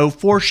 There's no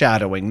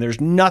foreshadowing.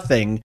 There's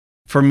nothing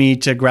for me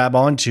to grab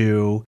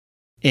onto,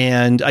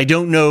 and I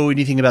don't know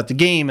anything about the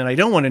game, and I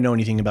don't want to know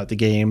anything about the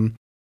game.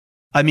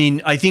 I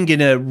mean, I think in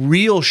a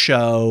normal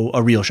show,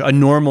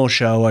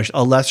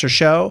 a lesser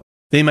show,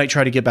 they might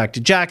try to get back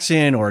to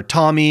Jackson or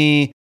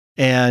Tommy,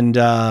 and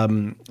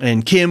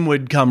Kim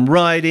would come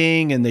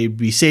riding and they'd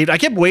be saved. I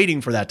kept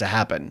waiting for that to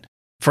happen,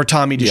 for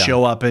Tommy to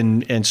show up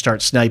and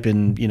start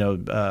sniping,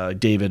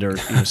 David or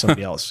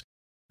somebody else.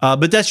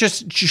 But that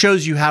just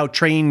shows you how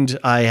trained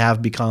I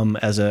have become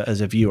as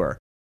a viewer.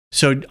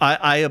 So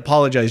I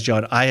apologize,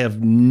 John. I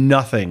have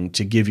nothing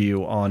to give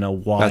you on a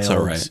wild That's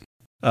all right.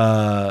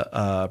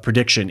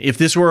 Prediction. If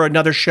this were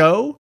another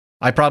show,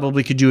 I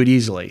probably could do it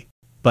easily.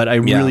 But I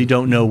really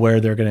don't know where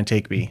they're going to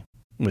take me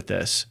with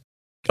this.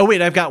 Oh,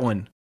 wait, I've got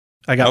one.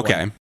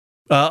 One.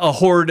 A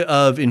horde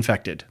of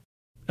infected.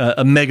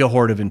 A mega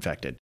horde of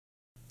infected.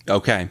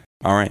 Okay.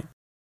 All right.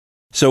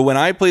 So when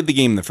I played the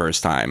game the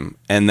first time,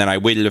 and then I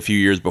waited a few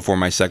years before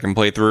my second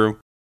playthrough,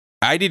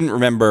 I didn't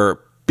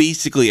remember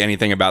basically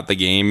anything about the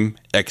game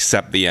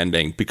except the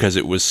ending, because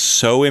it was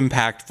so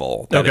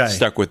impactful that it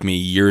stuck with me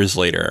years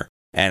later,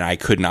 and I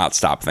could not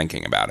stop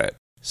thinking about it.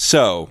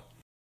 So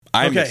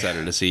I'm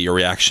excited to see your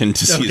reaction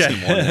to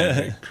season 1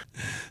 ending.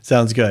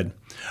 Sounds good.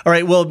 All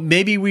right, well,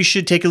 maybe we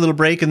should take a little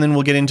break and then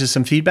we'll get into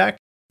some feedback.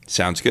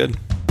 Sounds good.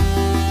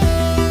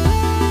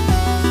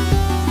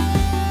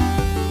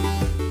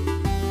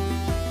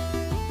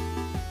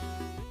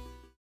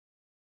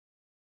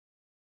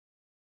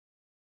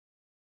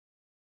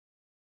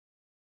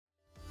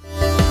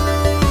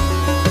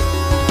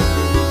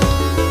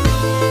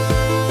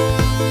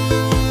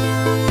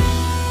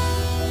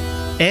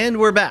 And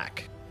we're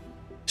back.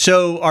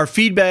 So our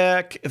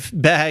feedback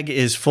bag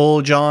is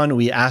full, John.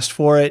 We asked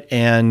for it,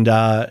 and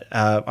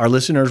our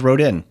listeners wrote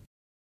in.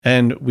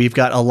 And we've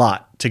got a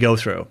lot to go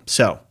through.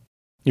 So,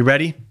 you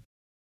ready?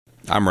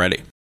 I'm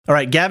ready. All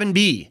right, Gavin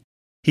B.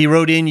 He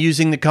wrote in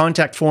using the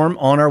contact form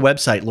on our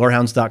website,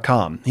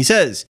 lorehounds.com. He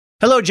says,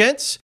 "Hello,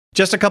 gents.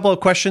 Just a couple of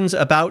questions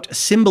about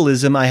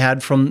symbolism I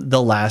had from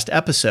the last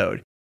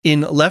episode.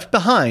 In Left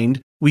Behind,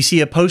 we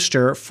see a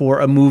poster for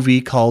a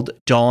movie called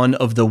Dawn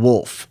of the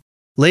Wolf.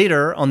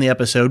 Later on the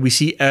episode, we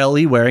see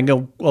Ellie wearing a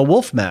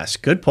wolf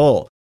mask. Good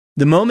pull.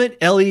 The moment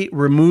Ellie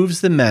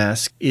removes the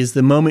mask is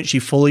the moment she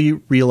fully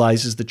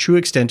realizes the true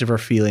extent of her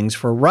feelings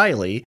for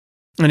Riley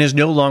and is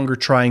no longer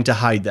trying to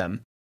hide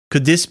them.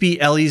 Could this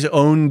be Ellie's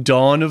own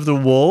Dawn of the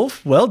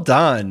Wolf? Well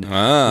done.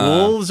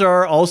 Wolves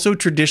are also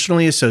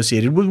traditionally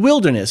associated with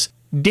wilderness,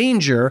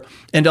 danger,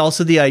 and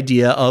also the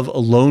idea of a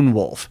lone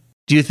wolf.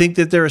 Do you think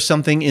that there is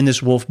something in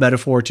this wolf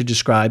metaphor to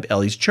describe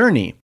Ellie's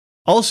journey?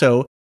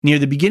 Also, near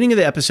the beginning of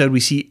the episode, we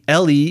see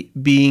Ellie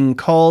being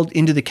called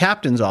into the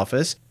captain's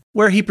office,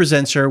 where he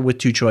presents her with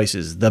two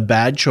choices. The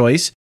bad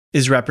choice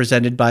is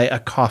represented by a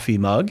coffee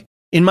mug.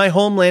 In my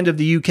homeland of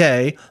the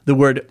UK, the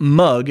word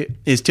mug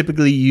is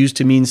typically used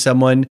to mean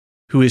someone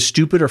who is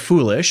stupid or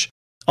foolish.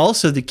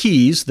 Also, the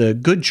keys, the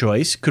good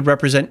choice, could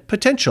represent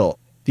potential,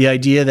 the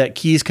idea that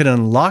keys can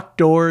unlock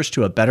doors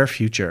to a better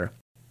future.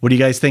 What do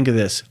you guys think of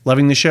this?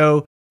 Loving the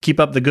show? Keep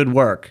up the good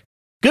work.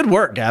 Good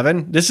work,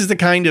 Gavin. This is the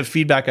kind of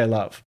feedback I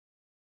love.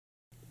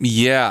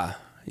 Yeah.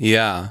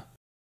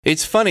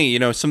 It's funny,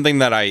 something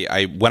that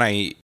when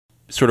I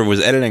sort of was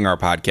editing our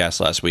podcast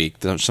last week,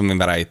 something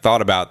that I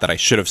thought about that I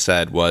should have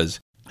said was...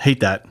 Hate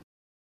that.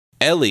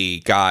 Ellie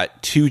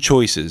got two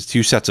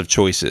sets of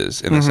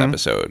choices in this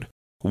episode.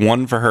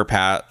 One for her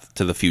path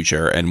to the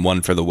future and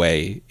one for the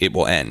way it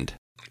will end.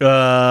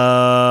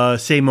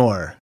 Say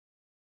more.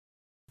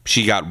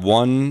 She got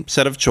one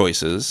set of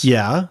choices.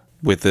 Yeah.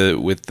 With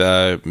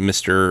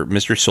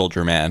Mr.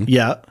 Soldier Man.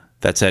 Yeah.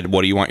 That said,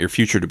 what do you want your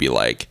future to be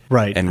like?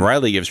 Right. And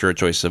Riley gives her a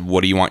choice of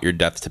what do you want your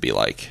death to be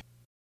like?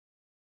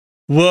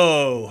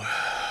 Whoa.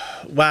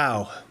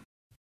 Wow.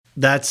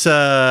 That's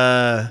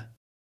that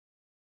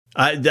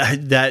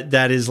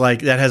is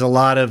like, that has a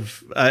lot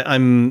of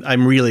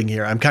I'm reeling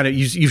here. I'm kind of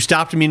you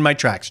stopped me in my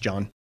tracks,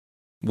 John.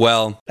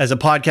 Well, as a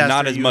podcaster,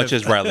 not as much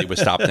as Riley was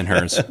stopped in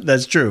hers.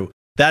 That's true.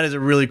 That is a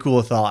really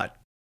cool thought.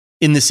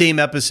 In the same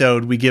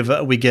episode, we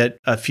get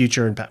a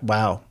future and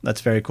wow,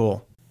 that's very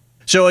cool.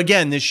 So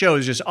again, this show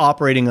is just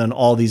operating on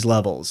all these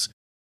levels.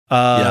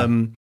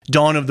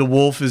 Dawn of the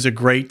Wolf is a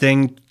great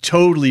thing.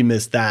 Totally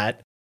missed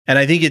that, and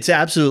I think it's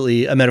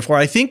absolutely a metaphor.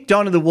 I think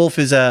Dawn of the Wolf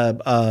is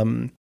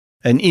an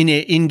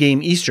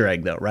in-game Easter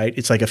egg, though, right?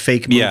 It's like a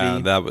fake movie. Yeah,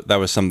 that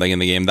was something in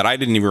the game that I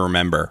didn't even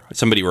remember.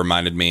 Somebody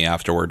reminded me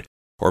afterward,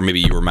 or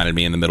maybe you reminded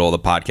me in the middle of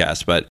the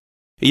podcast. But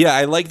yeah,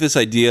 I like this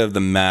idea of the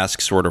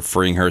mask sort of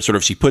freeing her. Sort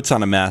of, she puts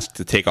on a mask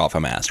to take off a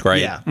mask,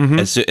 right? Yeah. Mm-hmm.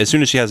 As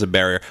soon as she has a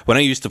barrier. When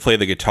I used to play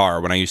the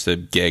guitar, when I used to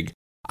gig,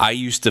 I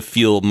used to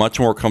feel much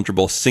more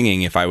comfortable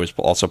singing if I was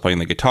also playing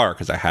the guitar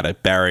because I had a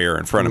barrier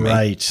in front of me.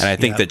 Right. And I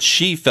think that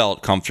she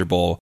felt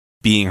comfortable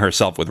being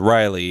herself with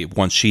Riley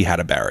once she had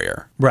a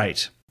barrier.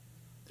 Right.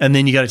 And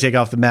then you got to take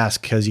off the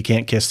mask because you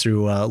can't kiss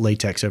through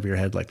latex over your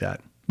head like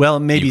that. Well,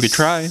 maybe you could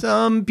try.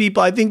 Some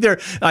people, I think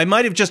I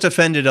might have just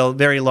offended a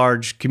very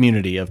large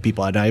community of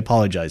people, and I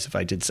apologize if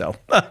I did so.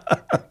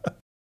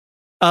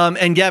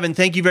 And Gavin,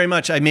 thank you very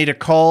much. I made a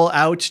call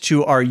out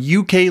to our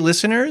UK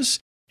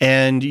listeners,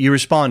 and you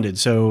responded.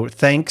 So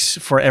thanks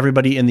for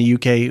everybody in the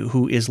UK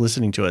who is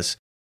listening to us.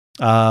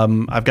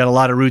 I've got a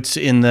lot of roots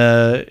in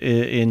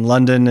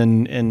London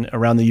and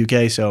around the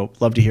UK, so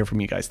love to hear from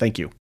you guys. Thank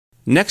you.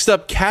 Next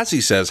up, Cassie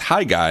says,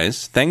 "Hi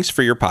guys, thanks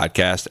for your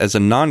podcast. As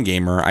a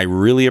non-gamer, I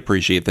really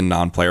appreciate the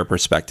non-player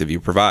perspective you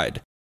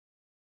provide.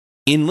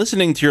 In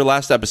listening to your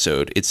last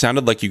episode, it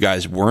sounded like you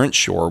guys weren't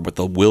sure what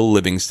the Will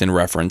Livingston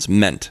reference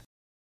meant.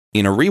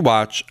 In a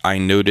rewatch, I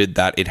noted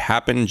that it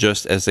happened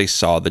just as they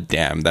saw the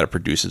dam that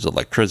produces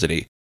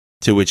electricity,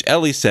 to which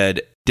Ellie said,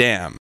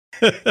 'Damn.'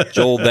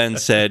 Joel then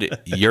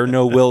said, 'You're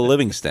no Will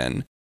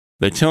Livingston.'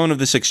 The tone of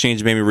this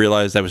exchange made me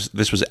realize that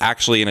this was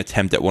actually an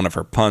attempt at one of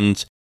her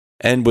puns,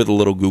 and with a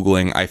little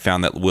Googling, I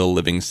found that Will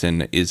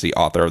Livingston is the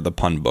author of the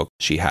pun book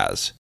she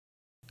has.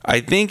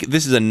 I think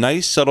this is a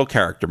nice subtle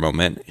character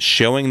moment,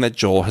 showing that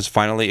Joel has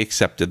finally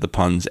accepted the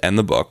puns and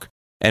the book,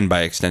 and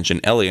by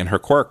extension, Ellie and her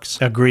quirks.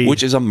 Agreed.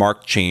 Which is a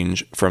marked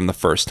change from the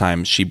first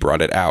time she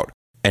brought it out,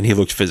 and he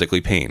looked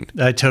physically pained.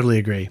 I totally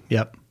agree.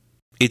 Yep.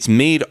 It's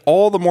made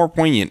all the more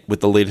poignant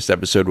with the latest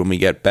episode when we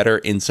get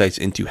better insights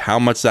into how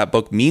much that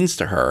book means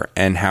to her,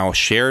 and how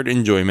shared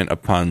enjoyment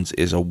of puns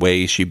is a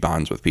way she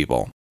bonds with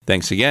people.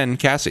 Thanks again,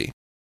 Cassie.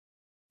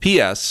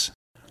 P.S.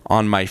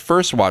 On my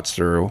first watch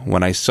through,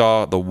 when I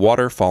saw the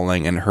water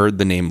falling and heard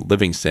the name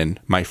Livingston,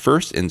 my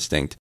first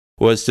instinct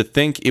was to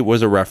think it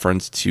was a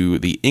reference to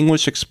the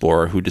English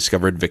explorer who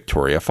discovered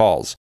Victoria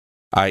Falls,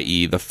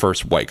 i.e. the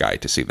first white guy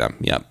to see them,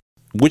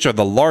 which are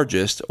the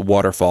largest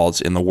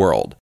waterfalls in the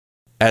world.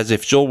 As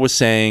if Joel was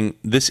saying,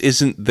 this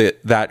isn't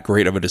that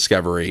great of a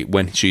discovery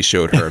when she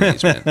showed her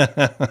amazement.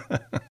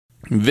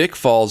 Vic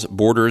Falls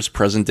borders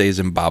present-day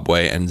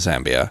Zimbabwe and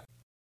Zambia.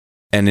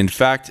 And in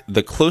fact,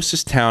 the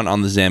closest town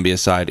on the Zambia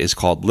side is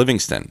called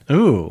Livingston.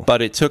 Ooh.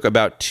 But it took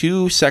about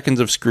 2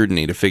 seconds of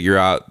scrutiny to figure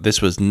out this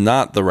was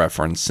not the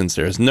reference, since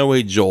there's no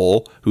way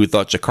Joel, who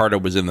thought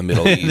Jakarta was in the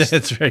Middle East,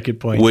 that's a very good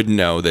point, would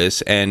know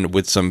this. And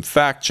with some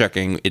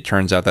fact-checking, it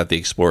turns out that the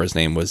explorer's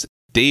name was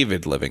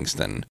David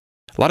Livingston.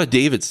 A lot of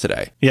Davids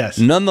today. Yes.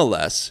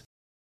 Nonetheless,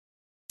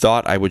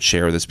 thought I would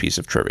share this piece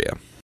of trivia.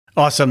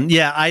 Awesome.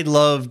 Yeah, I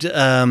loved,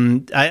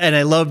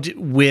 I loved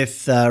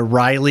with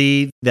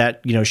Riley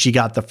that, she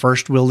got the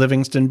first Will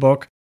Livingston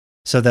book,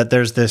 so that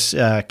there's this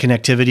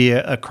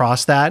connectivity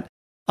across that.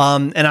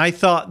 And I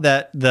thought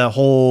that the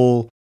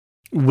whole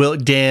Will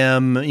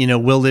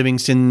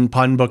Livingston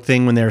pun book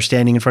thing when they were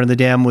standing in front of the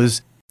dam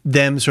was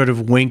them sort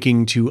of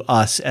winking to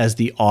us as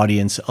the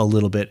audience a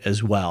little bit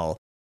as well.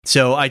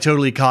 So I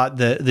totally caught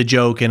the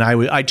joke, and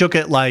I took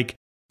it like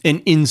an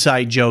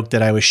inside joke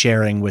that I was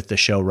sharing with the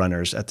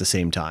showrunners at the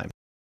same time.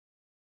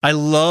 I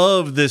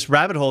love this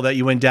rabbit hole that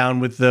you went down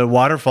with the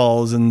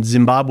waterfalls and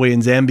Zimbabwe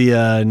and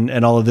Zambia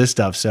and all of this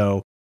stuff.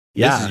 So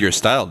yeah, this is your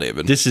style,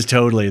 David. This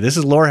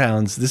is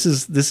Lorehounds. This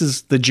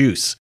is the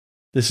juice.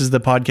 This is the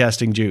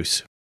podcasting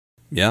juice.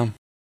 Yeah.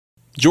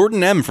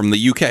 Jordan M from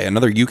the UK,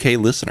 another UK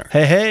listener.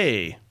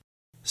 Hey.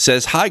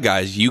 Says, hi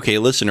guys, UK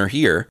listener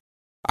here.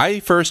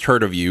 I first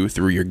heard of you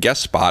through your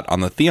guest spot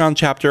on the Theon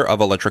chapter of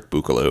Electric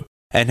Boogaloo,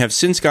 and have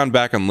since gone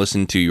back and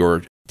listened to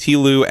your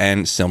Tilu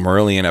and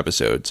Silmarillion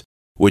episodes,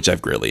 which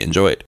I've greatly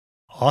enjoyed.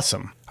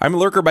 Awesome. I'm a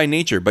lurker by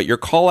nature, but your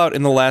call out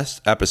in the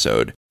last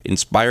episode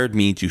inspired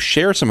me to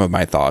share some of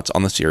my thoughts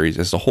on the series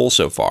as a whole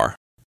so far.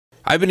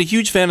 I've been a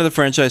huge fan of the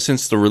franchise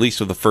since the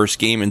release of the first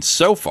game, and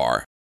so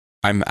far,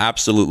 I'm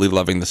absolutely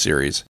loving the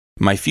series.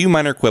 My few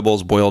minor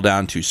quibbles boil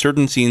down to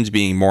certain scenes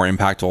being more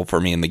impactful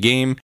for me in the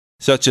game,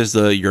 such as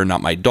the You're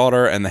Not My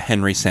Daughter and the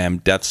Henry Sam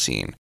death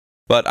scene.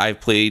 But I've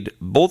played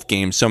both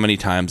games so many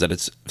times that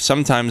it's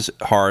sometimes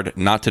hard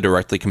not to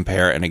directly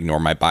compare and ignore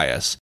my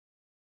bias.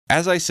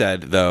 As I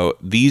said, though,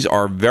 these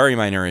are very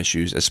minor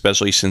issues,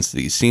 especially since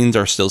these scenes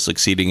are still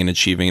succeeding in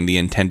achieving the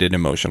intended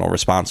emotional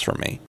response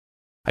from me.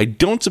 I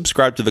don't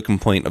subscribe to the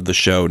complaint of the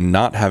show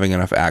not having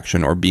enough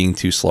action or being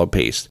too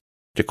slow-paced.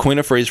 To coin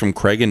a phrase from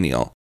Craig and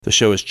Neil, the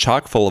show is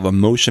chock full of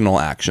emotional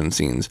action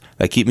scenes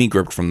that keep me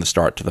gripped from the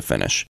start to the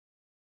finish.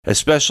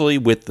 Especially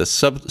with the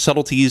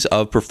subtleties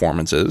of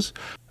performances.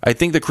 I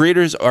think the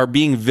creators are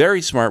being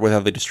very smart with how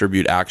they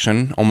distribute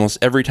action. Almost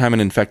every time an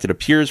infected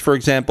appears, for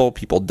example,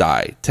 people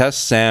die. Tess,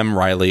 Sam,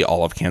 Riley,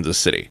 all of Kansas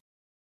City.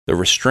 The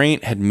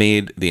restraint had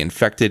made the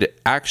infected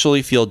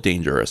actually feel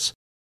dangerous.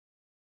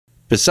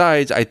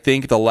 Besides, I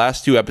think the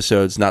last two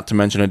episodes, not to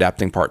mention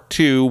adapting part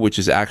 2, which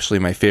is actually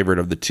my favorite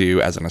of the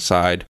two as an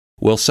aside,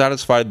 will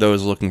satisfy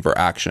those looking for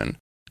action.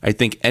 I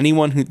think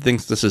anyone who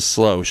thinks this is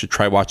slow should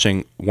try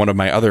watching one of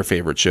my other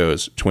favorite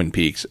shows, Twin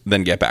Peaks,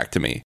 then get back to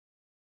me.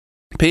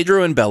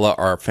 Pedro and Bella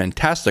are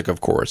fantastic,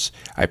 of course.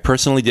 I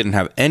personally didn't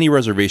have any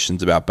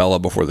reservations about Bella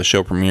before the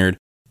show premiered,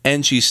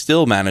 and she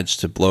still managed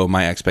to blow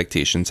my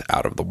expectations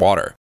out of the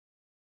water.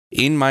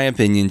 In my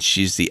opinion,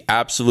 she's the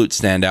absolute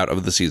standout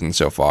of the season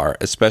so far,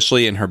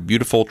 especially in her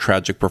beautiful,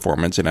 tragic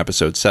performance in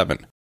Episode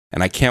 7,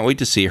 and I can't wait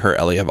to see her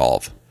Ellie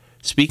evolve.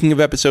 Speaking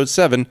of Episode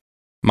 7,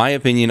 my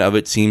opinion of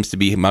it seems to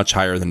be much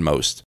higher than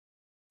most.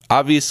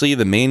 Obviously,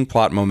 the main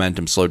plot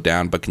momentum slowed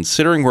down, but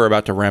considering we're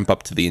about to ramp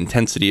up to the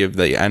intensity of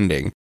the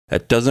ending,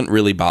 that doesn't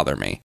really bother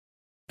me.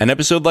 An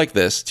episode like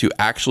this, to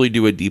actually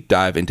do a deep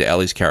dive into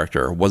Ellie's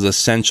character, was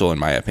essential in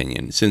my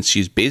opinion, since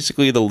she's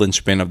basically the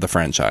linchpin of the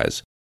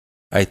franchise.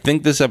 I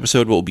think this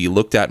episode will be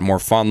looked at more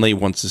fondly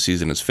once the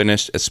season is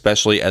finished,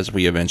 especially as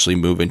we eventually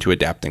move into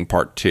adapting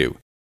part 2.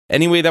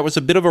 Anyway, that was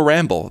a bit of a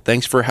ramble.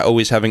 Thanks for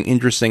always having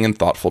interesting and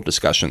thoughtful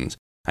discussions.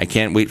 I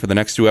can't wait for the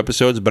next 2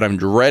 episodes, but I'm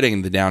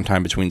dreading the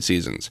downtime between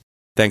seasons.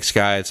 Thanks,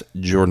 guys.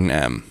 Jordan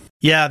M.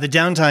 Yeah, the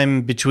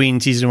downtime between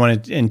season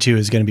 1 and 2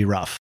 is going to be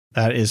rough.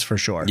 That is for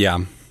sure. Yeah.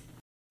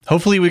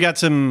 Hopefully we got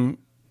some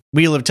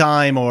Wheel of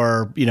Time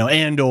or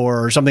Andor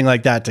or something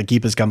like that to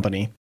keep us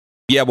company.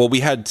 Yeah, well, we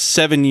had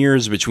 7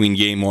 years between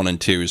game 1 and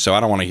 2, so I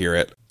don't want to hear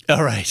it.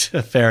 All right.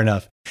 Fair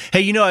enough.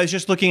 Hey, I was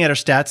just looking at our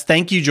stats.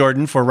 Thank you,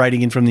 Jordan, for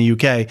writing in from the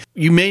UK.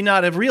 You may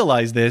not have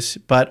realized this,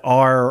 but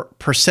our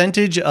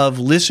percentage of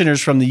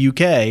listeners from the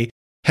UK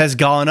has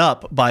gone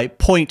up by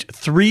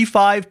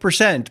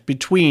 0.35%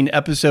 between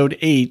episode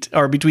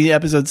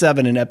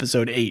 7 and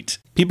episode 8.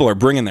 People are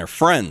bringing their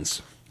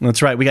friends.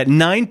 That's right. We got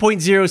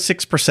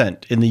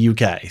 9.06% in the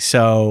UK.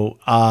 So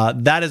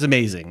that is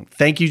amazing.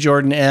 Thank you,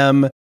 Jordan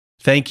M.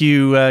 Thank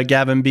you,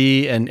 Gavin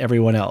B. and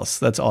everyone else.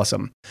 That's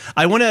awesome.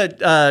 I want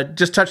to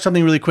just touch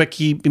something really quick.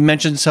 He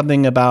mentioned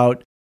something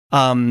about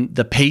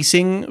the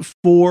pacing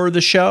for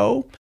the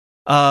show.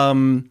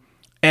 And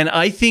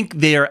I think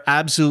they are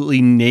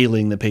absolutely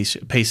nailing the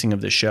pacing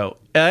of the show.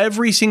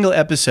 Every single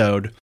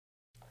episode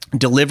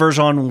delivers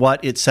on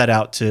what it set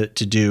out to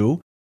do.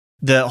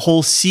 The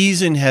whole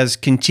season has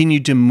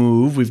continued to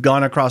move. We've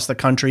gone across the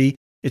country.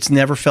 It's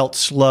never felt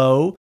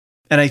slow.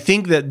 And I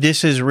think that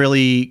this is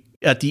really,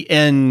 at the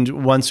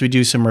end, once we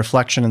do some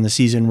reflection on the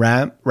season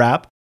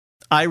wrap,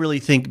 I really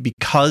think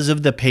because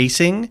of the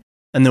pacing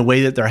and the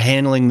way that they're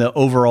handling the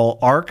overall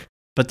arc,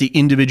 but the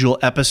individual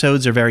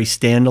episodes are very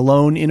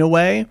standalone in a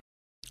way,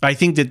 I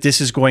think that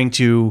this is going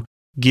to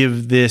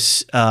give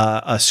this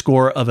a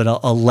score of an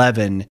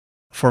 11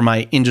 for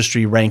my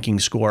industry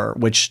ranking score,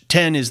 which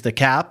 10 is the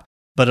cap,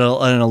 but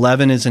an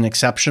 11 is an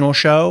exceptional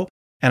show.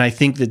 And I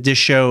think that this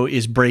show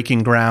is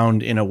breaking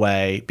ground in a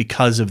way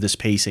because of this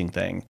pacing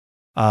thing.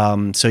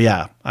 So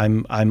yeah,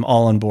 I'm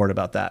all on board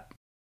about that.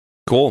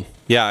 Cool.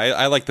 Yeah,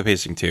 I like the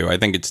pacing too. I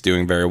think it's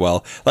doing very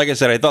well. Like I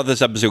said, I thought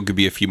this episode could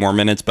be a few more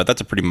minutes, but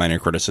that's a pretty minor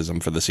criticism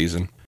for the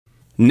season.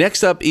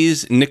 Next up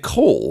is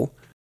Nicole.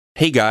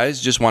 Hey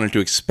guys, just wanted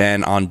to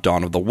expand on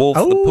Dawn of the Wolf.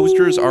 Oh. The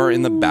posters are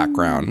in the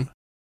background.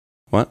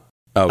 What?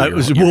 Oh, I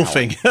was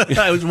wolfing.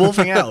 I was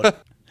wolfing out.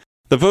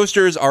 The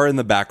posters are in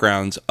the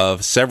backgrounds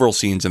of several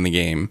scenes in the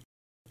game.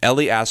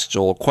 Ellie asks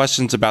Joel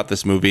questions about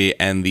this movie,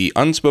 and the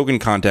unspoken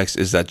context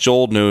is that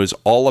Joel knows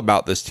all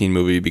about this teen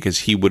movie because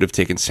he would have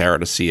taken Sarah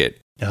to see it.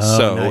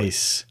 Oh,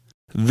 nice.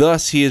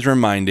 Thus, he is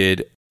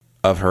reminded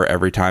of her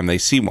every time they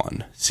see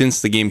one.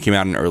 Since the game came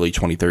out in early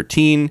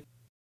 2013,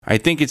 I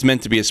think it's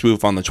meant to be a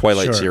spoof on the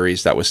Twilight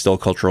series that was still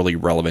culturally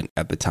relevant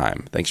at the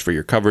time. Thanks for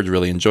your coverage.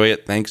 Really enjoy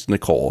it. Thanks,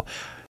 Nicole.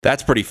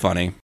 That's pretty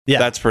funny. Yeah.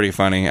 That's pretty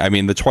funny. I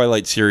mean, the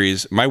Twilight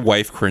series, my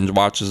wife cringe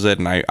watches it,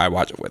 and I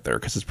watch it with her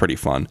because it's pretty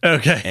fun.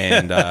 Okay.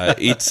 And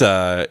it's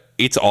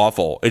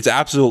awful. It's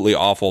absolutely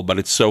awful, but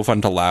it's so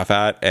fun to laugh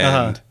at,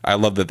 and I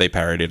love that they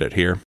parodied it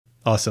here.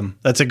 Awesome.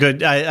 That's a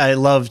good... I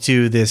love,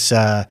 too, this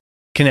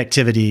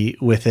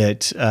connectivity with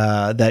it,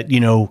 that,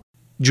 you know,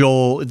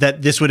 Joel,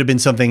 that this would have been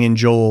something in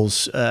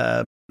Joel's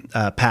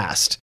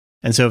past.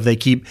 And so if they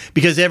keep,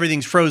 because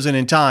everything's frozen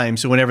in time,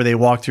 so whenever they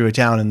walk through a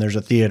town and there's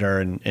a theater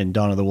and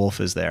Dawn of the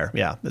Wolf is there.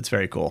 Yeah, that's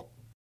very cool.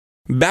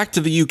 Back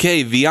to the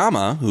UK,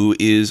 Viama, who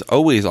is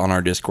always on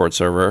our Discord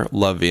server,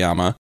 love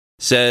Viama,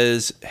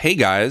 says, hey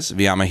guys,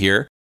 Viama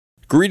here.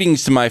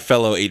 Greetings to my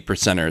fellow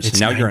 8%ers. It's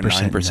now you're a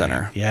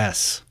 9%.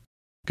 Yes.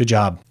 Good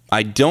job.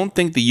 I don't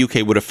think the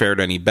UK would have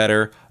fared any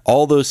better.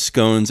 All those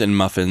scones and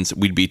muffins,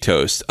 we'd be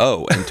toast.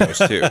 Oh, and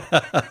toast too.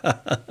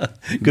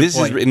 This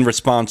point. Is in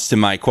response to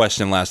my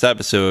question last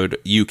episode.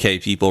 UK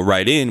people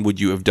write in, would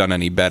you have done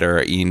any better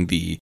in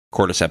the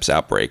cordyceps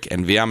outbreak?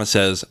 And Viama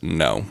says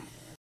no.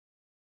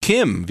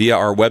 Kim, via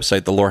our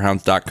website,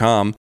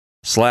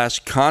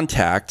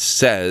 thelorehounds.com/contact,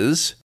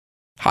 says,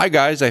 hi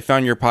guys, I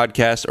found your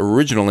podcast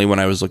originally when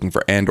I was looking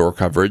for Andor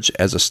coverage.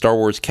 As a Star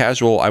Wars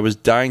casual, I was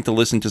dying to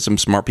listen to some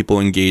smart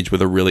people engage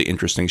with a really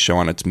interesting show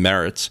on its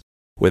merits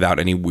without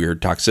any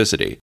weird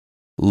toxicity.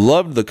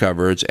 Loved the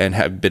coverage and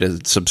have been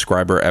a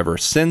subscriber ever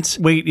since.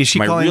 Wait, is she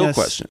calling us?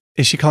 Question.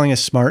 Is she calling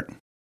us smart?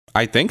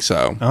 I think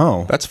so.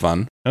 Oh, that's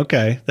fun.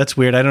 Okay, that's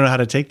weird. I don't know how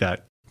to take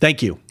that.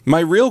 Thank you. My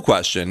real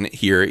question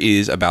here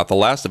is about The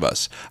Last of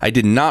Us. I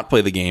did not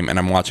play the game, and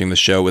I'm watching the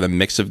show with a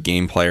mix of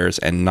game players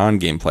and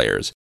non-game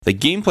players. The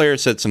game player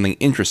said something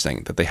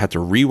interesting, that they had to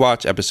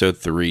rewatch episode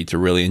 3 to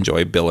really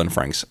enjoy Bill and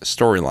Frank's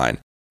storyline,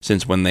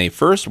 since when they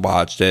first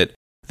watched it,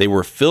 they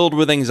were filled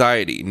with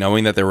anxiety,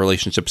 knowing that their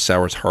relationship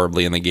sours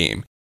horribly in the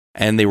game,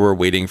 and they were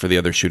waiting for the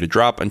other shoe to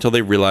drop until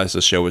they realized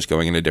the show was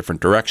going in a different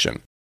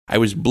direction. I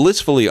was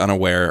blissfully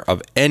unaware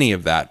of any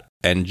of that,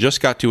 and just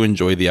got to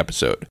enjoy the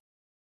episode.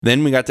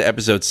 Then we got to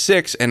episode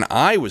 6, and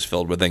I was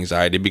filled with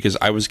anxiety because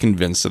I was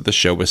convinced that the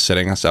show was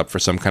setting us up for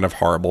some kind of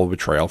horrible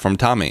betrayal from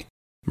Tommy.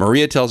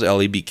 Maria tells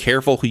Ellie, be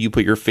careful who you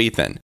put your faith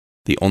in.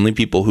 The only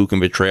people who can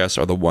betray us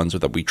are the ones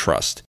that we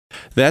trust.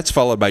 That's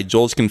followed by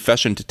Joel's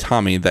confession to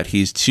Tommy that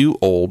he's too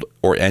old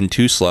and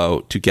too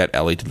slow to get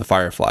Ellie to the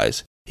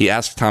Fireflies. He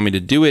asks Tommy to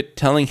do it,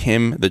 telling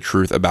him the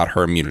truth about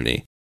her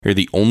immunity. You're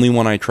the only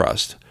one I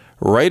trust.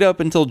 Right up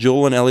until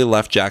Joel and Ellie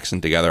left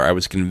Jackson together, I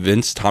was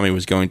convinced Tommy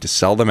was going to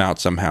sell them out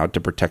somehow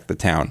to protect the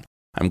town.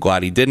 I'm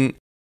glad he didn't,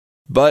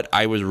 but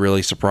I was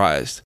really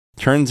surprised.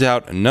 Turns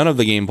out none of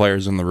the game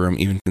players in the room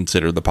even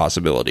considered the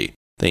possibility.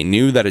 They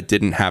knew that it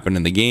didn't happen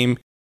in the game,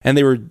 and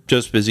they were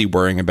just busy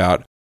worrying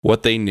about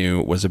what they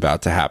knew was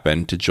about to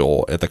happen to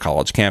Joel at the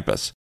college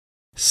campus.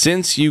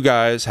 Since you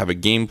guys have a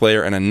game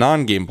player and a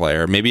non-game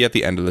player, maybe at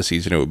the end of the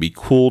season it would be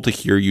cool to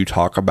hear you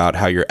talk about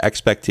how your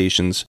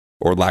expectations,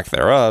 or lack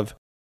thereof,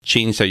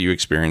 changed how you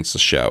experienced the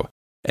show,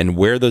 and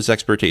where those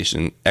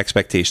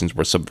expectations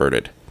were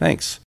subverted.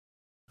 Thanks.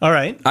 All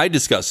right. I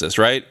discussed this,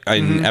 right?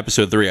 In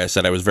episode 3, I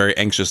said I was very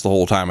anxious the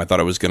whole time. I thought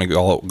it was going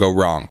to go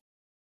wrong.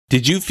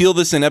 Did you feel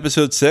this in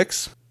episode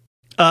 6?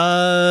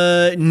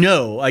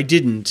 No, I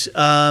didn't.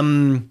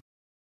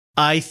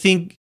 I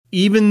think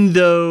even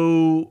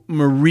though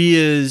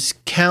Maria's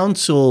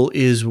counsel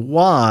is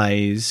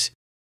wise,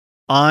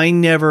 I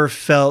never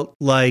felt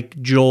like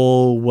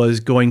Joel was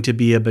going to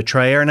be a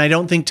betrayer. And I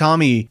don't think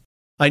Tommy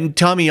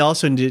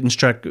also didn't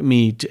strike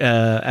me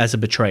as a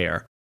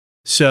betrayer.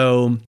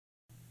 So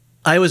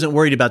I wasn't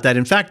worried about that.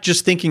 In fact,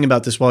 just thinking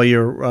about this while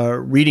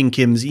you're reading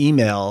Kim's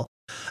email,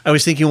 I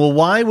was thinking, well,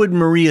 why would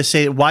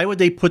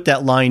they put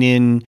that line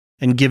in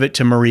and give it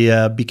to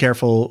Maria? Be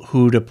careful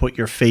who to put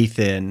your faith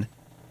in.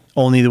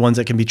 Only the ones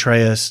that can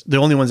betray us. The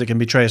only ones that can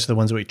betray us are the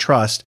ones that we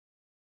trust.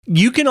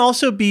 You can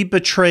also be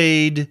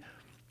betrayed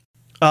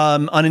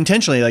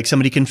unintentionally, like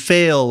somebody can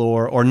fail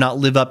or not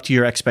live up to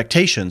your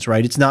expectations,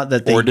 right? It's not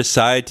that they... Or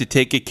decide to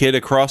take a kid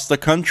across the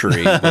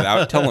country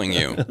without telling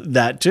you.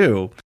 That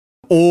too.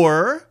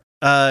 Or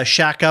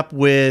shack up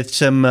with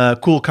some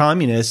cool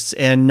communists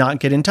and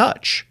not get in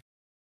touch,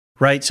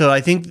 right? So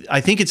I think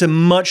it's a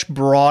much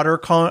broader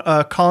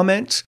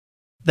comment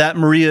that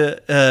Maria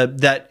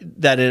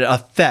that it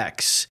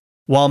affects.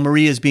 While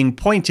Maria is being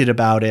pointed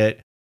about it,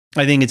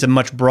 I think it's a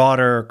much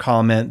broader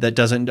comment that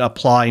doesn't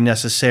apply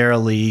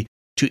necessarily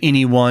to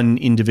any one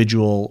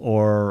individual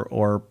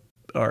or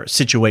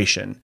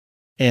situation.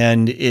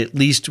 And at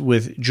least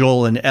with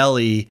Joel and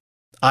Ellie,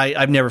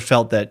 I've never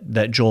felt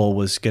that Joel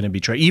was going to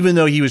betray. Even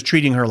though he was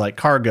treating her like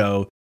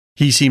cargo,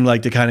 he seemed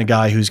like the kind of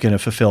guy who's going to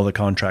fulfill the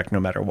contract no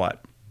matter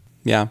what.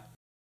 Yeah.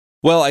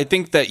 Well, I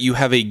think that you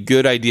have a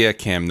good idea,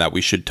 Kim, that we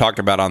should talk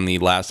about on the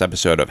last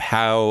episode of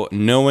how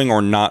knowing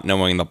or not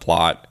knowing the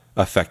plot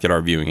affected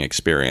our viewing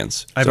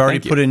experience. I've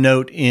already put a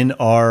note in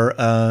our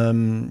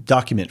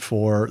document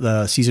for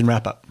the season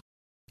wrap-up.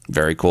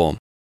 Very cool.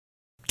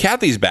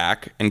 Kathy's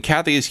back, and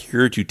Kathy is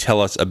here to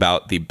tell us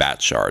about the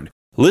Bat Shard.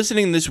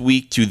 Listening this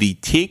week to the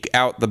Take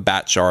Out the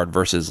Bat Shard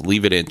versus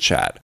Leave It In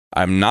chat.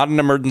 I'm not an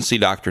emergency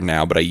doctor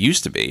now, but I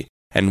used to be.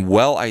 And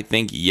well, I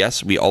think,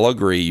 yes, we all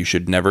agree you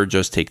should never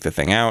just take the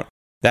thing out.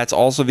 That's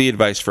also the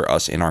advice for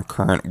us in our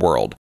current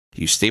world.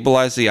 You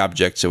stabilize the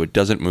object so it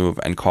doesn't move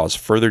and cause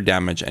further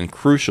damage, and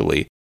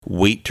crucially,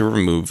 wait to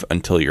remove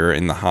until you're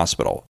in the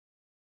hospital.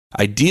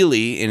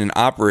 Ideally, in an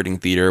operating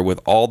theater with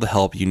all the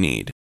help you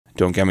need.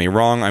 Don't get me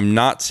wrong, I'm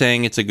not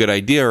saying it's a good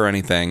idea or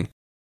anything.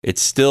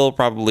 It's still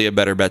probably a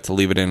better bet to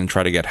leave it in and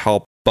try to get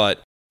help,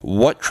 but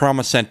what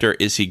trauma center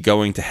is he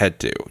going to head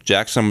to?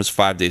 Jackson was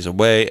 5 days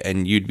away,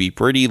 and you'd be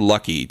pretty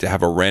lucky to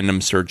have a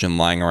random surgeon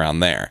lying around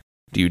there.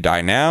 Do you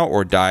die now,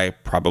 or die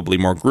probably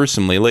more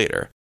gruesomely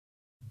later?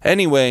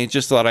 Anyway,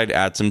 just thought I'd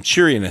add some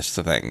cheeriness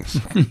to things.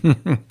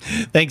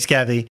 Thanks,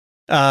 Kathy.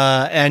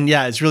 And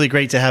yeah, it's really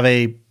great to have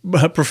a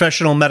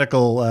professional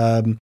medical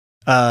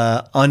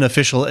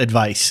unofficial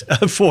advice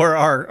for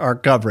our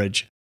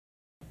coverage.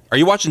 Are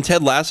you watching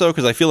Ted Lasso?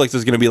 Because I feel like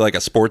there's going to be like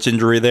a sports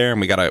injury there,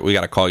 and we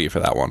gotta call you for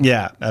that one.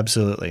 Yeah,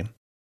 absolutely.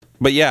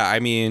 But yeah, I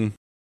mean,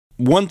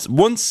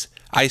 once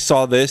I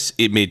saw this,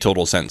 it made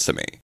total sense to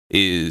me.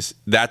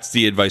 That's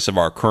the advice of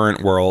our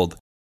current world,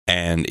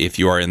 and if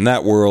you are in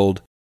that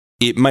world,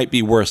 it might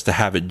be worse to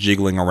have it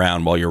jiggling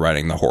around while you're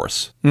riding the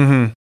horse.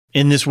 Mm-hmm.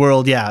 In this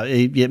world, yeah,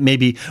 it may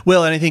be.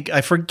 Well, and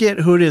I forget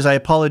who it is. I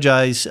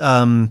apologize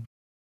to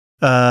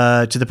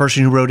the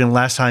person who wrote in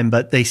last time,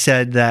 but they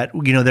said that,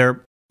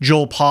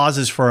 Joel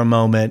pauses for a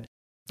moment,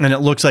 and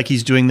it looks like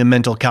he's doing the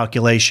mental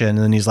calculation, and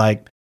then he's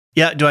like,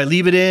 yeah, do I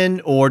leave it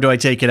in or do I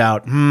take it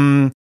out?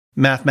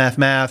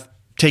 Math,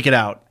 take it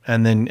out.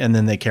 And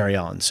then they carry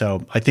on.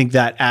 So I think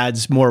that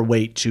adds more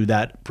weight to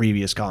that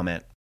previous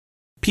comment.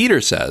 Peter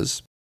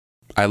says,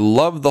 I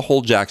love the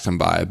whole Jackson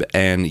vibe,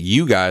 and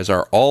you guys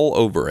are all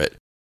over it.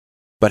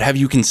 But have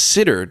you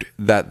considered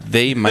that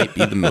they might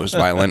be the most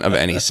violent of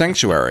any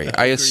sanctuary?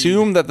 I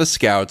assume that the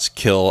scouts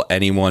kill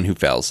anyone who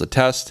fails the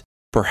test,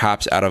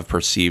 perhaps out of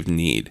perceived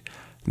need.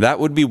 That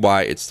would be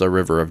why it's the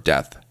River of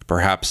Death.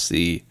 Perhaps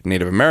the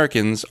Native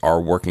Americans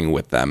are working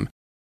with them.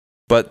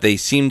 But they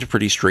seemed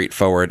pretty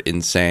straightforward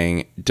in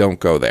saying, don't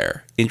go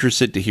there.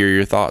 Interested to hear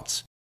your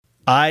thoughts.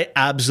 I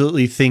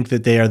absolutely think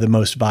that they are the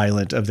most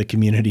violent of the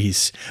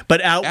communities, but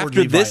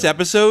outwardly after this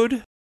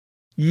episode?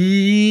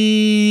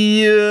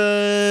 Yeah,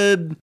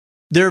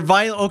 they're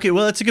violent. Okay,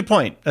 well, that's a good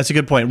point.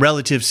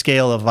 Relative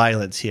scale of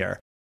violence here.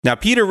 Now,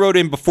 Peter wrote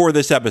in before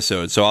this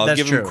episode, so I'll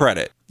give him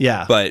credit.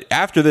 Yeah. But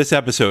after this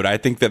episode, I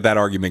think that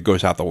argument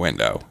goes out the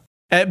window.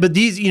 But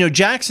these,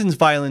 Jackson's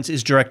violence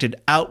is directed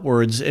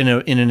outwards in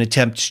an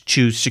attempt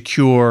to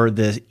secure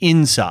the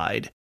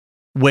inside,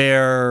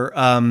 where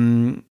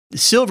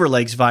Silver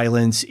Lake's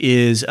violence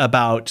is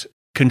about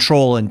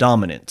control and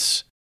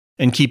dominance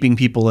and keeping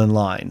people in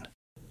line.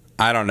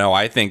 I don't know.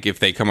 I think if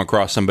they come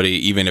across somebody,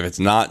 even if it's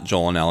not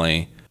Joel and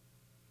Ellie,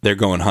 they're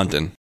going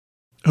hunting.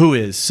 Who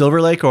is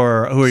Silver Lake,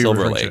 or who are you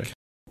Silver referring Lake. to?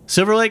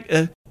 Silver Lake?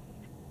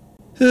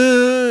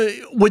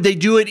 Would they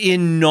do it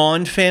in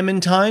non-famine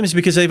times?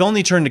 Because they've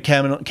only turned to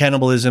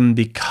cannibalism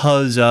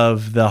because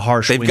of the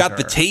harsh winter. They've got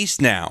the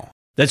taste now.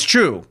 That's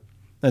true.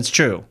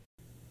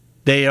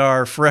 They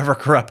are forever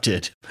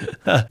corrupted.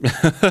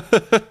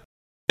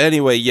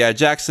 Anyway, yeah,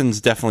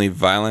 Jackson's definitely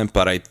violent,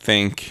 but I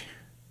think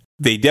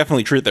they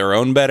definitely treat their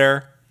own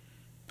better.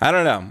 I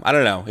don't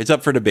know. It's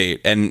up for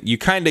debate. And you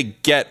kind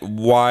of get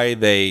why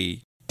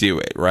they do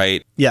it,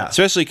 right? Yeah.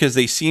 Especially because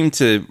they seem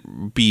to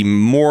be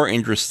more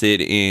interested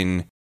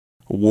in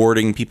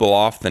warding people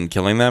off than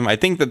killing them. I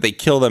think that they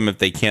kill them if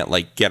they can't,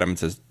 get them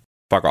to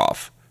fuck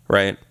off,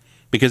 right?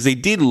 Because they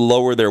did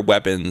lower their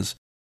weapons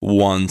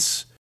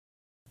once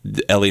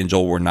Ellie and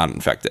Joel were not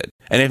infected.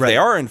 And if they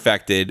are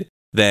infected,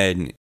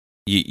 then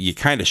you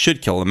kind of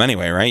should kill them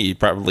anyway, right? You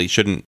probably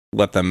shouldn't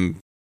let them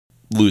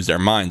lose their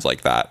minds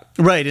like that.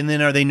 Right. And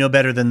then are they no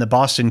better than the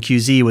Boston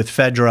QZ with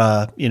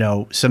Fedra,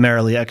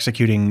 summarily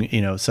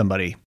executing,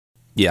 somebody?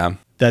 Yeah.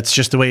 That's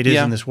just the way it is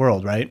in this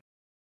world, right?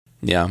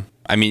 Yeah.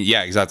 I mean,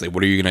 yeah, exactly.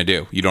 What are you going to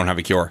do? You don't have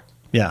a cure.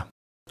 Yeah.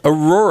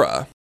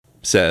 Aurora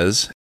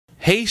says,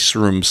 hey,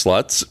 shroom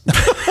sluts.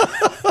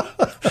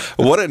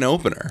 What an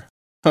opener.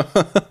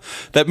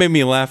 That made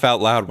me laugh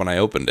out loud when I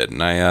opened it,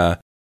 and I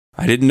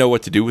didn't know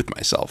what to do with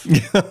myself.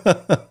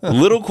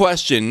 Little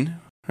question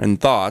and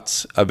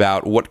thoughts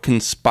about what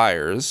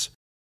conspires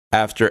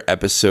after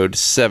episode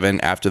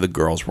 7 after the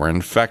girls were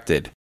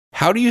infected.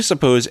 How do you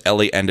suppose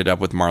Ellie ended up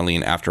with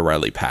Marlene after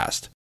Riley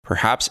passed?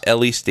 Perhaps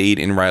Ellie stayed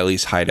in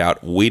Riley's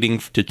hideout waiting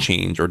to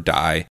change or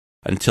die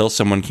until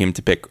someone came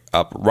to pick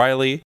up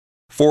Riley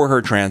for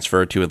her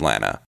transfer to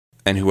Atlanta.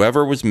 And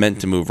whoever was meant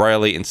to move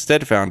Riley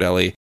instead found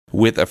Ellie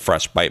with a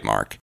fresh bite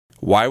mark.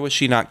 Why was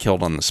she not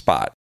killed on the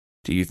spot?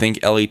 Do you think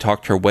Ellie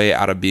talked her way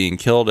out of being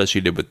killed as she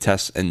did with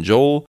Tess and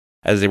Joel?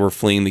 as they were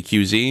fleeing the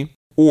QZ?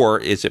 Or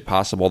is it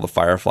possible the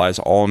Fireflies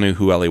all knew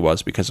who Ellie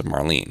was because of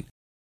Marlene?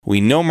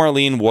 We know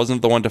Marlene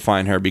wasn't the one to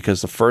find her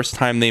because the first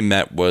time they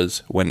met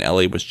was when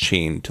Ellie was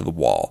chained to the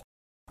wall.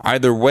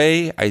 Either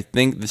way, I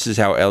think this is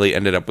how Ellie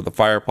ended up with the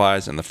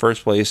Fireflies in the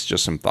first place.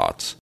 Just some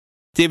thoughts.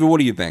 David, what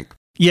do you think?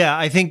 Yeah,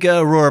 I think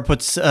Aurora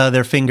puts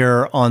their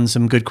finger on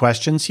some good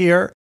questions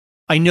here.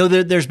 I know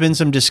that there's been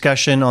some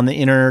discussion on the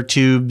inner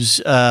tubes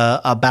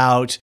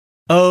about,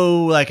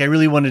 I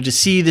really wanted to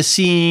see the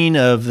scene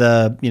of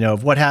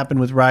of what happened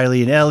with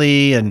Riley and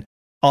Ellie and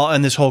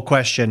this whole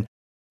question.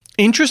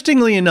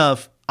 Interestingly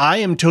enough, I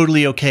am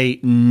totally okay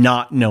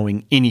not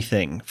knowing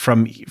anything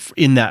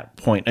in that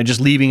point. I'm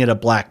just leaving it a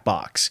black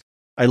box.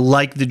 I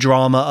like the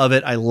drama of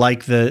it. I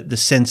like the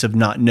sense of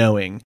not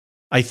knowing.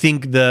 I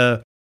think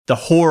the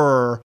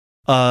horror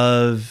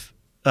of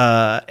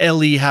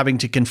Ellie having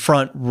to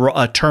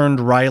confront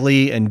turned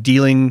Riley and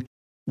dealing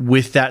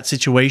with that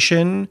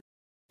situation,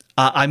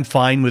 I'm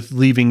fine with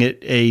leaving it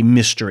a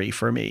mystery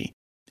for me.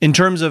 In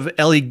terms of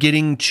Ellie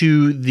getting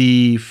to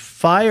the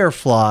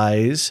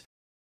Fireflies,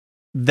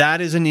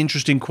 that is an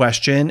interesting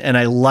question, and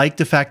I like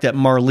the fact that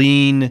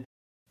Marlene,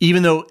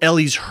 even though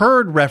Ellie's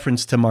heard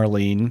reference to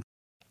Marlene,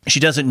 she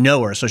doesn't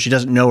know her, so she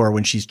doesn't know her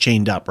when she's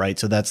chained up, right?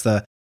 So that's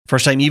the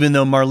first time, even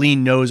though Marlene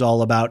knows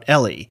all about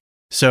Ellie.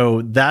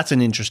 So that's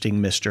an interesting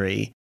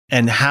mystery.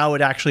 And how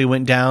it actually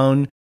went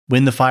down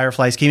when the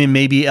Fireflies came in,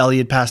 maybe Ellie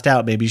had passed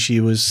out, maybe she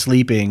was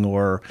sleeping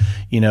or,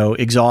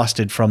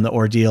 exhausted from the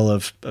ordeal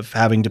of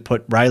having to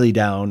put Riley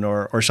down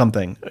or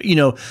something,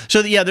 So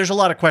yeah, there's a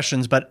lot of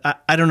questions, but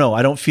I don't know.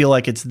 I don't feel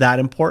like it's that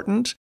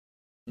important,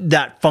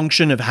 that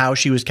function of how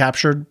she was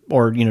captured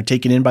or,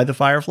 taken in by the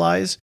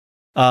Fireflies.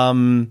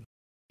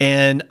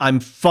 And I'm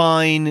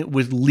fine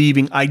with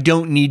leaving. I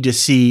don't need to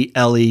see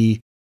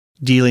Ellie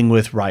dealing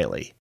with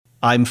Riley.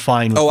 I'm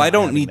fine with I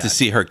don't need to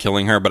see her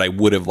killing her, but I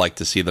would have liked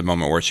to see the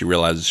moment where she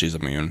realizes she's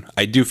immune.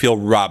 I do feel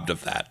robbed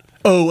of that.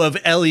 Of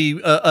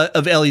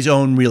Ellie's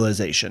own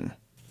realization.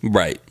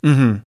 Right.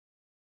 Mm-hmm.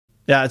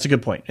 Yeah, it's a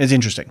good point. It's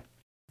interesting.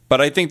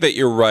 But I think that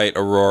you're right,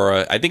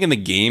 Aurora. I think in the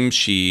game,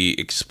 she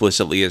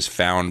explicitly is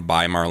found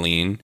by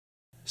Marlene.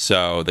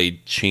 So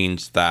they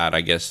changed that,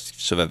 I guess,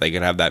 so that they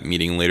could have that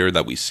meeting later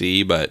that we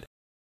see. But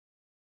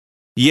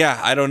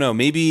yeah, I don't know.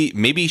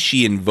 Maybe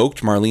she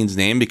invoked Marlene's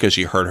name because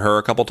she heard her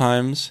a couple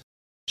times.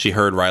 She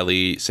heard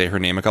Riley say her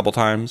name a couple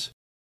times.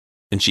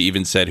 And she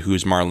even said,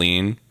 "Who's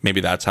Marlene?"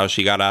 Maybe that's how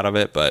she got out of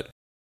it. But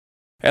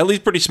Ellie's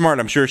pretty smart.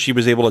 I'm sure she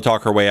was able to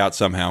talk her way out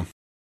somehow.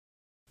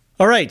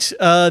 All right.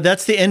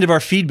 That's the end of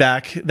our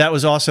feedback. That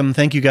was awesome.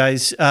 Thank you,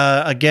 guys.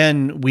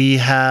 Again, we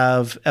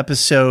have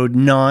episode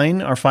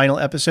 9, our final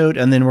episode,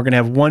 and then we're going to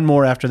have one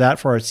more after that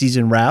for our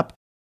season wrap.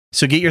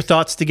 So get your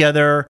thoughts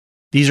together.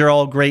 These are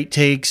all great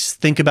takes.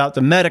 Think about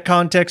the meta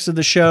context of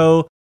the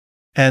show,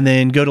 and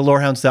then go to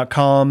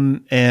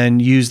lorehounds.com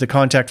and use the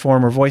contact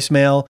form or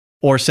voicemail,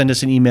 or send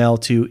us an email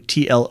to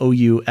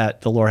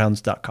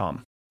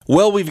tlou@thelorehounds.com.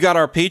 Well, we've got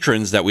our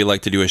patrons that we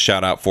like to do a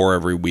shout out for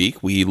every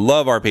week. We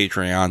love our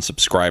Patreon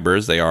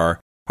subscribers. They are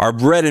our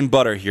bread and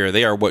butter here.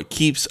 They are what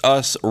keeps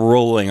us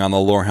rolling on the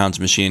Lorehounds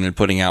machine and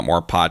putting out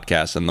more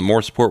podcasts. And the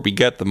more support we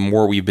get, the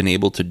more we've been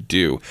able to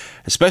do,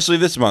 especially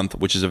this month,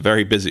 which is a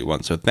very busy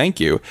one. So thank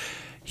you.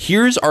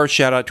 Here's our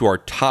shout out to our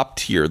top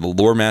tier, the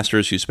Lore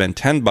Masters, who spend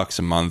 $10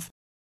 a month.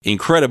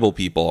 Incredible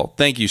people.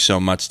 Thank you so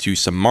much to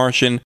Some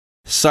Martian,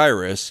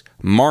 Cyrus,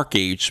 Mark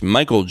H,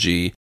 Michael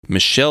G,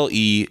 Michelle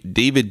E,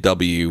 David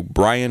W,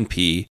 Brian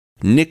P,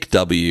 Nick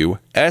W,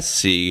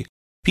 SC,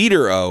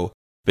 Peter O,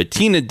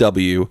 Bettina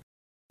W,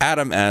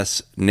 Adam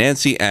S,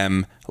 Nancy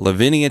M,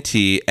 Lavinia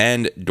T,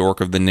 and Dork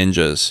of the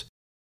Ninjas.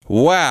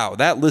 Wow,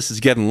 that list is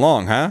getting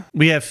long, huh?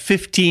 We have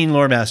 15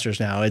 Lore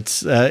Masters now.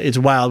 It's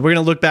wild. We're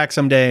going to look back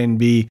someday and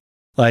be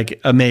like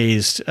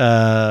amazed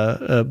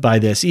by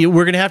this.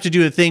 We're going to have to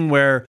do a thing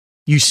where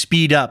you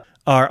speed up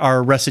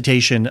our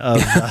recitation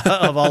of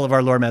of all of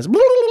our Lore Masters.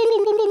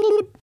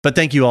 But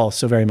thank you all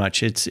so very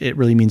much. It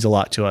really means a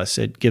lot to us.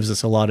 It gives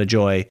us a lot of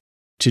joy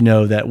to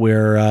know that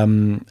we're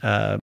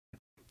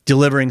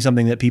delivering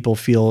something that people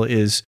feel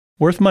is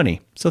worth money.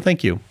 So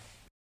thank you.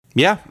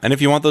 Yeah, and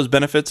if you want those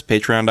benefits,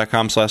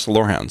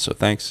 patreon.com/lorehounds. So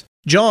thanks.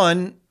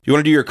 John, you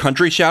want to do your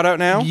country shout out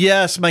now?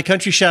 Yes, my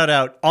country shout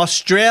out.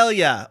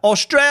 Australia.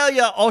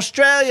 Australia,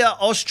 Australia,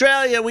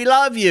 Australia. We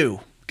love you.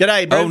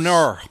 G'day, Bruce. Oh,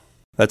 no.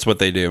 That's what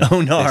they do. Oh,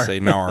 no. They say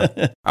no.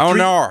 Oh,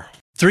 no.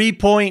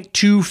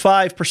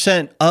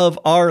 3.25% of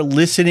our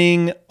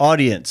listening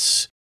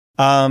audience.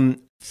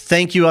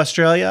 Thank you,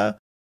 Australia.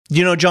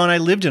 You know, John, I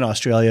lived in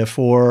Australia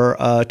for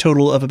a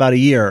total of about a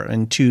year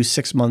in 2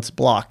 6-month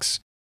blocks.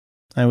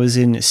 I was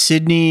in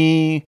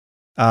Sydney,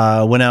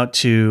 went out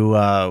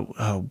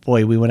to,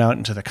 we went out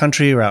into the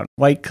country. We're out in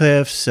White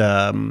Cliffs.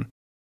 I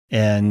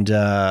loved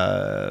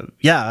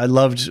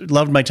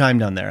my time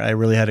down there. I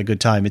really had a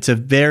good time. It's a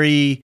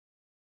very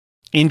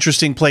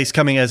interesting place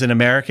coming as an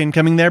American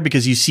coming there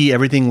because you see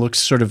everything looks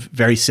sort of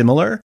very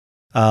similar.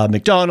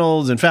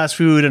 McDonald's and fast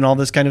food and all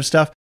this kind of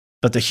stuff.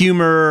 the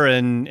humor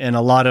and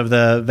a lot of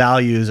the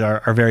values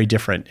are very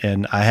different.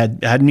 And I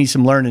had me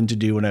some learning to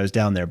do when I was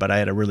down there, but I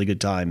had a really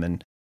good time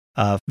and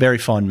very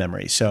fond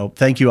memories. So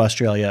thank you,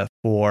 Australia,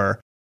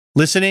 for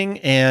listening,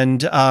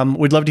 and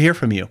we'd love to hear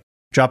from you.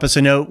 Drop us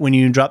a note when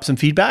you drop some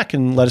feedback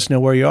and let us know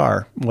where you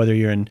are, whether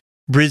you're in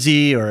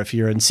Brizzy or if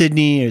you're in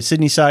Sydney or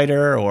Sydney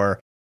Sider or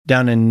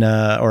down in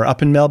or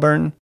up in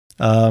Melbourne.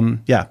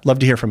 Love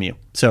to hear from you.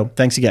 So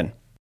thanks again.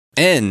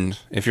 And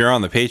if you're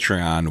on the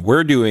Patreon,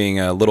 we're doing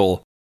a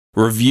little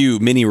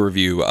mini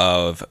review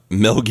of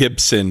Mel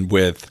Gibson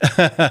with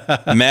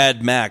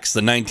Mad Max, the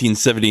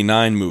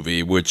 1979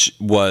 movie, which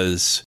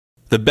was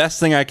the best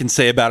thing I can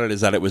say about it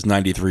is that it was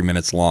 93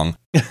 minutes long.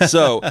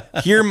 So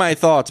here are my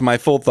thoughts, my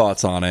full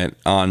thoughts on it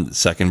on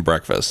Second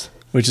Breakfast.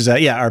 Which is,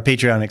 our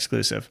Patreon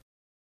exclusive.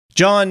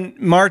 John,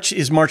 March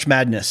is March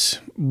Madness.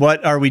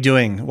 What are we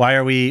doing? Why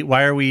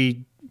are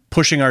we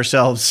pushing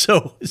ourselves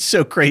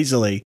so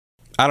crazily?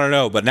 I don't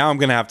know, but now I'm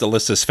going to have to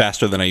list this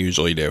faster than I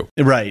usually do.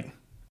 Right.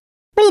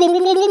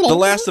 The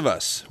Last of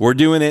Us. We're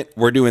doing it.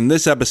 We're doing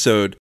this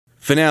episode,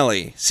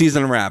 finale,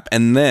 season wrap,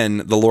 and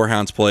then the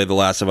Lorehounds play The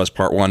Last of Us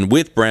Part 1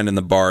 with Brandon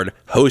the Bard,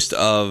 host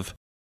of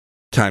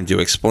Time to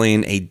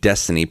Explain, a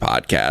Destiny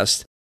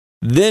podcast.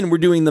 Then we're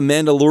doing The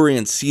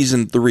Mandalorian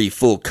Season 3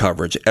 full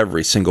coverage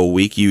every single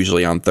week,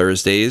 usually on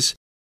Thursdays.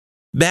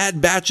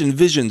 Bad Batch and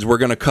Visions we're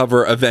going to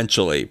cover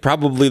eventually,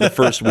 probably the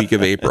first week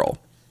of April.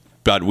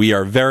 But we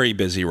are very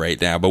busy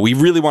right now, but we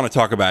really want to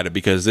talk about it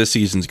because this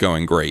season's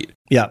going great.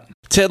 Yeah.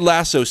 Ted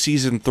Lasso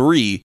Season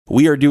 3,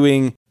 we are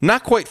doing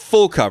not quite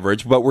full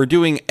coverage, but we're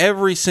doing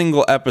every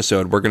single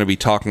episode. We're going to be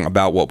talking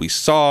about what we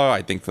saw,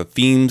 I think the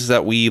themes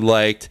that we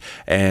liked,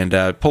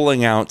 and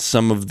pulling out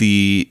some of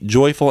the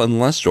joyful and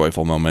less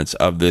joyful moments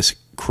of this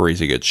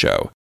crazy good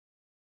show.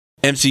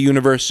 MC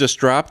Universe just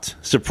dropped.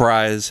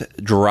 Surprise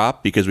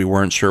drop because we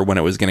weren't sure when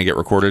it was going to get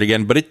recorded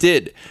again, but it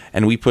did.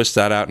 And we pushed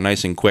that out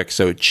nice and quick.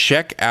 So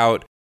check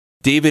out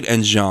David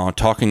and Jean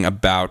talking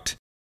about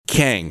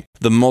Kang,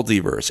 the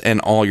multiverse, and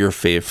all your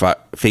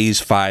Phase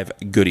 5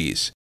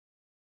 goodies.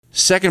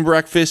 Second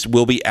Breakfast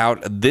will be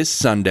out this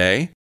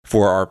Sunday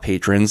for our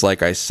patrons.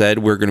 Like I said,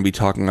 we're going to be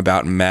talking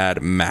about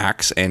Mad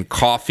Max and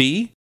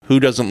coffee. Who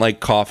doesn't like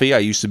coffee? I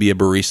used to be a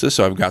barista,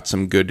 so I've got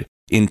some good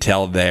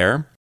intel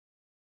there.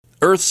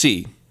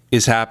 Earthsea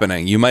is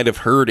happening. You might have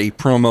heard a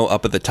promo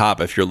up at the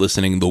top if you're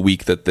listening the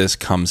week that this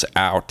comes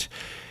out.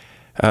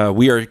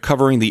 We are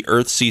covering the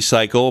Earthsea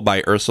cycle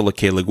by Ursula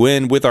K. Le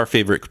Guin with our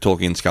favorite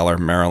Tolkien scholar,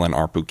 Marilyn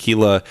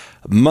Arpukila.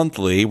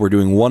 Monthly, we're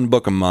doing one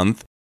book a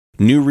month.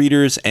 New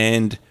readers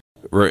and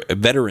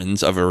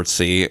veterans of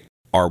Earthsea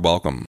are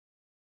welcome.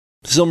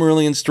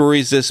 Silmarillion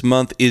Stories this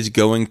month is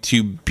going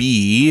to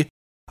be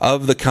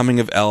of the coming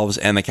of elves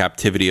and the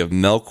captivity of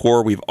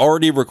Melkor. We've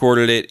already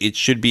recorded it. It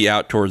should be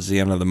out towards the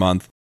end of the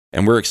month,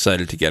 and we're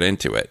excited to get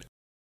into it.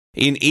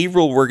 In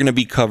April, we're going to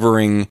be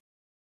covering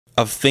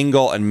Of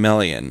Thingol and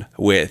Melian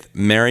with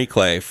Mary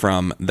Clay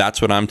from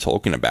That's What I'm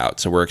Talking About,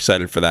 so we're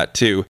excited for that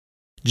too.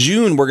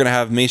 June, we're going to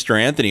have Maester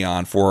Anthony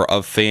on for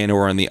Of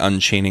Feanor and the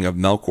Unchaining of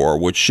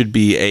Melkor, which should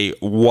be a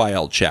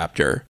wild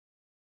chapter.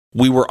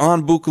 We were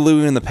on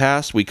Bookaloo in the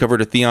past. We covered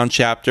a Theon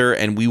chapter,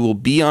 and we will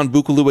be on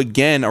Bookaloo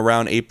again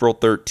around April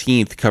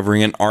 13th,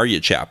 covering an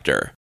Arya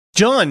chapter.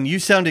 John, you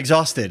sound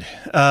exhausted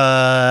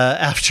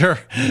after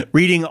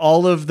reading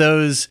all of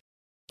those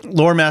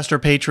Lore Master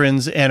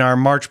patrons and our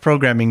March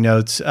programming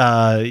notes.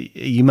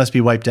 You must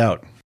be wiped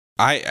out.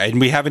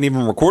 And we haven't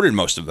even recorded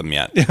most of them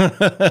yet.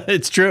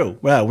 It's true.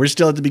 Wow, we're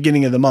still at the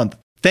beginning of the month.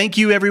 Thank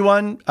you,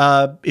 everyone.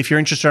 If you're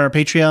interested in our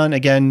Patreon,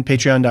 again,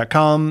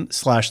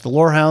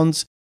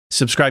 patreon.com/thelorehounds.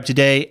 Subscribe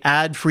today,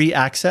 ad-free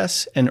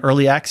access and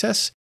early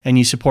access, and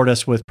you support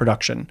us with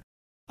production.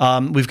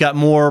 We've got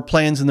more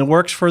plans in the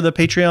works for the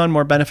Patreon,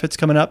 more benefits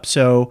coming up.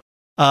 So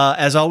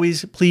as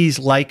always, please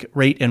like,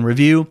 rate, and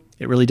review.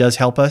 It really does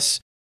help us.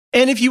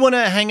 And if you want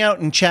to hang out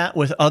and chat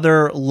with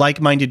other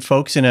like-minded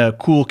folks in a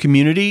cool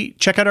community,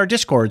 check out our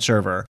Discord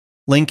server.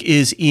 Link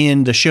is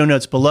in the show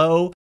notes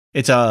below.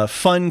 It's a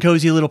fun,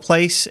 cozy little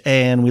place,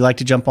 and we like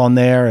to jump on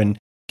there and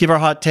give our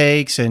hot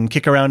takes and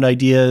kick around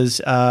ideas.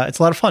 It's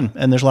a lot of fun,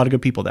 and there's a lot of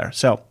good people there.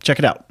 So check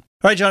it out.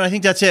 All right, John, I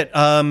think that's it.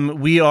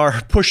 We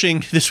are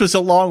pushing. This was a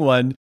long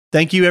one.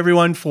 Thank you,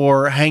 everyone,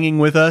 for hanging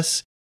with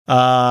us.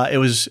 I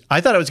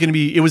thought it was going to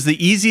be, it was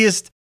the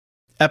easiest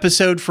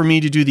episode for me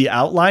to do the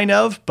outline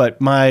of,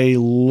 but my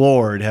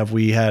Lord, have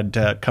we had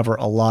to cover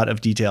a lot of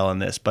detail in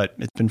this, but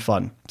it's been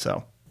fun.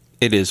 So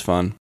it is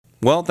fun.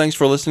 Well, thanks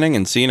for listening,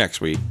 and see you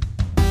next week.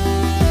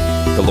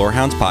 The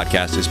Lorehounds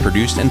podcast is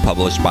produced and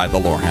published by The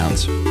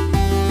Lorehounds.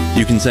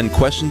 You can send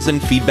questions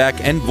and feedback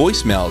and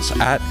voicemails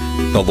at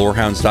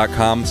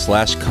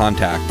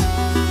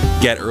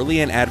thelorehounds.com/contact. Get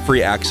early and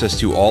ad-free access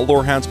to all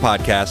Lorehounds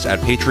podcasts at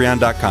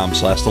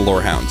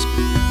patreon.com/thelorehounds.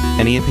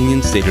 Any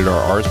opinions stated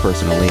are ours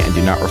personally and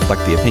do not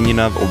reflect the opinion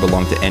of or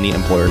belong to any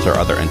employers or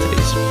other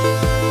entities.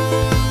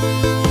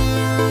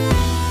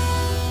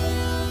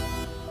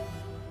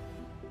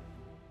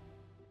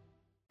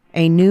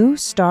 A new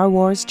Star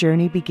Wars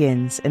journey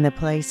begins in the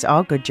place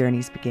all good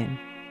journeys begin.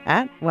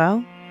 At,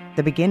 well,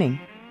 the beginning.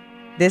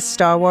 This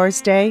Star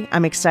Wars Day,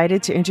 I'm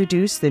excited to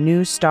introduce the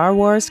new Star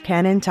Wars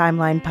Canon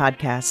Timeline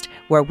podcast,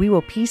 where we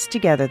will piece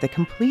together the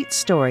complete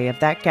story of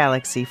that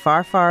galaxy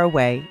far, far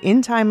away,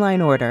 in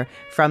timeline order,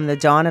 from the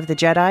dawn of the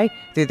Jedi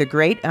through the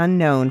great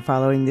unknown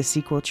following the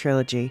sequel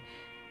trilogy.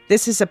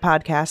 This is a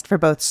podcast for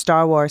both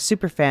Star Wars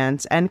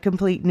superfans and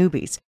complete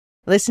newbies.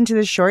 Listen to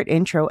the short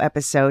intro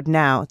episode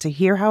now to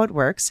hear how it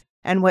works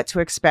and what to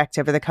expect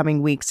over the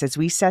coming weeks as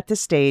we set the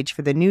stage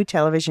for the new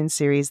television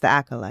series The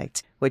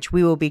Acolyte, which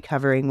we will be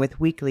covering with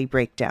weekly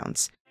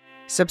breakdowns.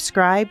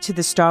 Subscribe to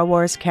the Star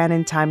Wars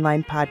Canon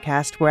Timeline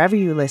podcast wherever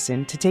you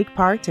listen to take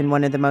part in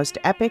one of the most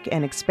epic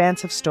and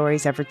expansive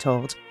stories ever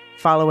told,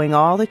 following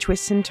all the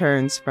twists and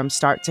turns from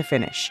start to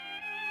finish.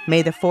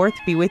 May the 4th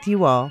be with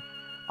you all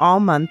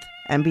month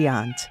and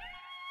beyond.